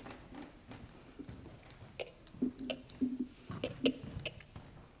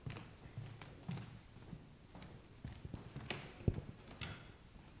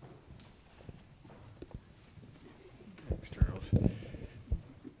 Thanks, Charles.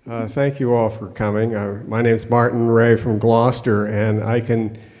 Thank you all for coming. My name is Martin Ray from Gloucester, and I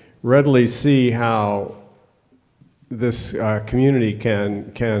can readily see how this community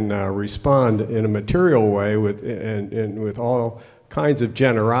can respond in a material way with all kinds of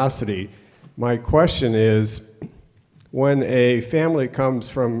generosity. My question is, when a family comes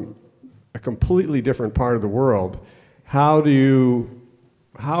from a completely different part of the world, how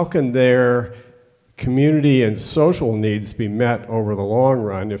can their community and social needs be met over the long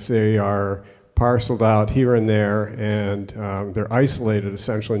run if they are parceled out here and there and they're isolated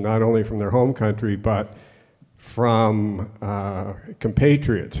essentially not only from their home country but from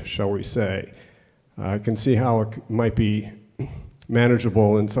compatriots, shall we say? I can see how it might be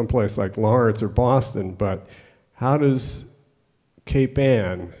manageable in some place like Lawrence or Boston, but how does Cape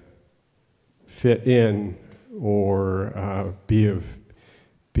Ann fit in or be of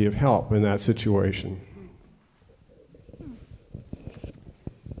help in that situation?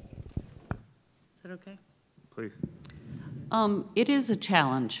 Is that okay? Please. It is a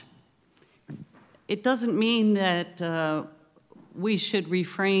challenge. It doesn't mean that we should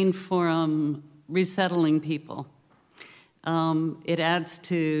refrain from resettling people. It adds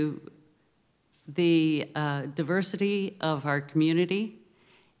to the diversity of our community,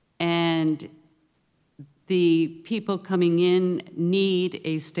 and the people coming in need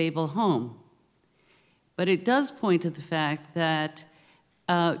a stable home. But it does point to the fact that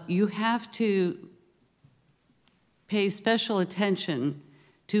you have to pay special attention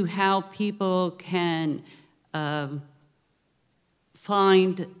to how people can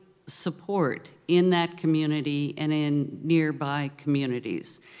find support in that community and in nearby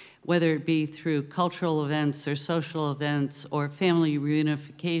communities, whether it be through cultural events or social events or family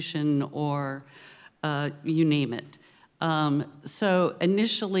reunification or you name it. So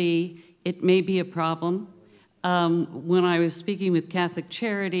initially, it may be a problem. When I was speaking with Catholic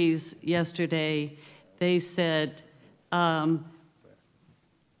Charities yesterday, they said,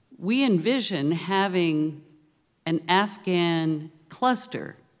 we envision having an Afghan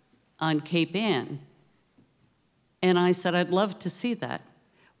cluster on Cape Ann. And I said, I'd love to see that.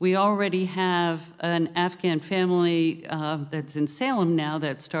 We already have an Afghan family that's in Salem now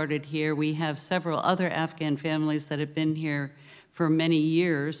that started here. We have several other Afghan families that have been here for many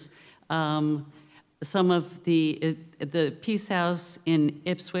years. Some of the Peace House in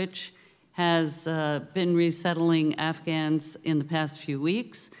Ipswich has been resettling Afghans in the past few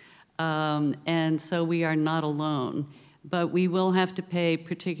weeks. And so we are not alone. But we will have to pay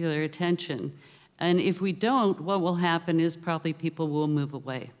particular attention. And if we don't, what will happen is probably people will move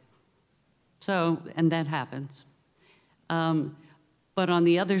away. So, and that happens. But on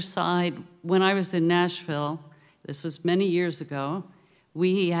the other side, when I was in Nashville, this was many years ago,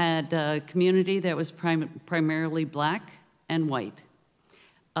 we had a community that was primarily black and white.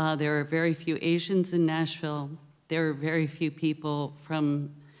 There are very few Asians in Nashville. There are very few people from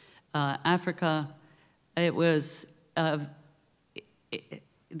Africa. It was,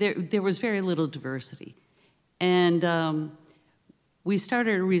 there was very little diversity. And we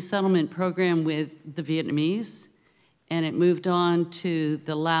started a resettlement program with the Vietnamese, and it moved on to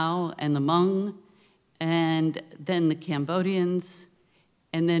the Lao and the Hmong, and then the Cambodians,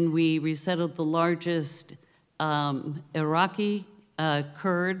 and then we resettled the largest Iraqi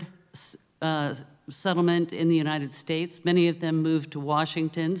Kurd settlement in the United States. Many of them moved to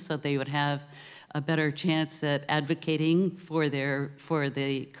Washington so they would have a better chance at advocating for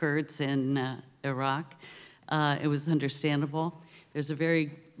the Kurds in Iraq. It was understandable. There's a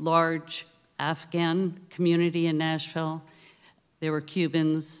very large Afghan community in Nashville. There were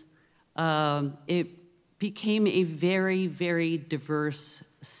Cubans. It became a very, very diverse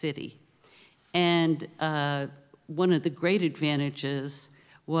city. And one of the great advantages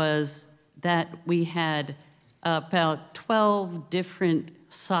was that we had about 12 different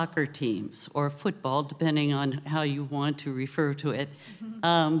soccer teams, or football, depending on how you want to refer to it,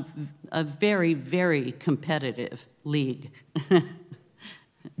 a very, very competitive league. Are there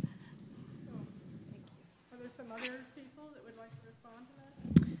some other people that would like to respond to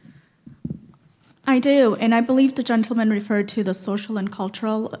that? I do, and I believe the gentleman referred to the social and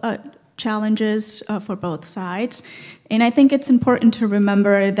cultural challenges for both sides. And I think it's important to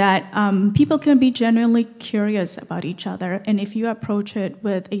remember that people can be genuinely curious about each other. And if you approach it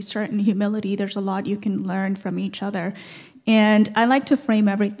with a certain humility, there's a lot you can learn from each other. And I like to frame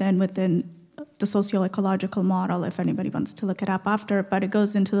everything within the socio-ecological model, if anybody wants to look it up after, but it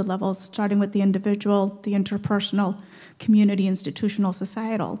goes into the levels starting with the individual, the interpersonal, community, institutional,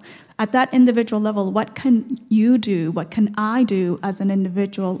 societal. At that individual level, what can you do, what can I do as an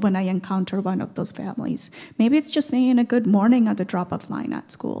individual when I encounter one of those families? Maybe it's just saying a good morning at the drop-off line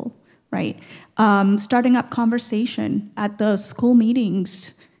at school, right? Starting up conversation at the school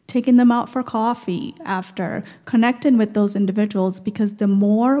meetings, taking them out for coffee after, connecting with those individuals, because the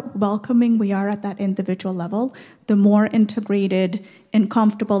more welcoming we are at that individual level, the more integrated and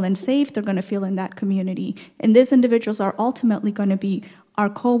comfortable and safe they're going to feel in that community. And these individuals are ultimately going to be our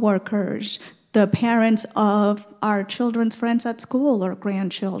coworkers, the parents of our children's friends at school or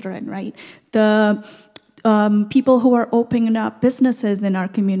grandchildren, right? The people who are opening up businesses in our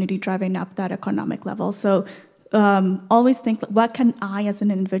community, driving up that economic level. So always think, what can I as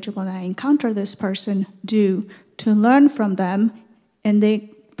an individual when I encounter this person do to learn from them, and they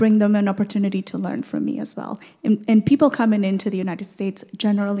bring them an opportunity to learn from me as well. And people coming into the United States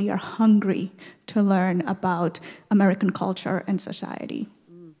generally are hungry to learn about American culture and society.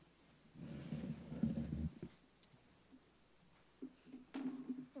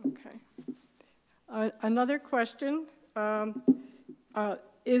 Okay. Another question.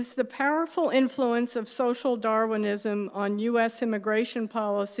 Is the powerful influence of social Darwinism on U.S. immigration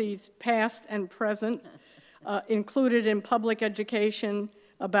policies, past and present, included in public education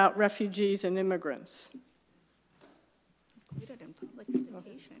about refugees and immigrants? Included in public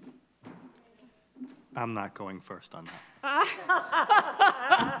education. I'm not going first on that.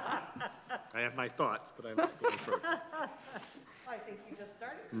 I have my thoughts, but I'm not going first. I think you just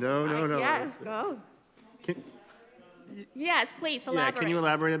started. No. Yes, go. Yes, please, elaborate. Yeah, can you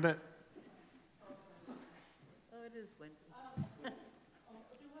elaborate a bit? Oh, it is windy.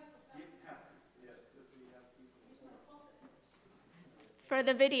 For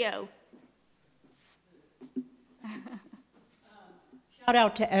the video. Shout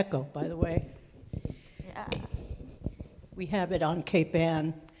out to Echo, by the way. Yeah. We have it on Cape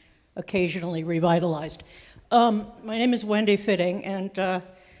Ann, occasionally revitalized. My name is Wendy Fitting, and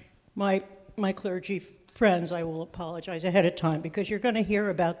my clergy friends, I will apologize ahead of time, because you're going to hear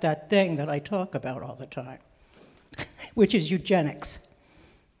about that thing that I talk about all the time, which is eugenics.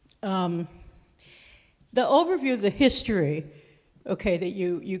 The overview of the history, okay, that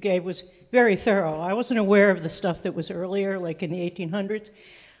you gave was very thorough. I wasn't aware of the stuff that was earlier, like in the 1800s.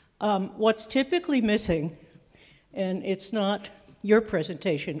 What's typically missing, and it's not your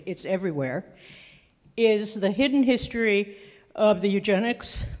presentation, it's everywhere, is the hidden history of the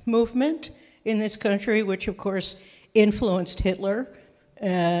eugenics movement in this country, which of course influenced Hitler,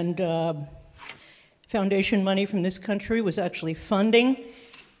 and foundation money from this country was actually funding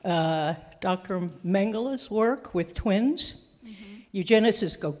Dr. Mengele's work with twins.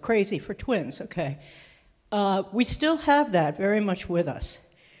 Eugenicists go crazy for twins, okay. We still have that very much with us,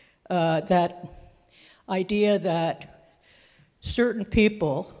 that idea that certain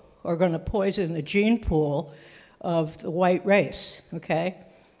people are going to poison the gene pool of the white race, okay?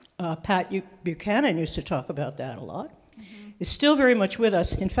 Pat Buchanan used to talk about that a lot. It's still very much with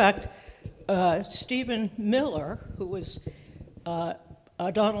us. In fact, Stephen Miller, who was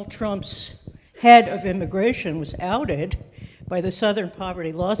Donald Trump's head of immigration, was outed by the Southern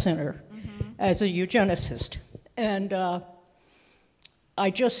Poverty Law Center as a eugenicist. And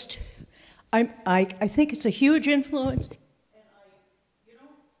I think it's a huge influence. And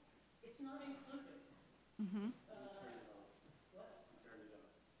it's not included.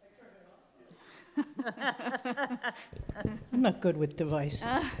 I'm not good with devices.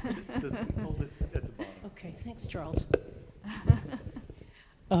 Just hold it at the bottom. Okay, thanks, Charles.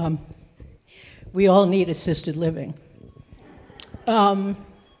 We all need assisted living. And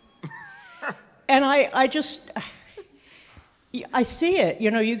I just, I see it,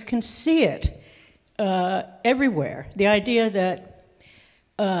 you know, you can see it everywhere. The idea that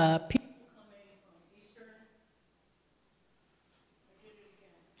people coming from Eastern, I did it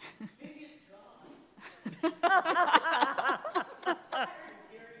again. Maybe it's gone.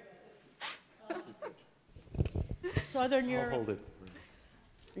 Southern I'll Europe. hold it.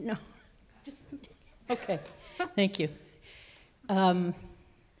 No, just, okay, thank you.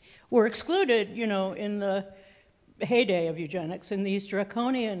 Were excluded, you know, in the heyday of eugenics, and these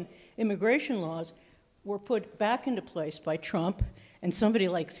draconian immigration laws were put back into place by Trump and somebody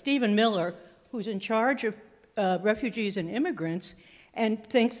like Stephen Miller, who's in charge of refugees and immigrants, and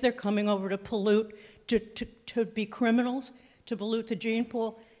thinks they're coming over to pollute, to be criminals, to pollute the gene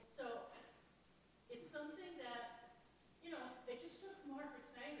pool. So it's something that, you know, they just took Margaret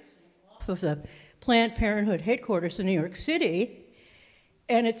Sanger's name off of the Planned Parenthood headquarters in New York City,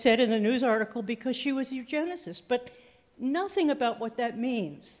 and it said in the news article because she was a eugenicist, but nothing about what that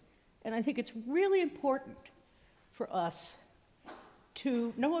means. And I think it's really important for us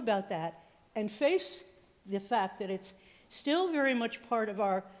to know about that and face the fact that it's still very much part of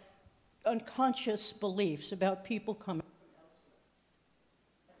our unconscious beliefs about people coming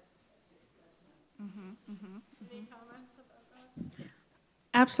from elsewhere. Any comments about that?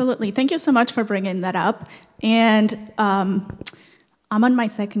 Absolutely. Thank you so much for bringing that up. And I'm on my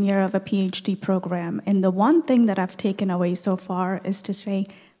second year of a PhD program, and the one thing that I've taken away so far is to say,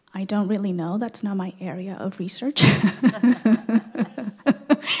 I don't really know. That's not my area of research.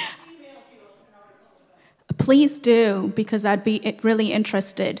 Please do, because I'd be really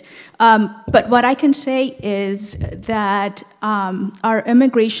interested. But what I can say is that our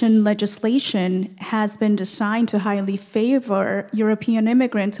immigration legislation has been designed to highly favor European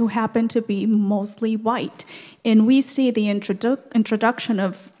immigrants who happen to be mostly white. And we see the introduction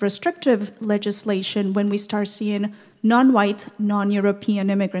of restrictive legislation when we start seeing non-white, non-European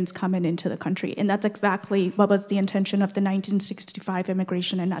immigrants coming into the country. And that's exactly what was the intention of the 1965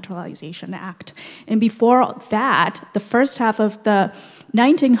 Immigration and Naturalization Act. And before that, the first half of the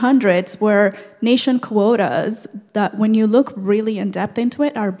 1900s were nation quotas that, when you look really in depth into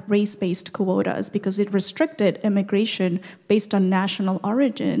it, are race-based quotas because it restricted immigration based on national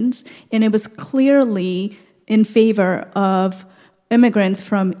origins, and it was clearly in favor of immigrants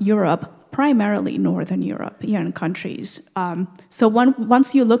from Europe, primarily Northern European countries. So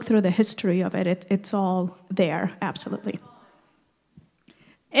once you look through the history of it, it's all there, absolutely.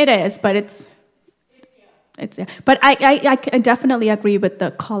 It is, but it's but I definitely agree with the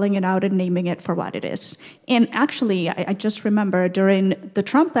calling it out and naming it for what it is. And actually, I just remember during the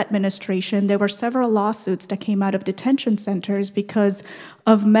Trump administration, there were several lawsuits that came out of detention centers because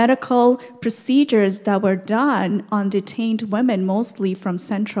of medical procedures that were done on detained women, mostly from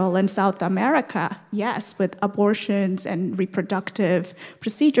Central and South America, yes, with abortions and reproductive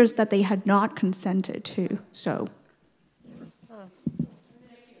procedures that they had not consented to, so.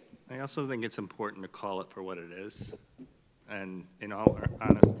 I also think it's important to call it for what it is. And in all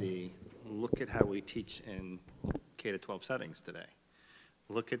honesty, look at how we teach in K-12 settings today.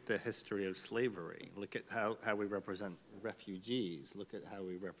 Look at the history of slavery. Look at how we represent refugees. Look at how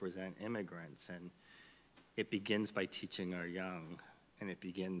we represent immigrants. And it begins by teaching our young, and it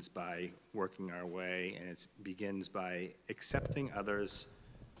begins by working our way, and it begins by accepting others'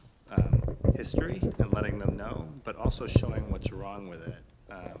 history and letting them know, but also showing what's wrong with it.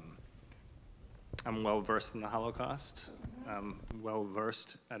 I'm well-versed in the Holocaust.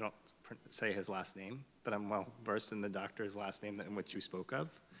 Well-versed, I don't say his last name, but I'm well-versed in the doctor's last name in which you spoke of.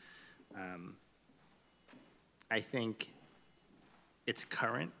 I think it's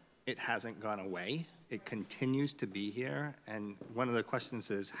current. It hasn't gone away. It continues to be here. And one of the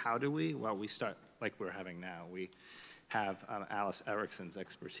questions is, how do we? Well, we start like we're having now. We have Alice Erickson's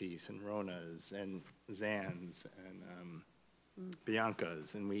expertise, and Rona's, and Zan's, and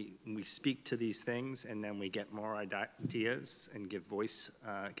Bianca's, and we speak to these things, and then we get more ideas and get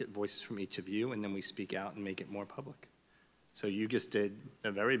voices from each of you, and then we speak out and make it more public. So you just did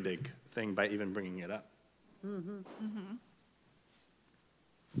a very big thing by even bringing it up. Mm-hmm.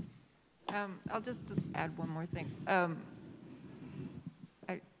 Mm-hmm. I'll just add one more thing. I'm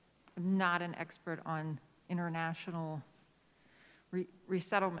not an expert on international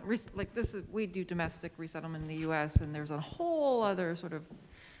resettlement. Like this is, we do domestic resettlement in the U.S., and there's a whole other sort of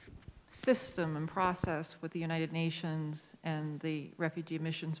system and process with the United Nations and the refugee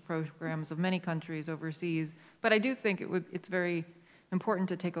admissions programs of many countries overseas. But I do think it's very important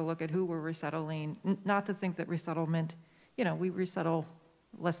to take a look at who we're resettling, not to think that resettlement, you know, we resettle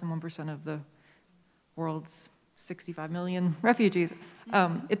less than 1% of the world's 65 million refugees.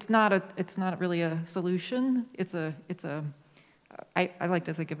 It's not really a solution. I like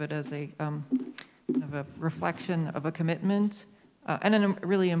to think of it as a kind of a reflection of a commitment, and a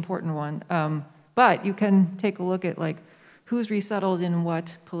really important one. But you can take a look at like who's resettled in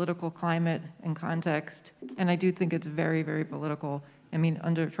what political climate and context, and I do think it's very, very political. I mean,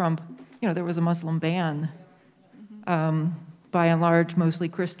 under Trump, you know, there was a Muslim ban. By and large, mostly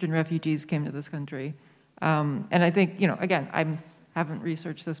Christian refugees came to this country. And I think, you know, again, I haven't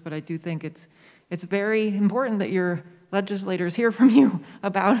researched this, but I do think it's very important that your legislators hear from you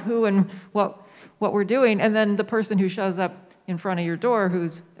about who and what we're doing. And then the person who shows up in front of your door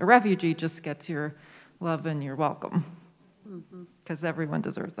who's a refugee just gets your love and your welcome. Because everyone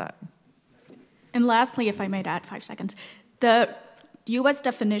deserves that. And lastly, if I may add 5 seconds, the U.S.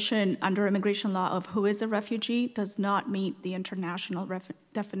 definition under immigration law of who is a refugee does not meet the international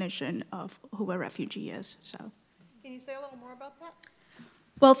definition of who a refugee is. So, Can you say a little more about that?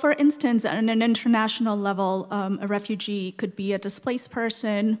 well, for instance, on an international level, a refugee could be a displaced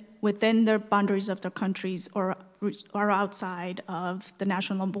person within the boundaries of their countries or outside of the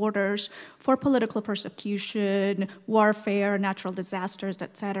national borders for political persecution, warfare, natural disasters,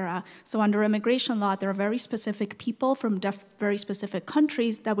 etc. So under immigration law, there are very specific people from very specific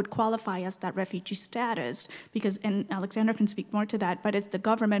countries that would qualify as that refugee status, because, and Alexander can speak more to that, but it's the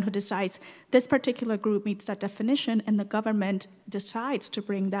government who decides this particular group meets that definition, and the government decides to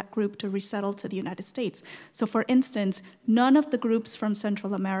bring that group to resettle to the United States. So for instance, none of the groups from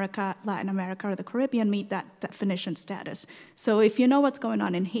Central America, Latin America, or the Caribbean meet that definition status. So if you know what's going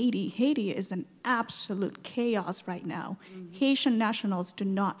on in Haiti, Haiti is an absolute chaos right now. Haitian nationals do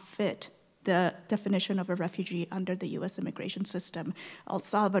not fit the definition of a refugee under the U.S. immigration system. El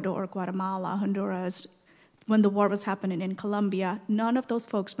Salvador, Guatemala, Honduras, when the war was happening in Colombia, none of those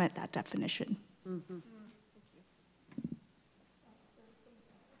folks met that definition.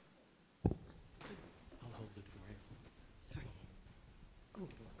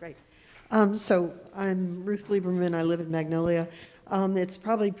 Great. So I'm Ruth Lieberman. I live in Magnolia. It's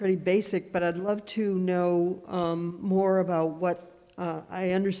probably pretty basic, but I'd love to know more about what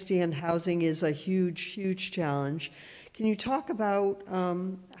I understand housing is a huge, huge challenge. Can you talk about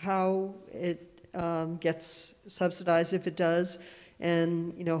how it gets subsidized, if it does,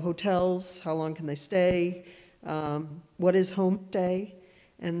 and hotels, how long can they stay? What is homestay?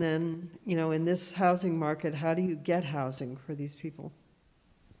 And then, in this housing market, how do you get housing for these people?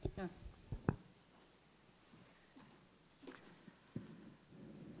 Yeah.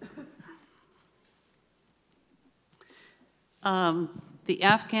 The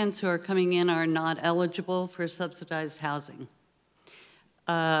Afghans who are coming in are not eligible for subsidized housing.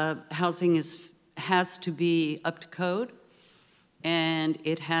 Housing has to be up to code, and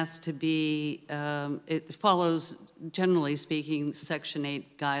it has to be, it follows, generally speaking, Section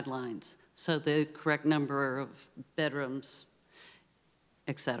 8 guidelines, so the correct number of bedrooms,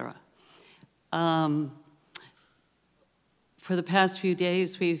 et cetera. For the past few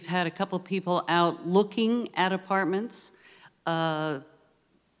days, we've had a couple people out looking at apartments. I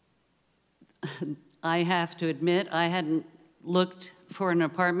have to admit, I hadn't looked for an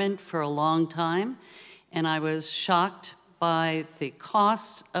apartment for a long time, and I was shocked by the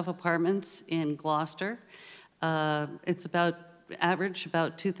cost of apartments in Gloucester. It's average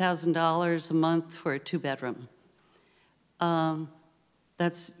about $2,000 a month for a 2-bedroom.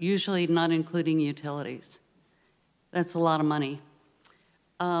 That's usually not including utilities. That's a lot of money.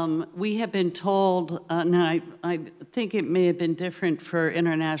 We have been told, now I think it may have been different for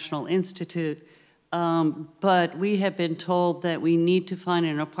International Institute, but we have been told that we need to find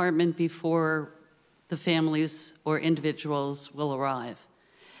an apartment before the families or individuals will arrive,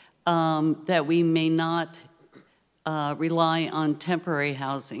 that we may not rely on temporary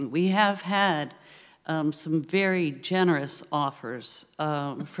housing. We have had some very generous offers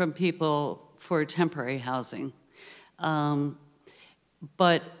from people for temporary housing.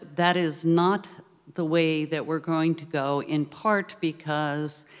 But that is not the way that we're going to go, in part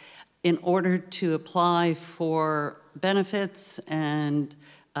because in order to apply for benefits and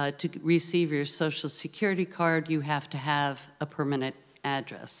to receive your Social Security card, you have to have a permanent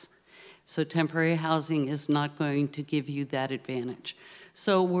address. So temporary housing is not going to give you that advantage.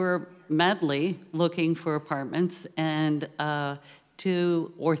 So we're madly looking for apartments, and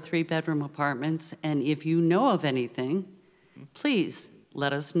 2 or 3-bedroom apartments, and if you know of anything, please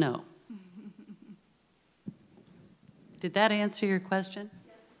let us know. Did that answer your question?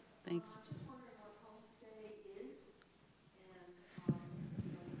 Yes. Thanks.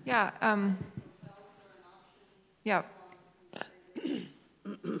 Yeah. Yeah.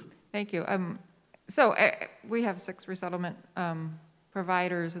 Thank you. So we have 6 resettlement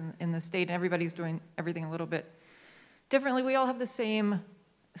providers in the state, and everybody's doing everything a little bit differently. We all have the same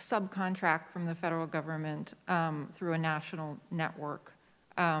subcontract from the federal government through a national network.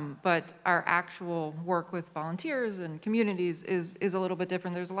 But our actual work with volunteers and communities is a little bit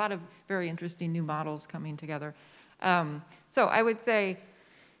different. There's a lot of very interesting new models coming together. So I would say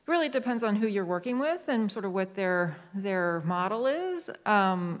it really depends on who you're working with and sort of what their model is.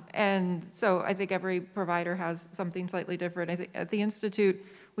 And so I think every provider has something slightly different. I think at the Institute,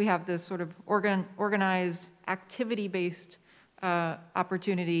 we have this sort of organized, activity-based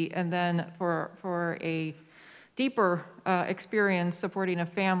opportunity, and then for a deeper experience supporting a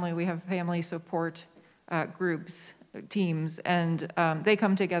family, we have family support groups, teams, and they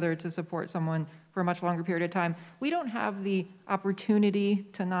come together to support someone for a much longer period of time. We don't have the opportunity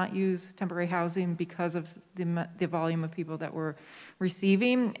to not use temporary housing because of the volume of people that we're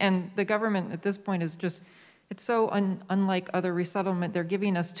receiving, and the government at this point is just, it's so unlike other resettlement. They're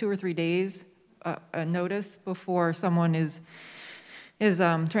giving us 2 or 3 days a notice before someone is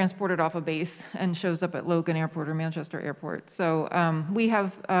transported off a base and shows up at Logan Airport or Manchester Airport. So we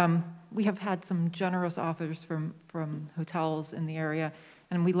have had some generous offers from hotels in the area,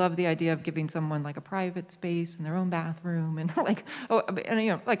 and we love the idea of giving someone like a private space and their own bathroom and like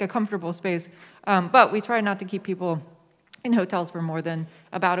like a comfortable space. But we try not to keep people in hotels for more than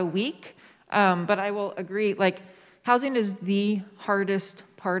about a week. But I will agree, like housing is the hardest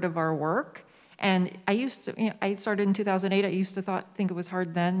part of our work. And I started in 2008. I used to think it was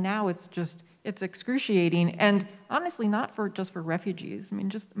hard then. Now it's excruciating. And honestly, not just for refugees. I mean,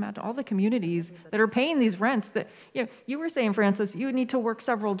 just imagine all the communities that are paying these rents. That you were saying, Francis, you need to work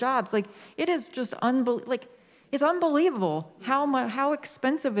several jobs. Like it is just it's unbelievable how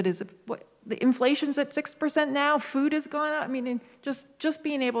expensive it is. The inflation's at 6% now. Food has gone up. I mean, just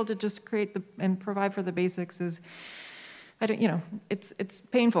being able to just create and provide for the basics is. It's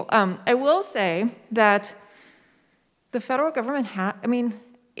painful. I will say that the federal government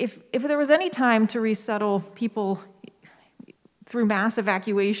if there was any time to resettle people through mass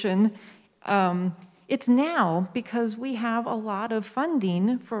evacuation, it's now, because we have a lot of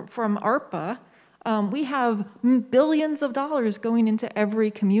funding from ARPA. We have billions of dollars going into every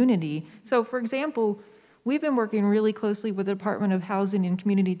community. So, for example, we've been working really closely with the Department of Housing and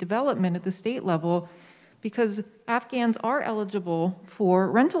Community Development at the state level, because Afghans are eligible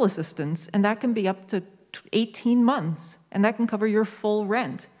for rental assistance, and that can be up to 18 months, and that can cover your full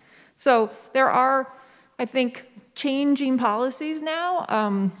rent. So there are, I think, changing policies now.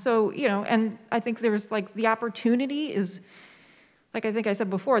 And I think there's the opportunity is, like I think I said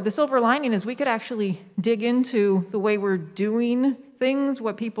before, the silver lining is we could actually dig into the way we're doing things,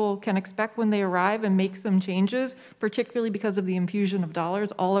 what people can expect when they arrive, and make some changes, particularly because of the infusion of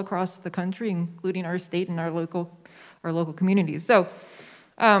dollars all across the country, including our state and our local communities. So,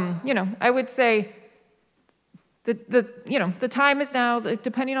 I would say the time is now.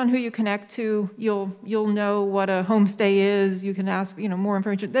 Depending on who you connect to, you'll know what a homestay is. You can ask more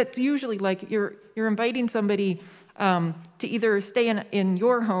information. That's usually like you're inviting somebody to either stay in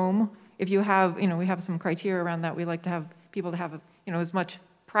your home. If you have, we have some criteria around that. We like to have people to have as much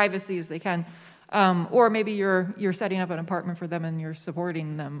privacy as they can, or maybe you're setting up an apartment for them and you're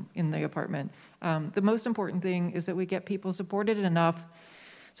supporting them in the apartment. The most important thing is that we get people supported enough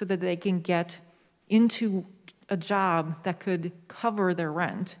so that they can get into a job that could cover their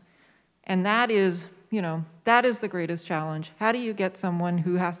rent, and that is the greatest challenge. How do you get someone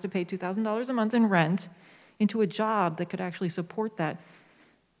who has to pay $2,000 a month in rent into a job that could actually support that?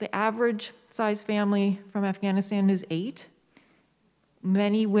 The average size family from Afghanistan is 8.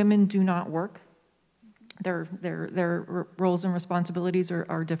 Many women do not work. Their roles and responsibilities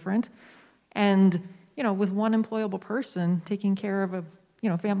are different. And, with one employable person taking care of a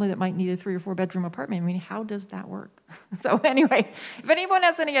family that might need a 3 or 4 bedroom apartment, I mean, how does that work? So anyway, if anyone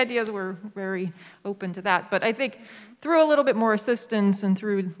has any ideas, we're very open to that. But I think through a little bit more assistance and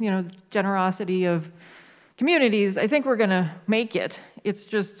through, generosity of communities, I think we're going to make it. It's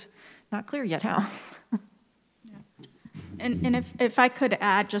just not clear yet how. And if I could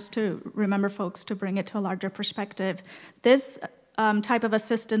add, just to remember folks to bring it to a larger perspective, this type of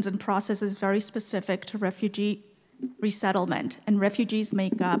assistance and process is very specific to refugee resettlement, and refugees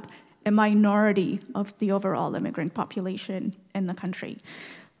make up a minority of the overall immigrant population in the country.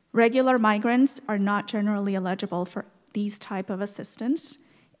 Regular migrants are not generally eligible for these type of assistance,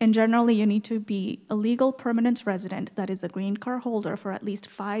 And generally, you need to be a legal permanent resident that is a green card holder for at least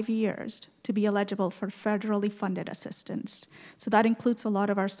 5 years to be eligible for federally funded assistance. So that includes a lot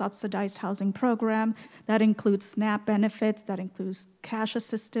of our subsidized housing program, that includes SNAP benefits, that includes cash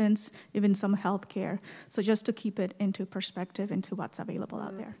assistance, even some health care. So just to keep it into perspective into what's available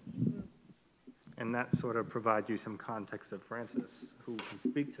out there. And that sort of provides you some context of Francis, who can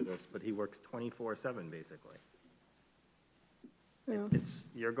speak to this, but he works 24/7 basically. Yeah.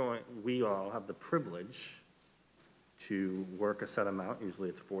 We all have the privilege to work a set amount, usually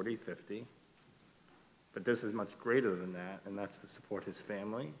it's 40, 50, but this is much greater than that, and that's to support his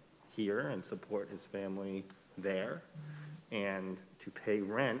family here and support his family there, and to pay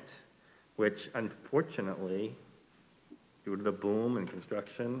rent, which unfortunately, due to the boom in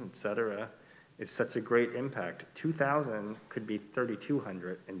construction, et cetera, is such a great impact. $2,000 could be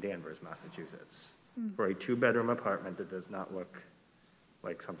 $3,200 in Danvers, Massachusetts, for a 2-bedroom apartment that does not look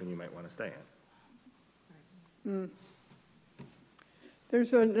like something you might want to stay in.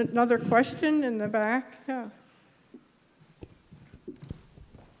 There's another question in the back. Yeah.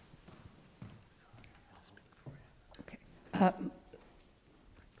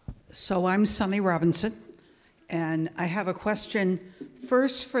 So I'm Sunny Robinson, and I have a question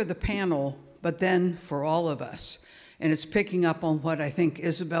first for the panel, but then for all of us. And it's picking up on what I think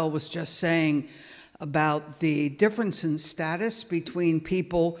Isabel was just saying about the difference in status between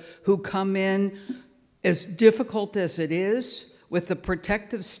people who come in, as difficult as it is, with the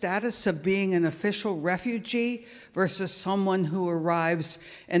protective status of being an official refugee versus someone who arrives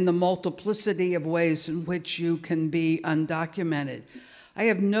in the multiplicity of ways in which you can be undocumented. I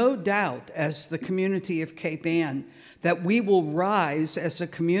have no doubt, as the community of Cape Ann, that we will rise as a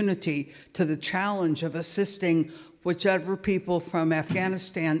community to the challenge of assisting whichever people from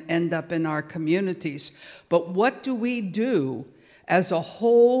Afghanistan end up in our communities. But what do we do as a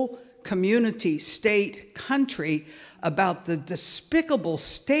whole community, state, country about the despicable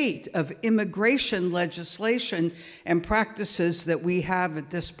state of immigration legislation and practices that we have at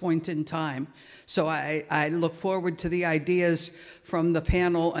this point in time? So I look forward to the ideas from the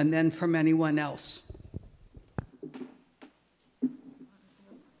panel and then from anyone else.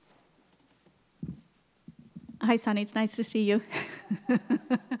 Hi, Sunny. It's nice to see you.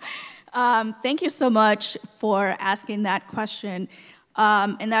 Thank you so much for asking that question.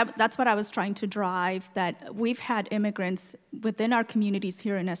 And that's what I was trying to drive, that we've had immigrants within our communities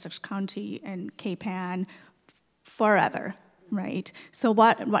here in Essex County and Cape Ann forever, right? So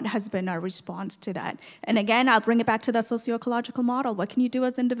what has been our response to that? And again, I'll bring it back to the socio-ecological model. What can you do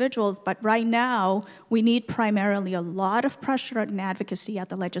as individuals? But right now, we need primarily a lot of pressure and advocacy at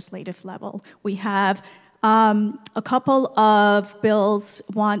the legislative level. We have a couple of bills.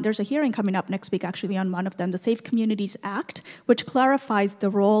 There's a hearing coming up next week, actually, on one of them, the Safe Communities Act, which clarifies the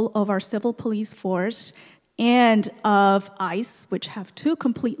role of our civil police force and of ICE, which have 2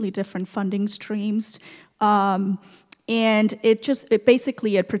 completely different funding streams. And it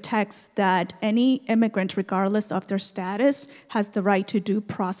basically protects that any immigrant, regardless of their status, has the right to due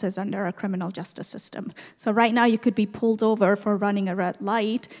process under our criminal justice system. So right now you could be pulled over for running a red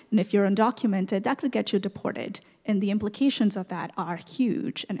light, and if you're undocumented, that could get you deported. And the implications of that are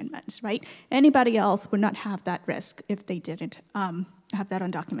huge and immense, right? Anybody else would not have that risk if they didn't have that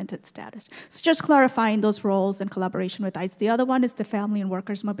undocumented status. So just clarifying those roles in collaboration with ICE. The other one is the Family and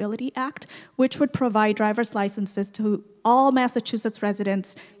Workers Mobility Act, which would provide driver's licenses to all Massachusetts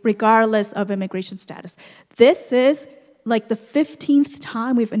residents, regardless of immigration status. This is like the 15th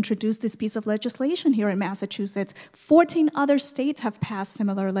time we've introduced this piece of legislation here in Massachusetts. 14 other states have passed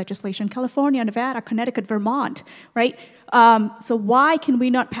similar legislation: California, Nevada, Connecticut, Vermont, right? So why can we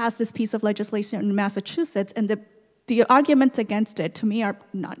not pass this piece of legislation in Massachusetts? And the arguments against it, to me, are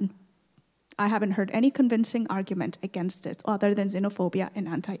none. I haven't heard any convincing argument against this other than xenophobia and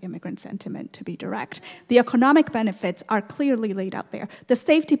anti-immigrant sentiment, to be direct. The economic benefits are clearly laid out there. The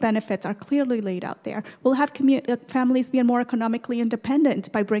safety benefits are clearly laid out there. We'll have families being more economically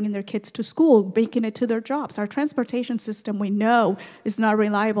independent by bringing their kids to school, making it to their jobs. Our transportation system, we know, is not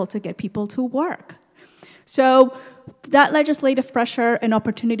reliable to get people to work. So that legislative pressure and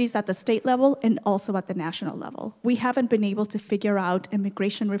opportunities at the state level and also at the national level. We haven't been able to figure out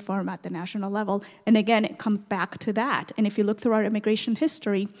immigration reform at the national level. And again, it comes back to that. And if you look through our immigration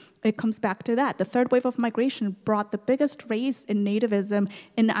history, it comes back to that. The third wave of migration brought the biggest raise in nativism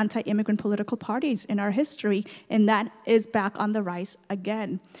in anti-immigrant political parties in our history, and that is back on the rise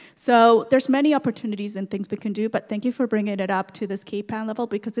again. So there's many opportunities and things we can do, but thank you for bringing it up to this Cape Ann level,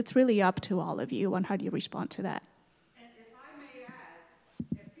 because it's really up to all of you on how do you respond to that.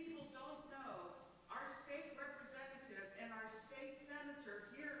 Our state representative and our state senator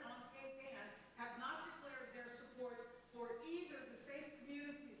here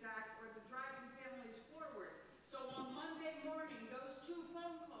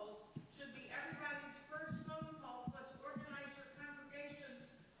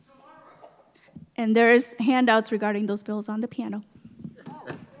And there's handouts regarding those bills on the piano.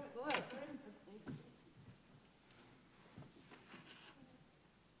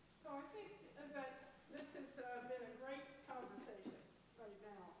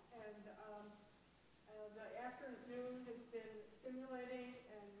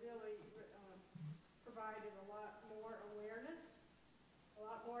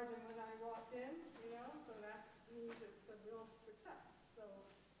 More than when I walked in, so that means it's a real success. So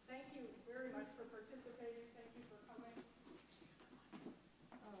thank you very much for participating. Thank you for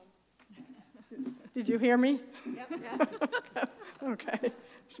coming. Did you hear me? Yep. Okay,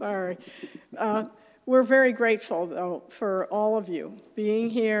 sorry. We're very grateful, though, for all of you being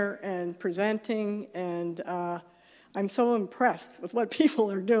here and presenting, and I'm so impressed with what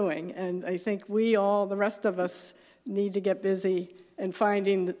people are doing, and I think we all, the rest of us, need to get busy and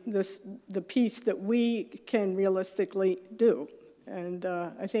finding the piece that we can realistically do. And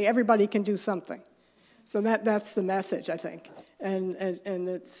I think everybody can do something. So that's the message, I think. And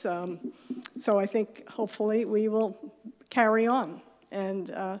it's, so I think hopefully we will carry on.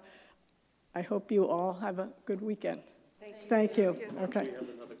 And I hope you all have a good weekend. Thank you. Okay.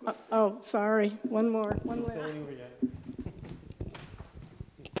 Oh, sorry, one more. I'll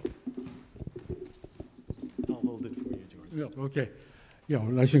hold it for you, George. Yeah, okay. Yeah,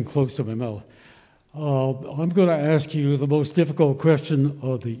 nice and close to my mouth. I'm going to ask you the most difficult question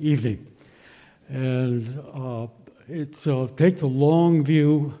of the evening. And it's take the long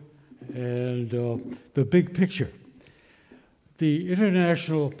view and the big picture. The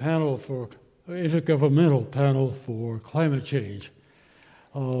Intergovernmental Panel for Climate Change,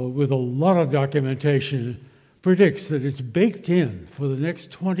 with a lot of documentation, predicts that it's baked in for the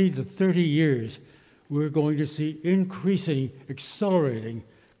next 20 to 30 years we're going to see increasing, accelerating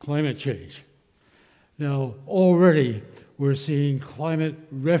climate change. Now, already we're seeing climate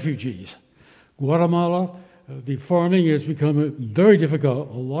refugees. Guatemala, the farming has become very difficult.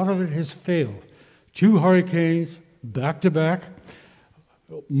 A lot of it has failed. 2 hurricanes back to back,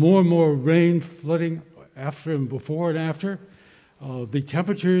 more and more rain flooding after and before and after. The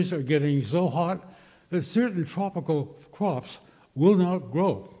temperatures are getting so hot that certain tropical crops will not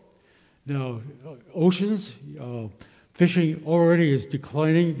grow. Now, oceans, fishing already is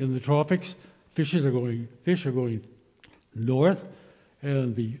declining in the tropics. Fish are going north,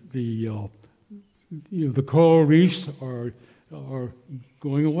 and the coral reefs are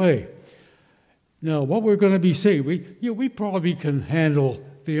going away. Now, what we're going to be seeing, we probably can handle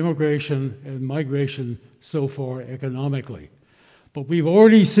the immigration and migration so far economically, but we've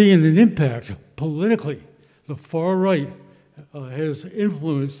already seen an impact politically. The far right has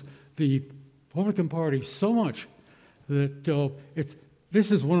influenced the Republican Party so much that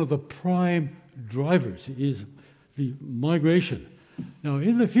this is one of the prime drivers, is the migration. Now,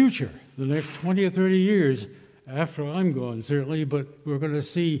 in the future, the next 20 or 30 years, after I'm gone, certainly, but we're going to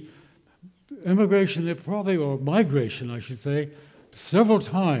see immigration, or migration, I should say, several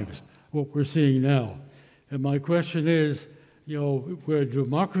times what we're seeing now. And my question is, where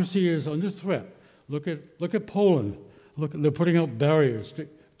democracy is under threat, look at Poland. They're putting up barriers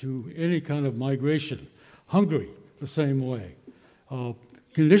to any kind of migration. Hungary, the same way.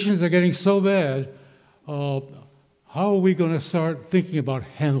 Conditions are getting so bad, how are we going to start thinking about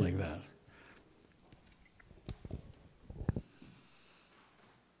handling that?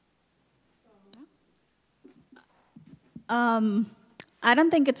 I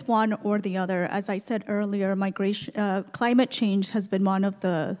don't think it's one or the other. As I said earlier, climate change has been one of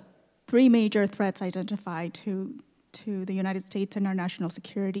the 3 major threats identified to the United States and our national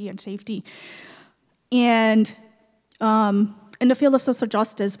security and safety. And in the field of social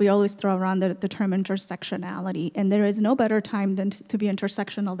justice, we always throw around the term intersectionality, and there is no better time than to be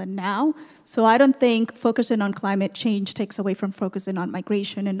intersectional than now. So I don't think focusing on climate change takes away from focusing on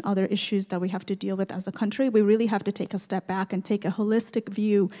migration and other issues that we have to deal with as a country. We really have to take a step back and take a holistic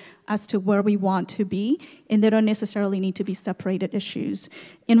view as to where we want to be, and they don't necessarily need to be separated issues.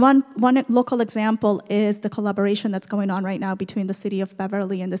 And one local example is the collaboration that's going on right now between the city of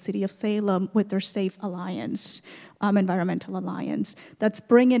Beverly and the city of Salem with their SAFE Alliance. Environmental Alliance, that's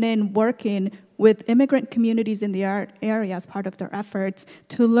bringing in, working with immigrant communities in the area as part of their efforts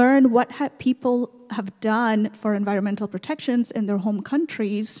to learn what people have done for environmental protections in their home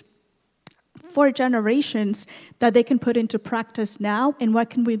countries for generations that they can put into practice now, and what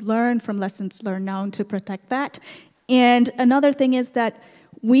can we learn from lessons learned now to protect that. And another thing is that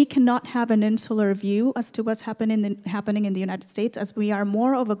we cannot have an insular view as to what's happening in the United States, as we are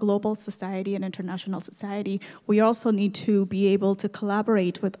more of a global society and international society. We also need to be able to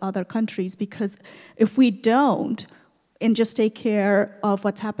collaborate with other countries, because if we don't, and just take care of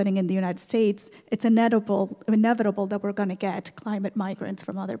what's happening in the United States, it's inevitable that we're going to get climate migrants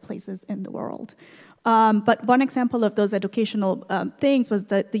from other places in the world. But one example of those educational things was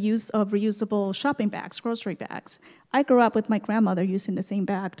the use of reusable shopping bags, grocery bags. I grew up with my grandmother using the same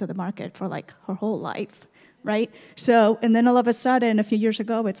bag to the market for like her whole life, right? So, and then all of a sudden, a few years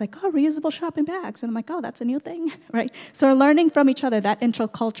ago, it's like, oh, reusable shopping bags. And I'm like, oh, that's a new thing, right? So we're learning from each other, that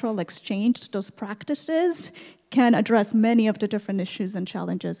intercultural exchange, those practices can address many of the different issues and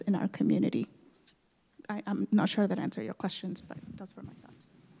challenges in our community. I'm not sure that answered your questions, but those were my thoughts.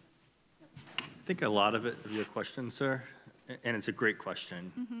 I think a lot of your question, sir, and it's a great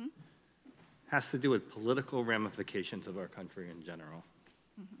question, has to do with political ramifications of our country in general.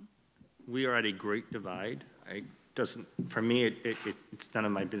 We are at a great divide. For me, it's none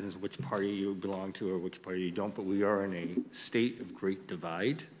of my business which party you belong to or which party you don't, but we are in a state of great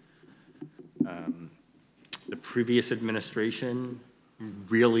divide. The previous administration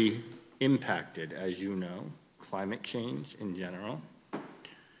really impacted, as you know, climate change in general.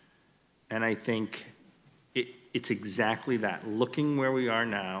 And I think it's exactly that, looking where we are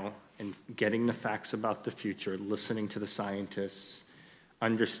now and getting the facts about the future, listening to the scientists,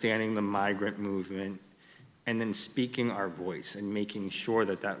 understanding the migrant movement, and then speaking our voice and making sure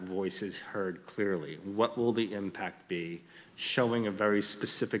that that voice is heard clearly. What will the impact be? Showing a very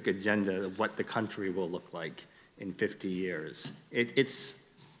specific agenda of what the country will look like in 50 years. It's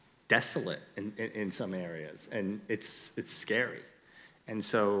desolate in some areas, and it's scary. And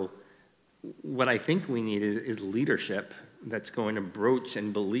so what I think we need is leadership that's going to broach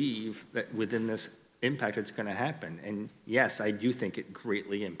and believe that within this impact it's going to happen. And yes, I do think it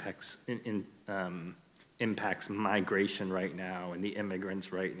greatly impacts impacts migration right now and the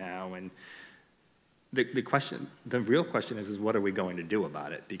immigrants right now. And the real question is what are we going to do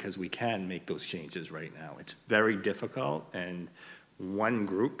about it? Because we can make those changes right now. It's very difficult, and one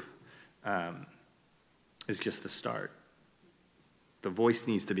group is just the start. The voice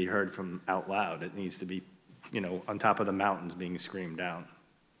needs to be heard from out loud. It needs to be, on top of the mountains being screamed down.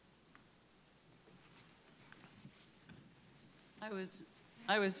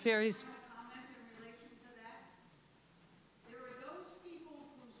 I was very.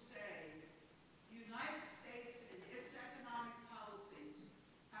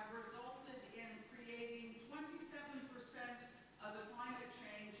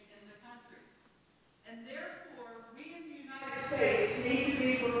 States need to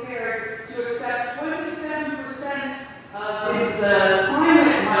be prepared to accept 27% of the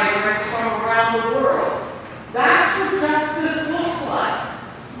climate migrants from around the world. That's what justice looks like.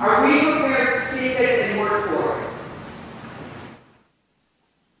 Are we prepared to seek it and work for it?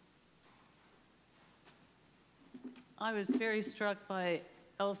 I was very struck by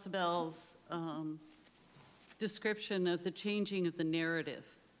Elsabel's description of the changing of the narrative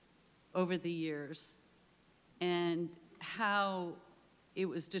over the years, and how it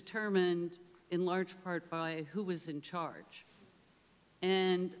was determined in large part by who was in charge.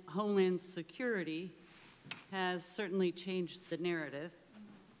 And Homeland Security has certainly changed the narrative,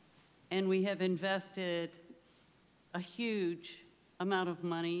 and we have invested a huge amount of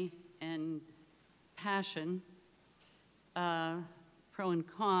money and passion, pro and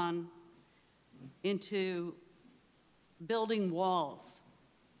con, into building walls,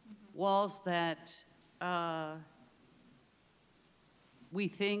 walls that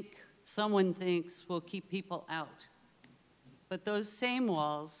someone thinks will keep people out. But those same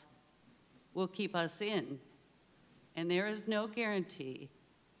walls will keep us in. And there is no guarantee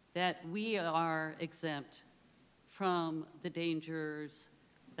that we are exempt from the dangers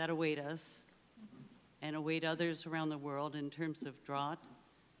that await us and await others around the world in terms of drought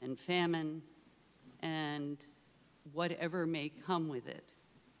and famine and whatever may come with it,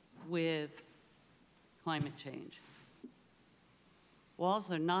 with climate change.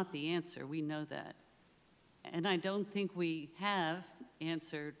 Walls are not the answer, we know that. And I don't think we have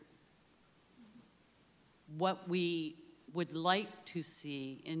answered what we would like to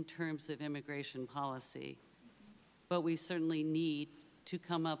see in terms of immigration policy, but we certainly need to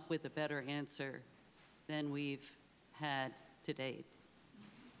come up with a better answer than we've had to date.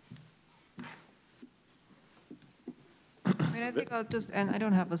 I think I'll just, and I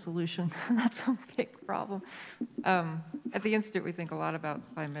don't have a solution. That's a big problem. At the Institute, we think a lot about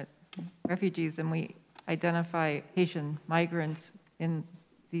climate refugees, and we identify Haitian migrants in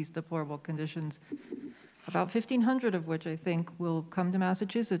these deplorable conditions, about 1,500 of which I think will come to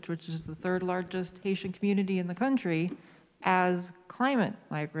Massachusetts, which is the third largest Haitian community in the country, as climate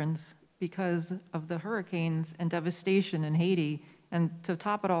migrants because of the hurricanes and devastation in Haiti. And to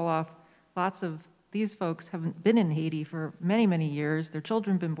top it all off, lots of these folks haven't been in Haiti for many, many years. Their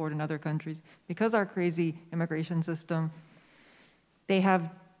children have been born in other countries. Because our crazy immigration system, they have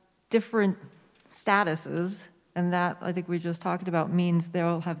different statuses, and that, I think we just talked about, means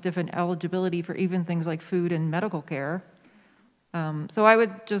they'll have different eligibility for even things like food and medical care. So I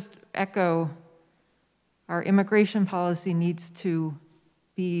would just echo, our immigration policy needs to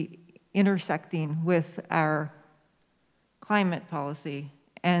be intersecting with our climate policy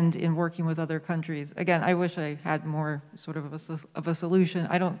and in working with other countries. Again, I wish I had more sort of a solution.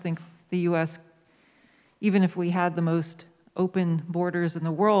 I don't think the US, even if we had the most open borders in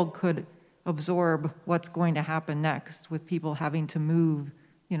the world, could absorb what's going to happen next with people having to move,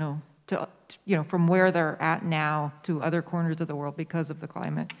 from where they're at now to other corners of the world because of the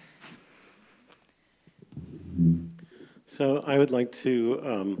climate. So I would like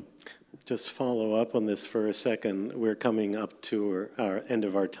to just follow up on this for a second. We're coming up to our end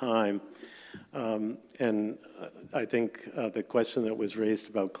of our time. And I think the question that was raised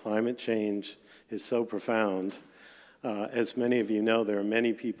about climate change is so profound. As many of you know, there are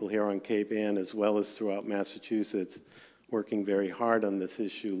many people here on Cape Ann, as well as throughout Massachusetts, working very hard on this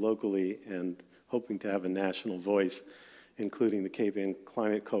issue locally and hoping to have a national voice, including the Cape Ann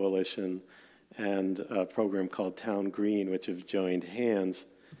Climate Coalition and a program called Town Green, which have joined hands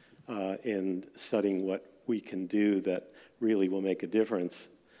in studying what we can do that really will make a difference.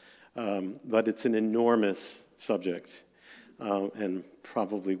 But it's an enormous subject and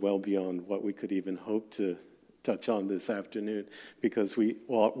probably well beyond what we could even hope to touch on this afternoon, because we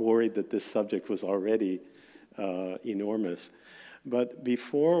were worried that this subject was already enormous. But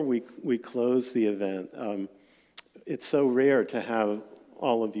before we close the event, it's so rare to have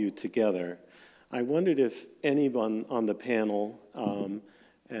all of you together. I wondered if anyone on the panel,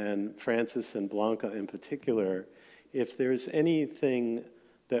 and Francis and Blanca in particular, if there's anything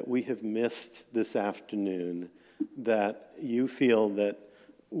that we have missed this afternoon that you feel that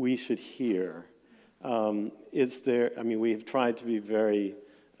we should hear. We've tried to be very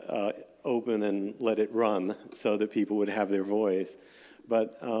open and let it run so that people would have their voice.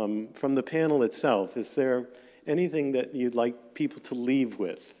 But from the panel itself, is there anything that you'd like people to leave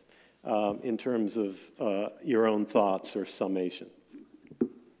with in terms of your own thoughts or summation?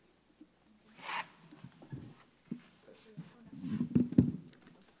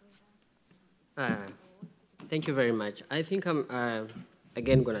 Thank you very much. I think I'm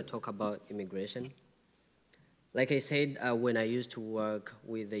again going to talk about immigration. Like I said, when I used to work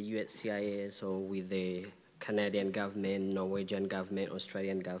with the USCIS or with the Canadian government, Norwegian government,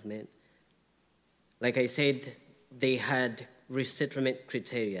 Australian government, like I said, they had resettlement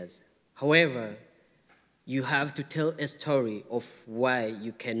criteria. However, you have to tell a story of why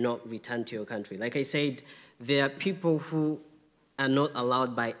you cannot return to your country. Like I said, there are people who are not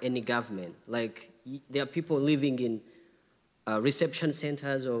allowed by any government. Like there are people living in reception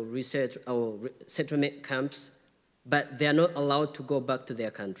centers or settlement camps, but they are not allowed to go back to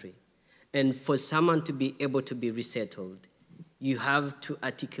their country. And for someone to be able to be resettled, you have to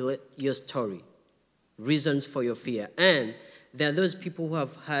articulate your story, reasons for your fear. And there are those people who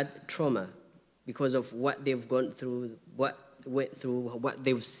have had trauma because of what they've gone through, what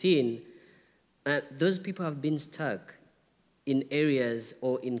they've seen. And those people have been stuck in areas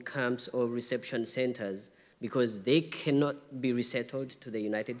or in camps or reception centers because they cannot be resettled to the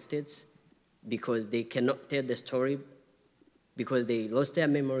United States, because they cannot tell the story, because they lost their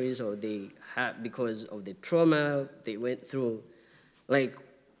memories, or because of the trauma they went through. Like,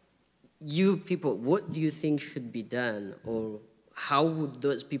 you people, what do you think should be done, or how would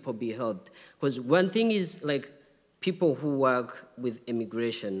those people be helped? Because one thing is, like, people who work with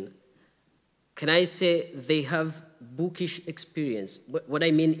immigration, can I say they have bookish experience? What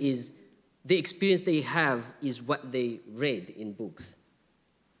I mean is, the experience they have is what they read in books.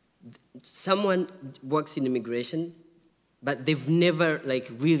 Someone works in immigration, but they've never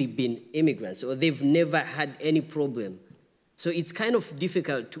really been immigrants, or they've never had any problem. So it's kind of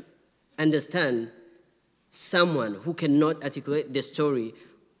difficult to understand someone who cannot articulate the story.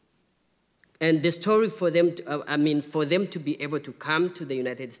 And the story for them, for them to be able to come to the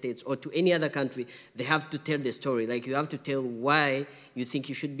United States or to any other country, they have to tell the story. Like, you have to tell why you think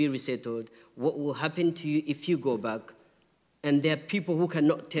you should be resettled, what will happen to you if you go back. And there are people who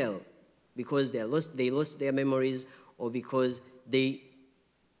cannot tell because they lost their memories, or because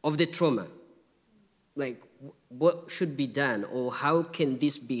of the trauma. Like, what should be done, or how can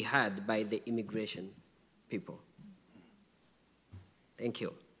this be heard by the immigration people? Thank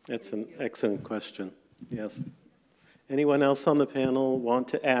you. That's an excellent question. Yes. Anyone else on the panel want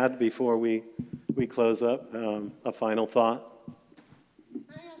to add before we close up? A final thought? Can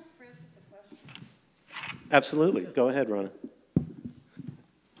I ask Francis a question? Absolutely. Go ahead, Rona.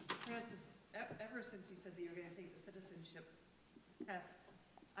 Francis, ever since you said that you're going to take the citizenship test,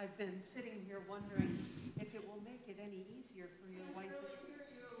 I've been sitting here wondering if it will make it any easier for your wife.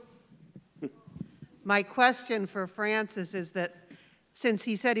 My question for Francis is that since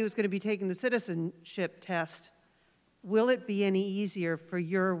he said he was going to be taking the citizenship test, will it be any easier for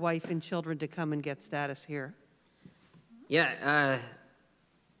your wife and children to come and get status here? Yeah,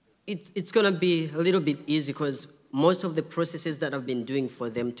 it's going to be a little bit easy because most of the processes that I've been doing for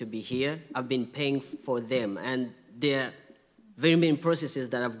them to be here, I've been paying for them. And there are very many processes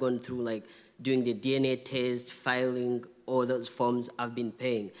that I've gone through, like doing the DNA test, filing, all those forms I've been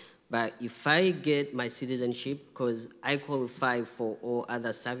paying. But if I get my citizenship, because I qualify for all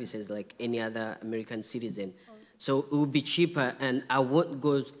other services like any other American citizen, so it will be cheaper and I won't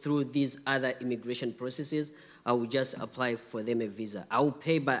go through these other immigration processes. I will just apply for them a visa. I will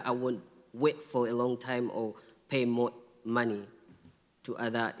pay, but I won't wait for a long time or pay more money to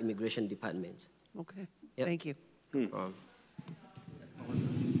other immigration departments. Okay, Yep. thank you. Two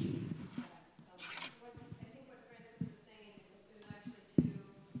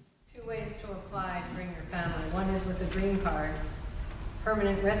ways to apply to bring your family. One is with the green card,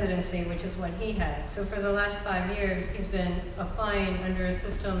 permanent residency, which is what he had. So for the last 5 years, he's been applying under a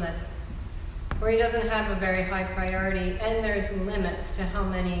system that where he doesn't have a very high priority, and there's limits to how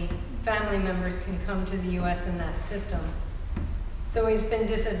many family members can come to the U.S. in that system. So he's been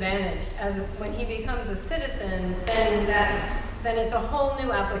disadvantaged. As when he becomes a citizen, then it's a whole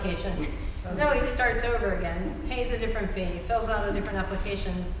new application. So now he starts over again, pays a different fee, fills out a different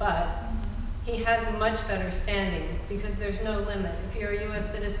application, but he has much better standing because there's no limit. If you're a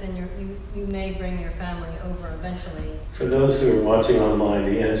U.S. citizen, you may bring your family over eventually. For those who are watching online,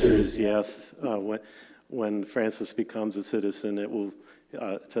 the answer is yes. When Francis becomes a citizen,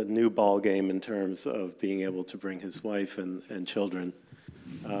 it's a new ball game in terms of being able to bring his wife and children.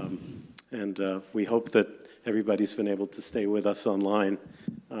 We hope that everybody's been able to stay with us online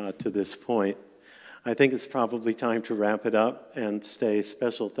to this point. I think it's probably time to wrap it up and say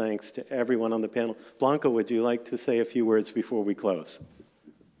special thanks to everyone on the panel. Blanca, would you like to say a few words before we close?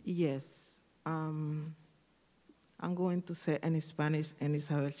 Yes. I'm going to say in Spanish, and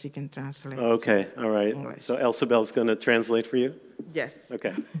Isabel, she can translate. Okay, all right. English. So Elsabel's going to translate for you? Yes.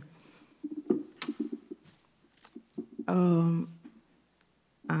 Okay.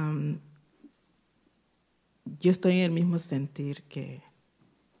 Yo estoy en el mismo sentir que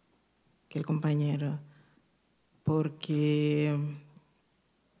el compañero, porque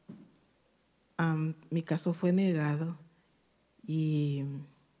mi caso fue negado y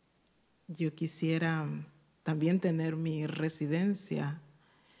yo quisiera también tener mi residencia.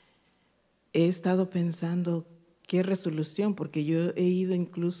 He estado pensando qué resolución, porque yo he ido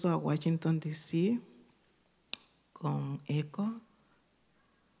incluso a Washington, D.C. con ECO,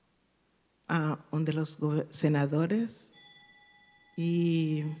 donde los senadores,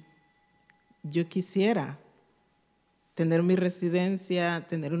 y yo quisiera tener mi residencia,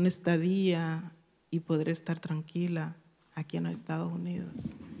 tener una estadía y poder estar tranquila aquí en los Estados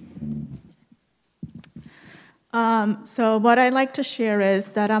Unidos. So what I'd like to share is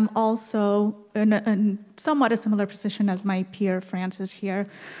that I'm also in somewhat a similar position as my peer Francis here,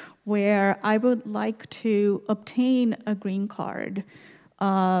 where I would like to obtain a green card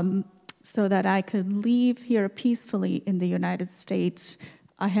so that I could leave here peacefully in the United States.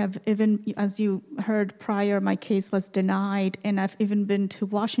 I have even, as you heard prior, my case was denied, and I've even been to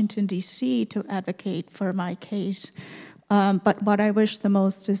Washington, D.C. to advocate for my case. But what I wish the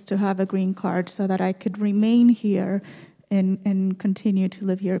most is to have a green card so that I could remain here and continue to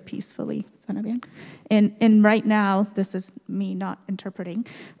live here peacefully. And right now, this is me not interpreting,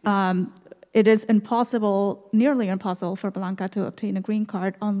 it is impossible, nearly impossible for Blanca to obtain a green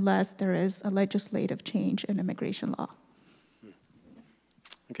card unless there is a legislative change in immigration law.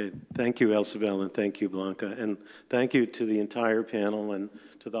 Okay, thank you, Elsabel, and thank you, Blanca. And thank you to the entire panel and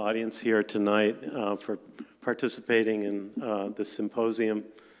to the audience here tonight for participating in this symposium.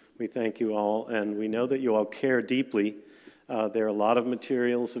 We thank you all, and we know that you all care deeply. There are a lot of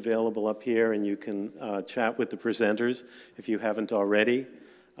materials available up here, and you can chat with the presenters if you haven't already,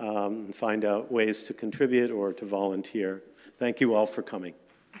 and find out ways to contribute or to volunteer. Thank you all for coming.